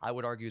this. I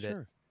would argue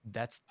that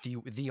that's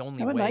the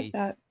only I would way, like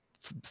that.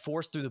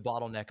 forced through the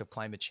bottleneck of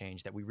climate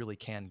change, that we really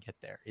can get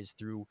there, is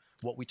through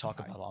what we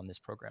talk about on this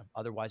program.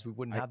 Otherwise, we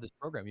wouldn't have this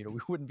program. We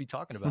wouldn't be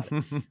talking about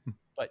it.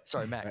 But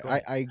sorry, Matt, go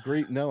ahead. I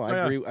agree. No, I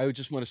agree. I would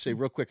just want to say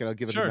real quick, and I'll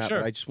give it to Matt,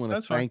 but I just want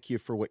to thank you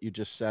for what you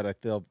just said. I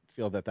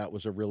feel that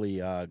was a really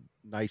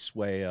nice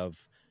way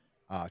of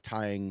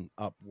tying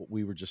up what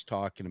we were just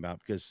talking about,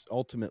 because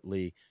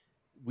ultimately,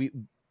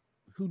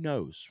 who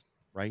knows,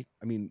 right?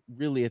 I mean,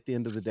 really, at the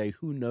end of the day,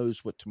 who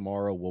knows what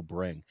tomorrow will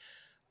bring?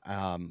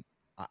 Um,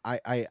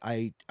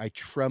 I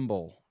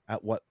tremble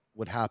at what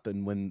would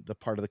happen when the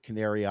part of the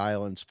Canary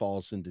Islands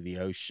falls into the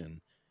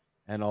ocean,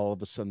 and all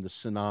of a sudden the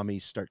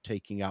tsunamis start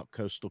taking out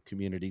coastal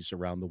communities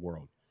around the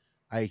world.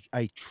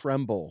 I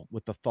tremble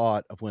with the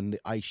thought of when the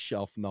ice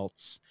shelf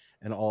melts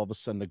and all of a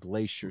sudden a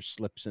glacier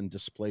slips in,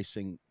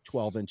 displacing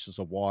 12 inches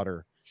of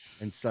water,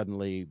 and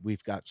suddenly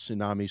we've got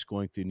tsunamis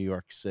going through New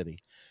York City.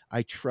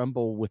 I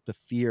tremble with the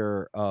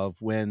fear of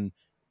when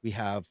we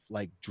have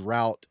like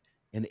drought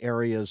in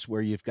areas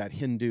where you've got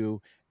Hindu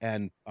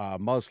and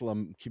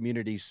Muslim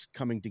communities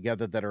coming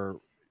together that are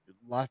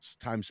lots of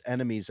times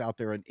enemies out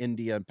there in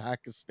India and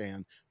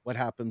Pakistan. What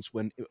happens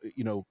when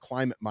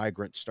climate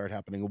migrants start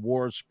happening,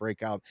 wars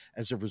break out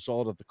as a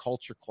result of the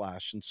culture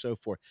clash and so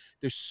forth?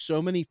 There's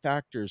so many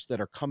factors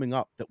that are coming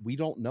up that we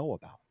don't know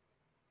about,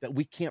 that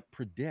we can't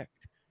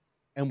predict.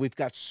 And we've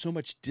got so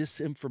much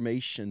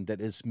disinformation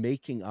that is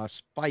making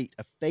us fight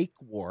a fake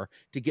war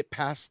to get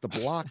past the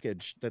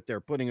blockage that they're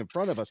putting in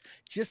front of us,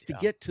 just to Yeah.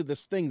 get to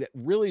this thing that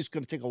really is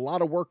going to take a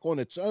lot of work on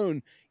its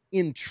own.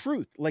 In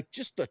truth, like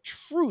just the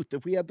truth,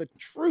 if we had the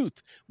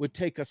truth, would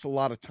take us a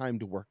lot of time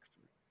to work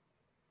through.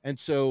 And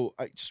so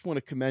I just want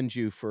to commend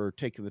you for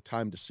taking the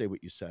time to say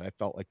what you said. I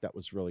felt like that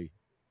was really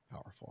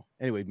powerful.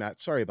 Anyway, Matt,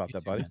 sorry about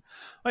that, buddy.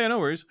 Oh yeah, no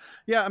worries.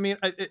 Yeah, I mean,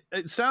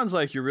 it sounds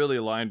like you're really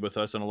aligned with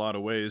us in a lot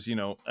of ways, you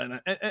know,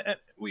 and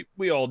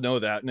we all know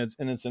that,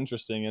 and it's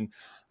interesting,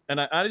 and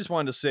I just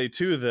wanted to say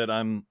too that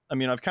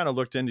I've kind of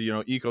looked into, you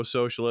know,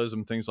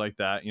 eco-socialism, things like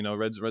that, you know,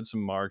 read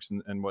some Marx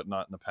and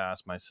whatnot in the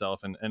past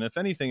myself, and if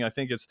anything, I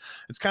think it's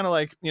kind of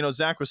like, you know,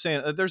 Zach was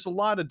saying, there's a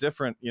lot of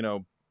different, you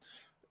know,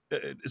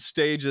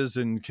 stages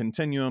and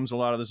continuums, a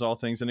lot of this all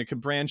things, and it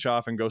could branch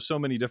off and go so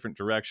many different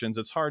directions.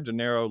 It's hard to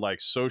narrow like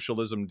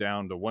socialism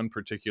down to one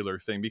particular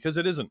thing, because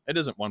it isn't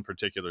one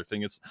particular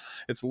thing.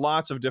 It's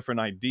lots of different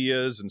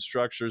ideas and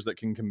structures that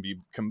can be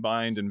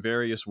combined in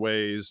various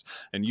ways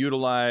and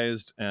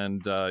utilized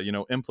and you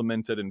know,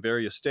 implemented in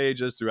various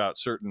stages throughout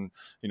certain,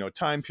 you know,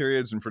 time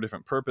periods and for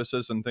different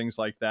purposes and things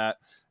like that.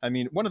 I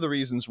mean, one of the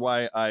reasons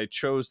why I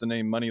chose the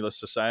name Moneyless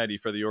Society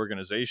for the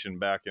organization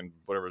back in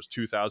whatever it was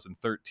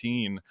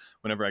 2013,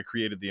 whenever I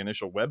created the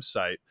initial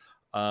website,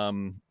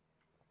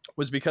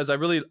 was because I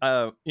really,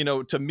 you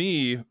know, to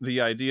me,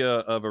 the idea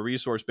of a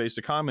resource-based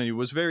economy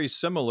was very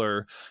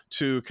similar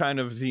to kind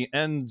of the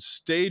end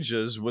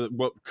stages with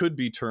what could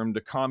be termed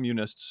a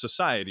communist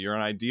society or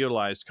an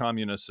idealized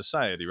communist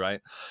society,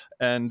 right?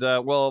 And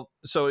well,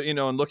 so, you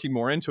know, and looking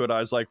more into it, I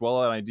was like,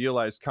 well, an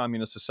idealized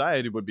communist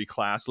society would be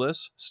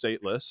classless,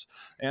 stateless,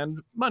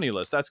 and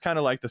moneyless. That's kind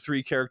of like the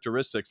three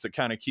characteristics that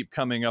kind of keep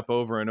coming up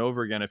over and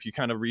over again if you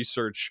kind of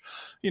research,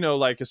 you know,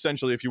 like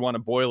essentially if you want to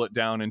boil it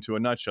down into a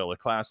nutshell, a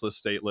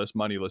classless, stateless,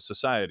 moneyless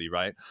society,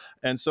 right?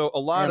 And so a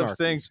lot Anarchy. of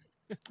things,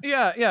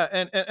 yeah,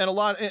 and a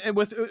lot, and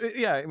with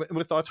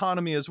with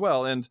autonomy as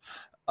well, and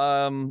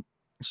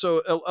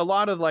so a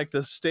lot of like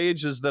the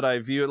stages that I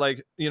view,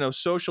 like, you know,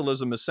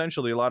 socialism,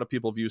 essentially a lot of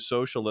people view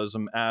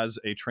socialism as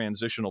a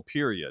transitional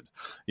period,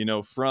 you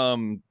know,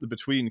 from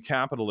between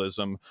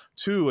capitalism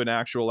to an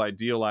actual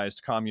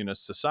idealized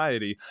communist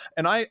society.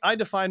 And I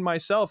define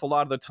myself a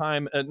lot of the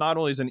time not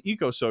only as an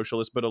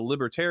eco-socialist but a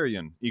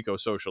libertarian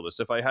eco-socialist.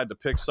 If I had to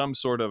pick some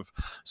sort of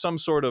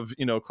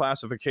you know,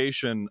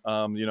 classification,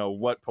 you know,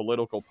 what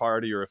political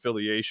party or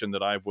affiliation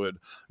that I would,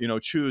 you know,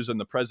 choose in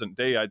the present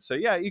day, I'd say,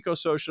 yeah,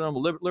 eco-socialism,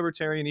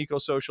 libertarian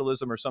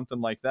eco-socialism, or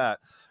something like that.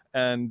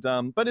 And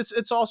but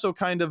it's also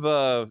kind of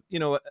a, you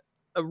know,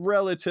 a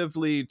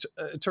relatively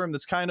term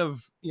that's kind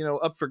of, you know,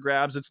 up for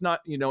grabs. It's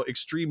not, you know,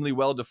 extremely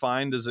well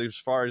defined as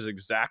far as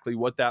exactly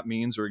what that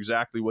means or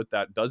exactly what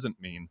that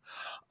doesn't mean.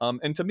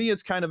 And to me,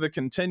 it's kind of a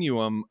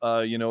continuum,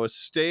 you know, a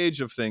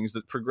stage of things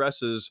that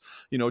progresses,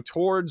 you know,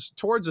 towards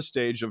a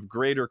stage of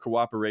greater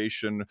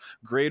cooperation,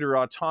 greater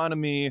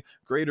autonomy,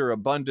 greater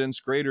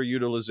abundance, greater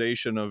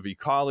utilization of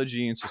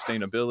ecology and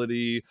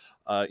sustainability,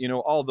 you know,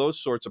 all those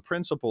sorts of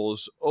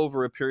principles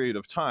over a period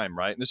of time,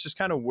 right? And it's just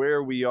kind of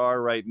where we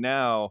are right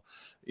now,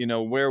 you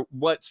know,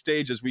 what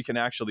stages we can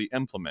actually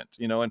implement,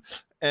 you know,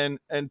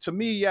 and to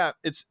me, yeah,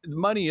 it's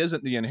money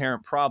isn't the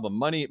inherent problem.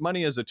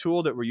 Money is a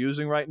tool that we're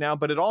using right now,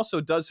 but it also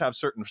does have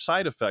certain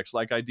side effects,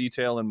 like I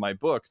detail in my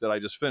book that I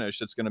just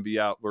finished. It's going to be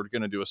out. We're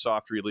going to do a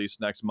soft release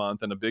next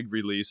month and a big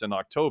release in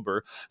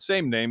October.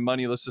 Same name,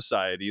 Moneyless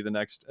Society, the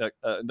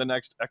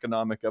next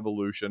economic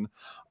evolution.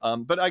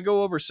 But I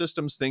go over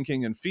systems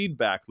thinking and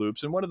feedback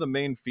loops, and one of the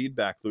main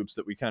feedback loops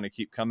that we kind of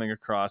keep coming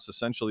across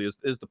essentially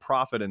is the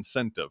profit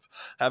incentive.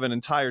 Have an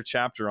entire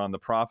chapter on the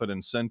profit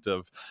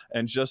incentive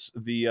and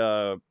just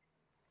the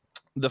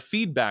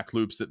feedback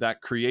loops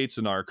that creates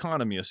in our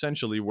economy,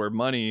 essentially, where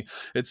money,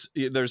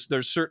 there's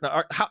certain,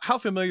 how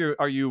familiar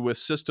are you with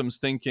systems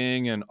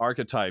thinking and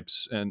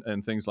archetypes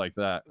and things like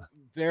that?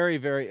 Very,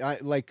 very. I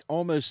like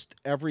almost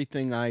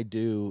everything I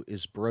do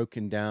is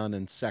broken down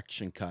in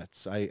section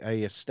cuts. I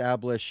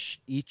establish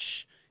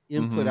each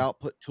input, Mm-hmm.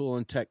 output, tool,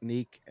 and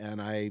technique,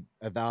 and I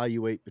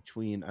evaluate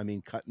between. I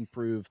mean, cut and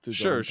prove through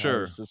the entire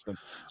Sure. system.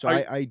 So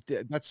Are,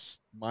 that's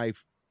my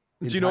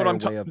do you know what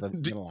entire I'm way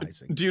of do,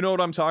 analyzing. do you know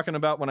what I'm talking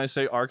about when I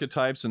say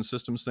archetypes and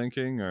systems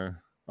thinking,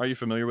 or are you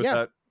familiar with Yeah,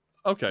 that?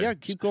 Okay. yeah.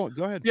 Keep going.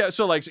 Go ahead. Yeah,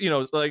 so like, you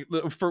know, like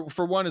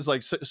for one is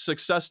like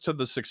success to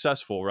the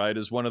successful, right?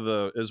 Is one of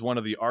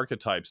the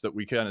archetypes that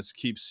we kind of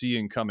keep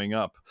seeing coming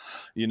up,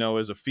 you know,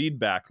 as a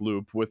feedback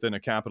loop within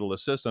a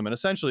capitalist system. And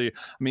essentially,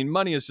 I mean,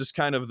 money is just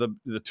kind of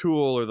the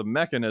tool or the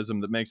mechanism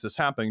that makes this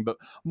happen, but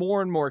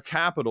more and more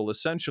capital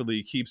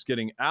essentially keeps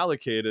getting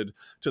allocated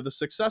to the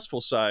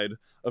successful side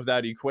of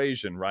that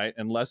equation, right?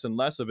 And less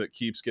of it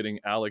keeps getting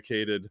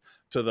allocated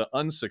to the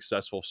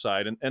unsuccessful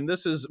side. And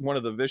this is one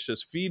of the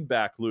vicious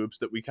feedback loops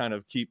that we kind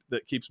of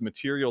keeps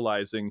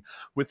materializing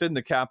within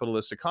the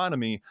capitalist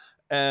economy.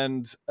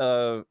 And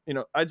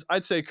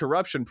I'd say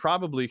corruption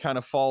probably kind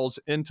of falls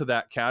into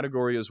that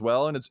category as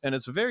well. And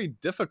it's very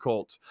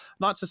difficult,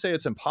 not to say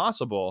it's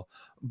impossible,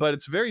 but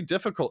it's very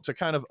difficult to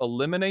kind of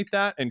eliminate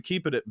that and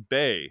keep it at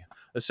bay,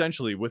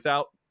 essentially,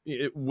 without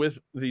with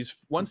these,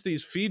 once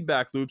these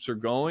feedback loops are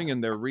going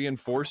and they're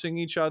reinforcing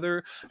each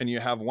other, and you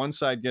have one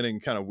side getting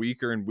kind of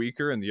weaker and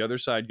weaker and the other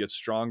side gets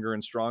stronger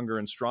and stronger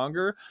and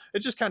stronger,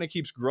 it just kind of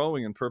keeps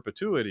growing in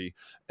perpetuity.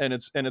 And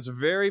it's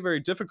very, very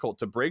difficult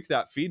to break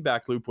that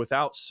feedback loop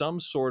without some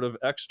sort of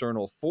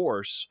external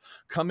force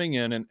coming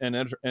in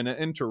and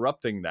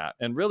interrupting that.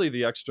 And really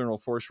the external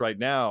force right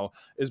now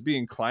is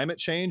being climate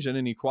change and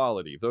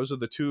inequality. Those are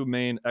the two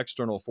main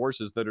external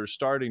forces that are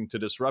starting to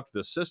disrupt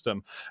this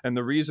system. And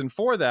the reason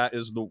for that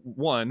is, the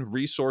one,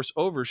 resource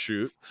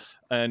overshoot,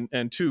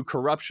 and two,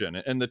 corruption.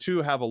 And the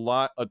two have a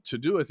lot to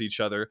do with each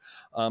other.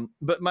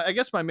 But I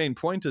guess my main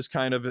point is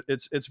kind of,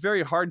 it's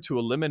very hard to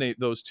eliminate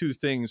those two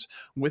things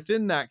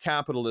within that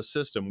capitalist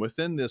system,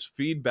 within this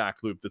feedback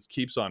loop that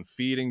keeps on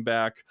feeding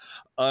back,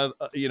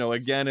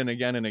 again and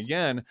again and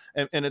again.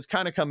 And it's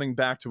kind of coming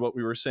back to what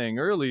we were saying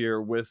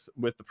earlier with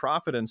the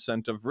profit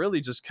incentive, really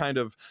just kind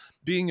of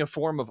being a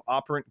form of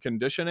operant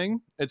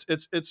conditioning.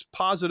 It's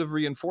positive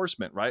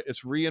reinforcement, right?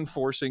 It's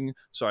reinforcing.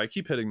 Sorry, I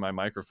keep hitting my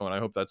microphone. I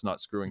hope that's not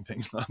screwing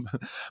things up.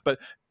 But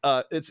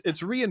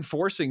it's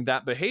reinforcing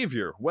that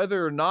behavior,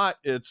 whether or not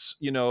it's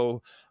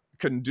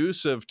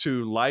conducive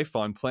to life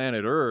on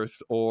planet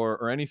Earth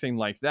or anything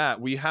like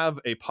that. We have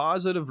a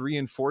positive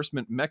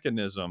reinforcement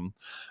mechanism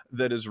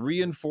that is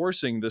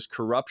reinforcing this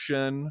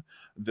corruption,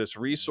 this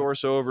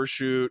resource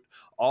overshoot,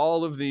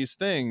 all of these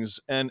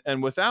things, and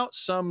without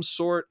some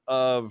sort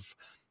of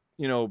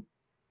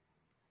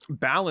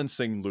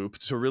balancing loop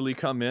to really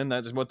come in.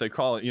 That's what they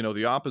call it.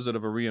 The opposite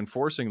of a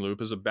reinforcing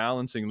loop is a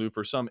balancing loop,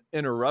 or some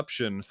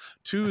interruption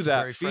to That's that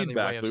a very friendly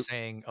way feedback of loop.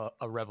 saying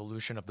a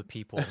revolution of the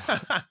people.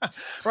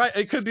 Right.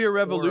 It could be a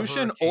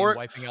revolution, or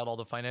wiping out all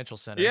the financial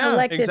centers. Yeah,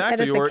 Collective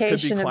exactly. Or it could be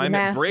edification of the climate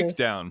masses.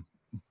 breakdown.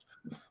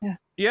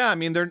 Yeah, I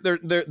mean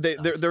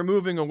they're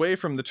moving away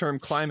from the term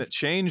climate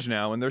change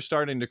now, and they're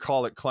starting to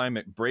call it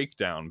climate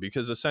breakdown,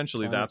 because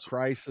essentially Climate that's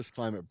crisis,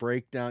 climate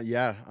breakdown.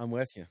 Yeah, I'm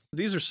with you.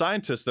 these are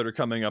scientists that are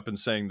coming up and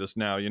saying this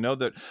now,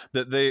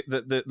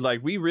 that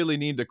like, we really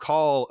need to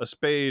call a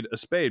spade,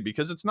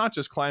 because it's not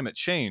just climate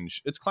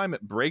change, it's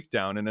climate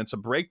breakdown. And it's a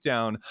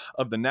breakdown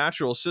of the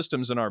natural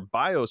systems in our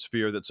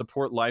biosphere that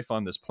support life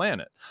on this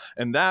planet.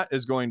 And that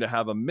is going to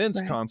have immense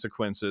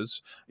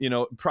consequences,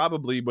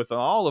 probably with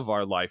all of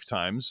our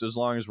lifetimes, as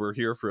long as we're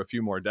here for a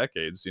few more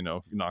decades,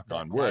 knock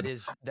on wood.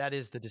 That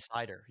is the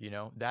decider,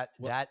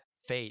 that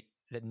fate,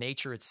 that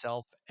nature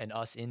itself and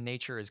us in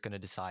nature is going to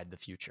decide the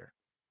future.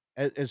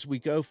 As we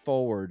go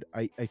forward,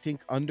 I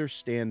think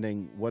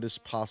understanding what is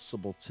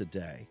possible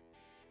today,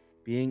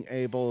 being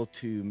able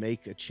to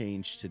make a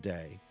change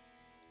today,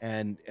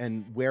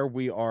 and where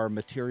we are,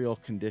 material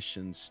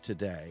conditions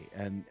today,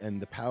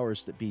 and the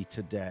powers that be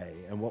today,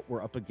 and what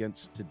we're up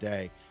against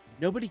today.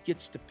 Nobody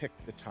gets to pick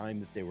the time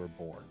that they were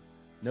born.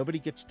 Nobody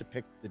gets to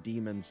pick the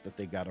demons that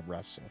they got to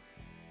wrestle.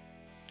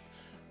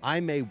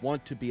 I may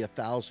want to be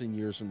 1,000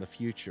 years in the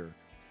future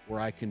where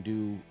I can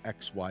do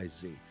X, Y,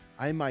 Z.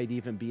 I might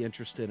even be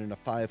interested in a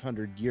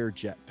 500-year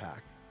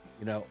jetpack,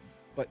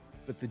 but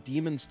the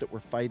demons that we're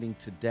fighting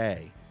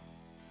today,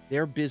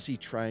 they're busy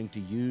trying to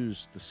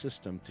use the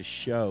system to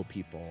show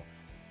people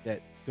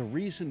that the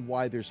reason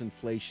why there's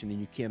inflation and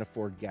you can't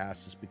afford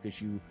gas is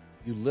because you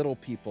little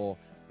people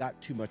got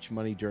too much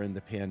money during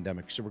the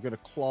pandemic. So we're going to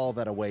claw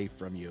that away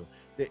from you.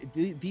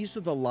 These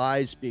are the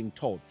lies being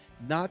told,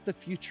 not the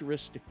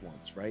futuristic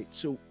ones, right?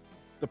 So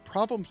the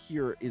problem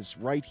here is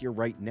right here,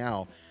 right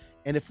now.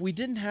 And if we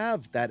didn't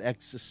have that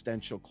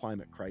existential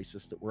climate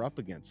crisis that we're up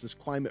against, this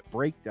climate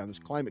breakdown, this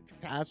climate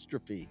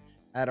catastrophe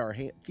at our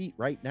feet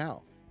right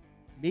now,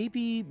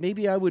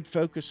 maybe I would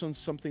focus on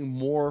something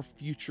more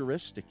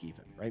futuristic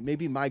even, right?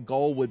 Maybe my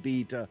goal would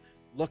be to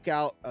look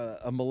out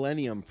a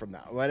millennium from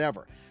now,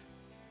 whatever.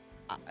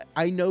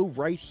 I know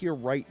right here,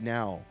 right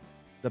now,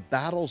 the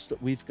battles that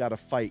we've got to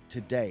fight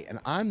today, and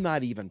I'm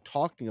not even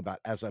talking about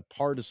as a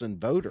partisan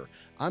voter.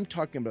 I'm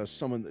talking about as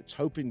someone that's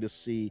hoping to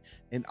see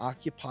an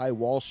Occupy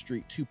Wall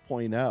Street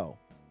 2.0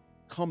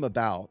 come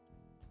about,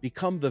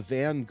 become the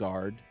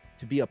vanguard,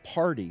 to be a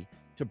party,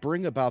 to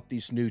bring about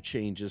these new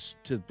changes,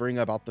 to bring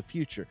about the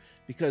future.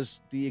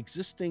 Because the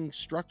existing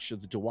structure,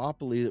 the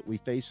duopoly that we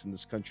face in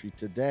this country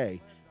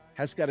today,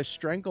 has got a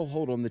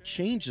stranglehold on the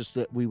changes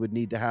that we would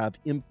need to have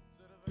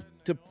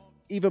to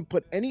even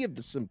put any of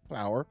this in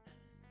power.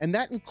 And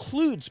that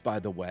includes, by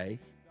the way,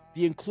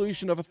 the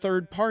inclusion of a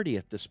third party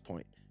at this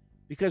point,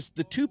 because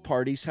the two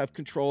parties have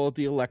control of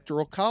the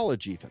electoral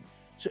college even.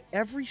 So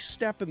every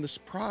step in this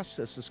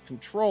process is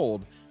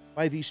controlled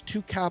by these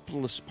two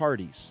capitalist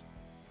parties.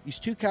 These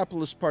two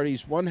capitalist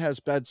parties, one has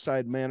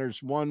bedside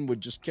manners, one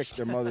would just kick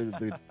their mother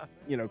to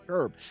the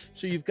curb.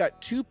 So you've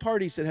got two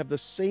parties that have the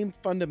same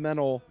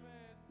fundamental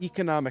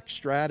economic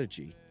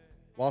strategy,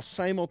 while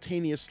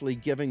simultaneously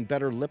giving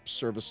better lip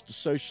service to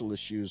social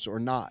issues or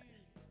not.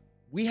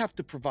 We have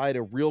to provide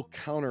a real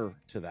counter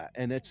to that.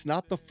 And it's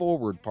not the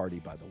Forward Party,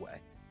 by the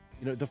way.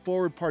 The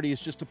Forward Party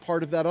is just a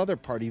part of that other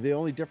party. The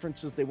only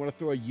difference is they want to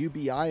throw a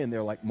UBI in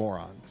there like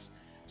morons.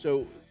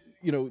 So,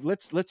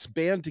 let's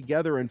band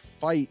together and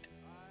fight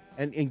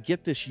and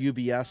get this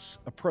UBS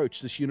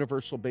approach, this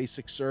universal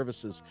basic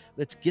services.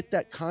 Let's get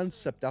that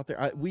concept out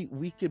there.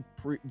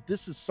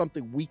 This is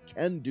something we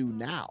can do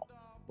now,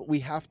 but we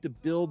have to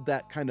build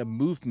that kind of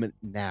movement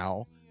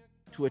now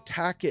to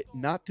attack it,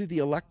 not through the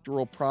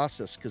electoral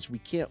process, because we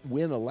can't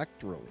win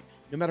electorally.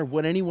 No matter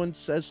what anyone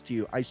says to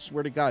you, I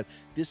swear to God,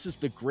 this is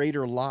the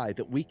greater lie,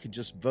 that we could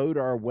just vote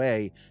our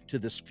way to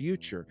this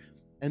future.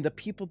 And the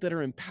people that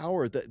are in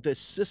power, the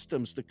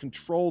systems, the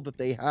control that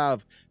they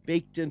have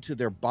baked into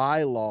their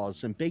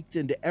bylaws and baked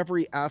into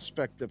every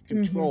aspect of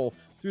control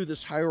through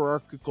this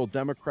hierarchical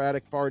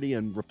Democratic Party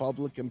and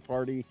Republican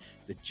Party,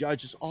 the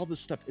judges, all this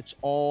stuff, it's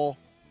all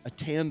a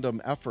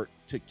tandem effort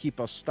to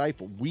keep us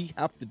stifled. We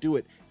have to do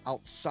it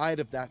outside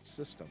of that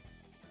system.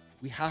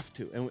 We have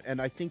to. And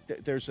I think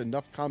that there's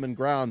enough common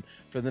ground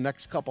for the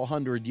next couple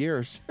hundred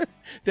years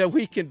that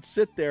we can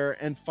sit there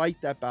and fight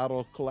that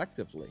battle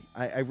collectively.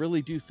 I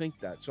really do think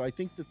that. So I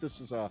think that this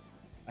is a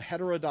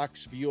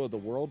heterodox view of the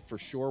world for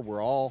sure.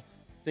 We're all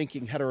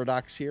thinking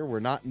heterodox here.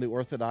 We're not in the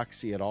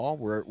orthodoxy at all.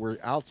 We're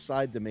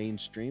outside the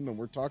mainstream, and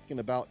we're talking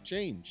about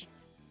change.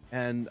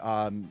 And,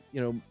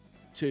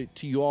 to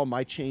you all,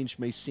 my change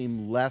may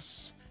seem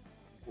less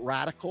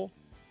radical,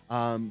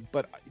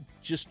 but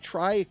just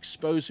try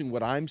exposing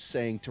what I'm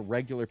saying to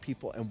regular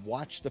people and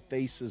watch the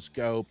faces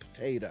go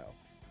potato.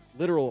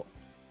 Literal,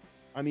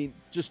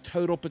 just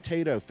total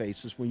potato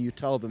faces when you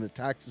tell them that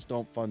taxes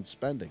don't fund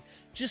spending.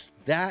 Just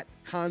that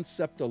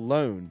concept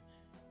alone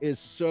is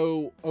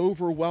so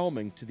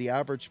overwhelming to the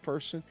average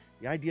person.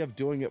 The idea of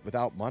doing it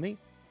without money,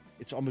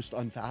 it's almost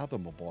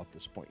unfathomable at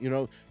this point.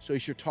 So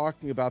as you're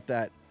talking about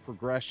that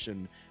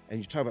progression, and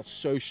you talk about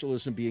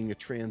socialism being a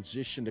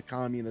transition to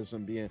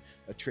communism, being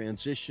a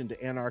transition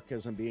to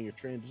anarchism, being a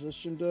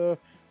transition to,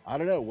 I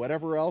don't know,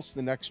 whatever else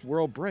the next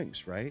world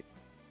brings, right?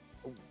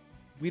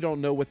 We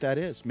don't know what that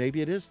is.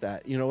 Maybe it is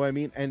that,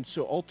 And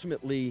so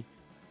ultimately,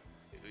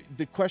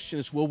 the question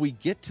is, will we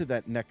get to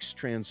that next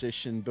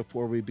transition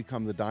before we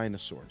become the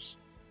dinosaurs?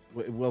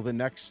 Will the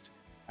next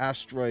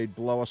asteroid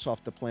blow us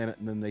off the planet,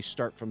 and then they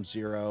start from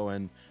zero,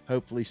 and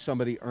hopefully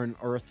somebody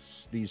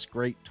unearths these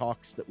great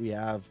talks that we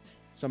have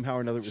somehow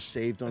or another? It was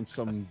saved on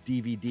some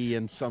DVD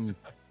in some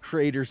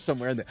crater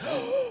somewhere in there.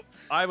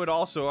 I would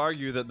also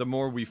argue that the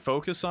more we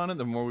focus on it,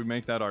 the more we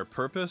make that our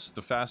purpose,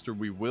 the faster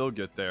we will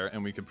get there,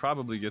 and we could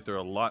probably get there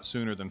a lot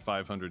sooner than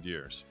 500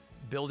 years.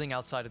 Building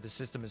outside of the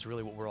system is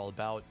really what we're all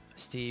about.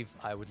 Steve,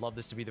 I would love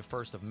this to be the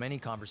first of many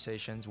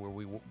conversations where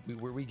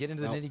we get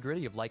into the nitty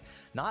gritty of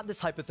not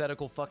this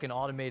hypothetical fucking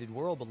automated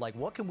world, but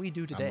what can we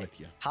do today? I'm with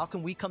you. How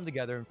can we come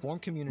together and form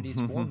communities,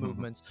 form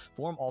movements,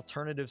 form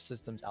alternative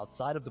systems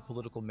outside of the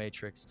political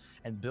matrix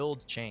and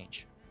build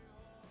change?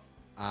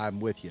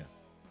 I'm with you.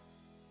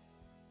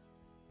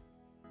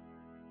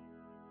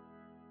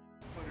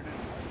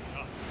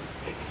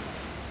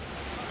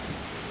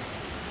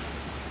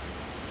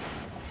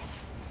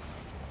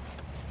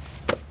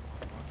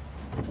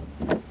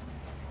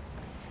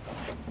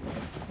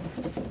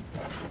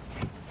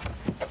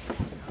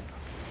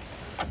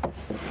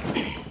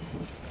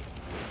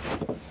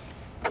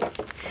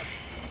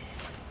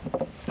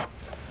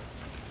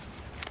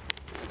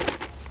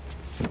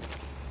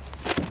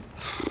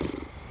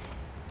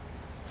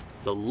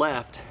 The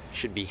left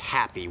should be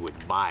happy with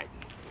Biden.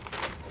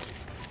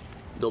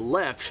 The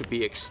left should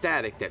be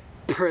ecstatic that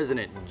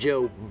President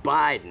Joe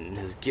Biden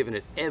has given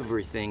it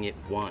everything it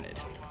wanted.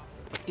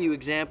 A few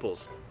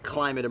examples.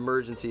 Climate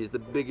emergency is the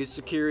biggest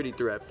security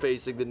threat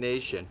facing the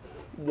nation.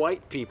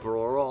 White people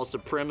are all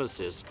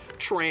supremacists.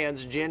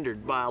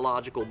 Transgendered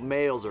biological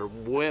males are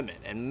women,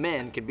 and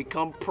men can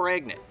become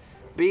pregnant.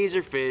 Bees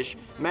are fish,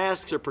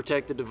 masks are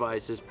protective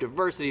devices,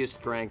 diversity is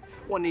strength,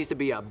 one needs to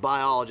be a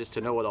biologist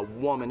to know what a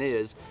woman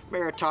is,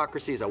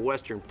 meritocracy is a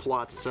Western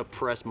plot to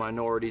suppress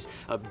minorities,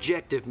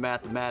 objective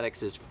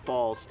mathematics is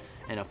false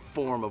and a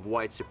form of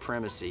white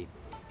supremacy.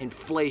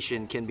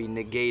 Inflation can be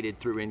negated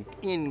through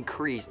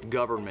increased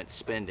government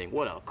spending.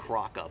 What a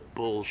crock of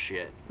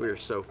bullshit. We are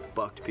so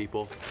fucked,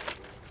 people.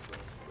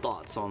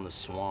 Thoughts on the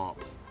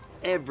swamp.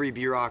 Every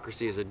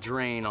bureaucracy is a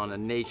drain on a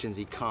nation's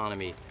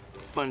economy,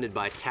 funded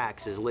by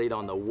taxes laid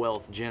on the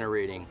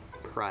wealth-generating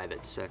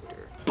private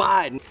sector.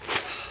 Biden,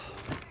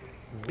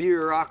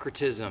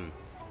 bureaucratism,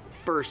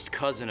 first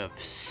cousin of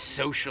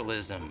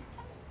socialism.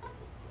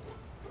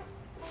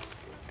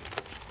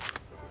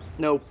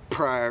 No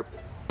prior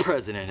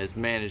president has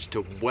managed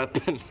to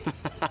weapon.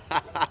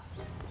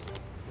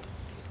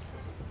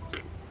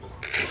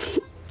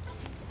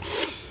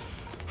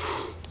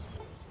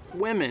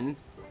 Women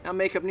now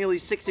make up nearly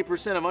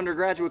 60% of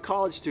undergraduate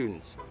college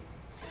students.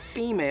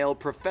 Female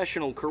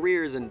professional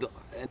careers and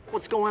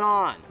what's going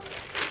on?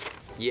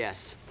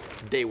 Yes,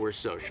 they were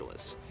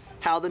socialists.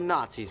 How the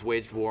Nazis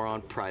waged war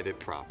on private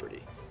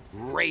property.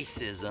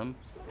 Racism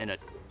and a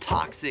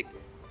toxic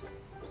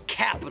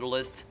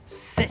capitalist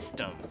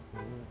system.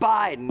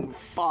 Biden,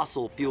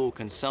 fossil fuel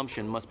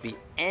consumption must be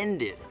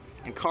ended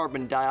and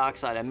carbon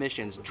dioxide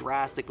emissions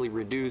drastically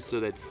reduced so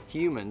that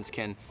humans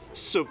can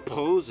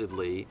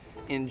supposedly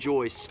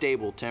enjoy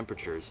stable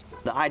temperatures.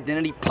 The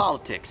identity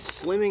politics,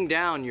 slimming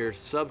down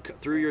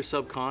through your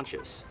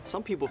subconscious.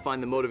 Some people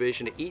find the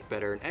motivation to eat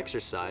better and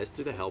exercise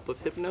through the help of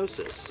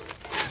hypnosis.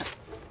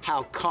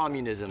 How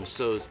communism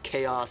sows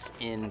chaos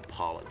in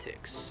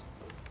politics.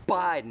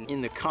 Biden,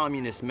 in the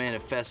Communist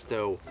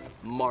Manifesto,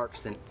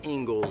 Marx and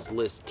Engels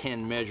list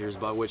 10 measures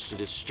by which to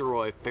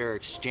destroy fair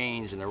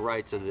exchange and the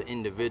rights of the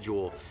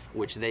individual,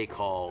 which they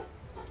call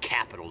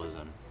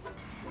capitalism.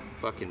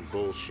 Fucking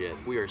bullshit.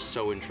 We are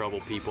so in trouble,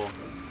 people.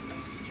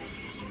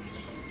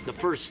 The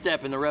first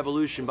step in the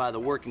revolution by the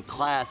working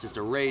class is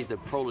to raise the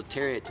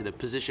proletariat to the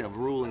position of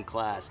ruling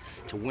class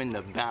to win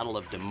the battle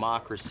of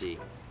democracy.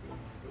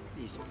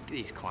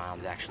 These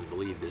clowns actually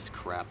believe this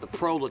crap. The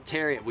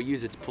proletariat will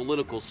use its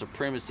political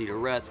supremacy to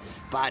wrest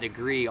by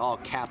degree all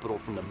capital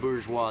from the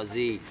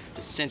bourgeoisie,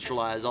 to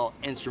centralize all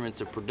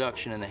instruments of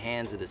production in the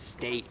hands of the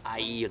state,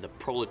 i.e. of the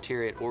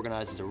proletariat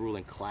organized as a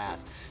ruling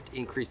class, to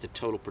increase the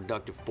total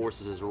productive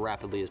forces as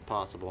rapidly as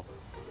possible.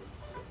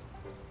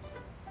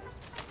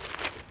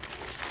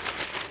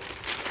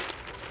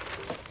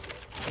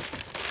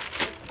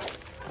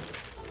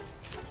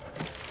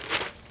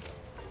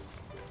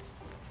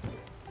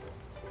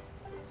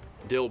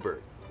 Dilbert.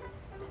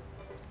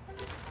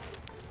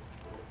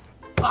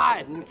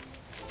 Biden.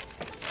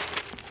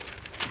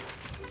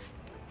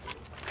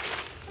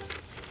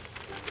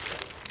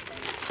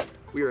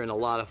 We are in a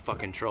lot of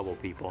fucking trouble,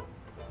 people.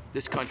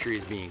 This country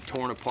is being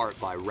torn apart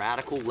by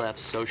radical left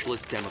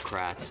socialist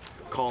Democrats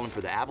calling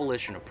for the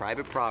abolition of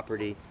private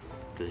property,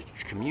 the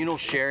communal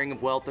sharing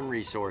of wealth and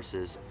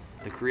resources,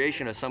 the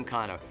creation of some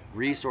kind of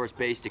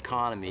resource-based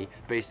economy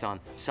based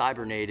on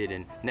cybernated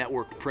and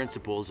networked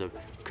principles of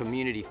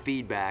community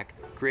feedback,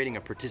 creating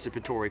a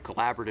participatory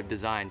collaborative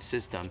design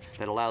system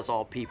that allows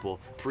all people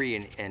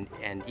free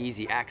and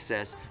easy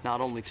access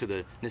not only to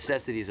the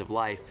necessities of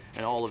life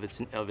and all of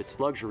its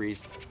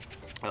luxuries,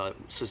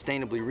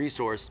 sustainably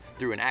resourced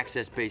through an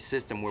access-based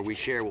system where we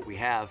share what we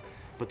have,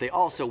 but they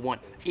also want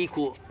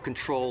equal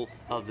control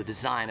of the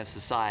design of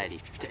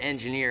society, to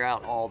engineer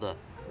out all the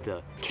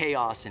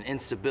chaos and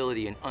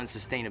instability and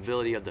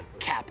unsustainability of the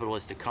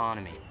capitalist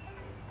economy.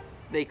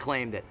 They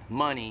claim that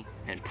money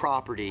and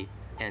property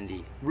and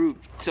the root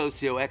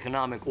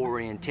socioeconomic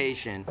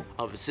orientation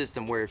of a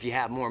system where if you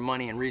have more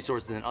money and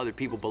resources than other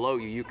people below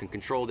you, you can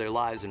control their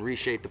lives and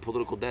reshape the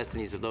political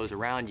destinies of those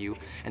around you,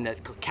 and that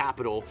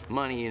capital,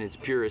 money in its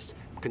purest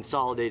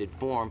consolidated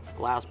form,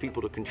 allows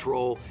people to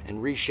control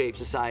and reshape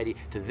society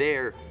to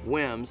their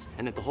whims,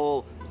 and that the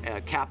whole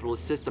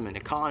capitalist system and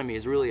economy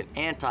is really an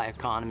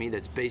anti-economy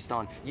that's based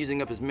on using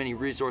up as many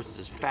resources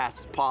as fast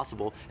as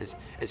possible,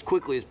 as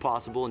quickly as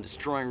possible, and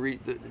destroying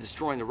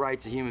the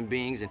rights of human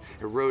beings and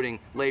eroding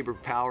labor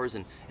powers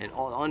and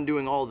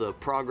undoing all the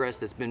progress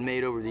that's been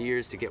made over the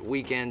years to get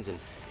weekends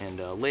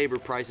and labor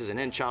prices and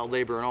end child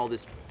labor and all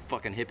this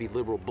fucking hippie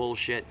liberal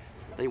bullshit.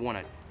 They want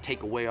to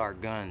take away our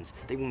guns.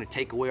 They want to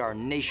take away our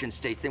nation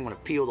states. They want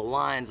to peel the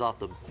lines off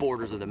the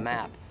borders of the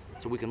map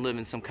so we can live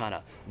in some kind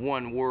of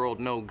one world,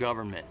 no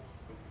government.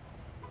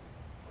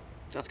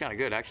 That's kind of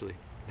good, actually.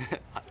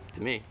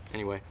 To me,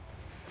 anyway.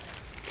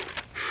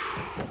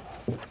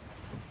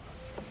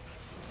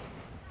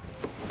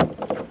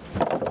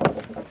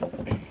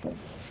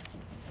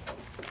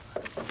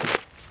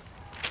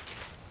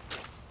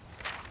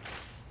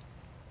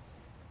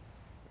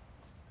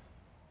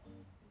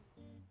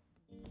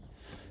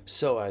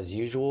 So as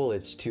usual,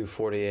 it's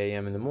 2:40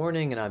 a.m. in the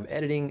morning and I'm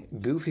editing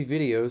goofy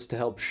videos to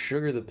help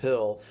sugar the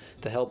pill,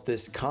 to help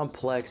this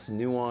complex,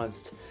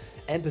 nuanced,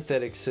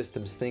 empathetic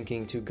systems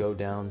thinking to go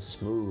down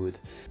smooth.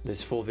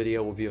 This full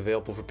video will be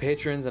available for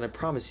patrons and I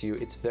promise you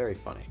it's very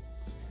funny.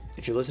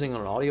 If you're listening on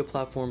an audio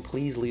platform,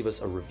 please leave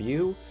us a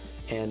review,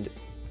 and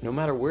no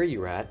matter where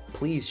you're at,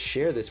 please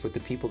share this with the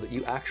people that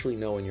you actually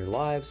know in your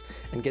lives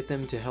and get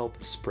them to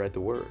help spread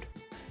the word.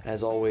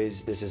 As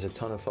always, this is a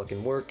ton of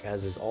fucking work,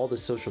 as is all the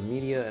social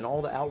media and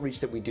all the outreach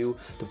that we do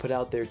to put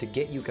out there to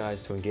get you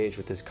guys to engage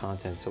with this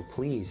content. So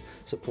please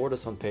support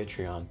us on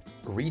Patreon.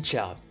 Reach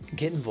out,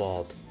 get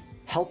involved,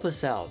 help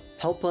us out,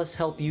 help us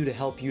help you to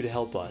help you to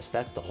help us.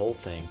 That's the whole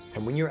thing.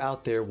 And when you're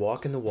out there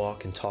walking the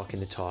walk and talking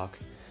the talk,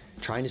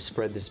 trying to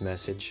spread this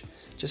message,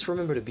 just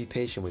remember to be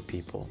patient with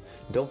people.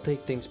 Don't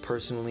take things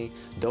personally.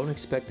 Don't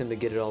expect them to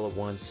get it all at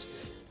once.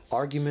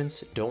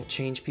 Arguments don't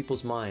change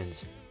people's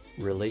minds.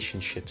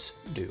 Relationships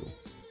do.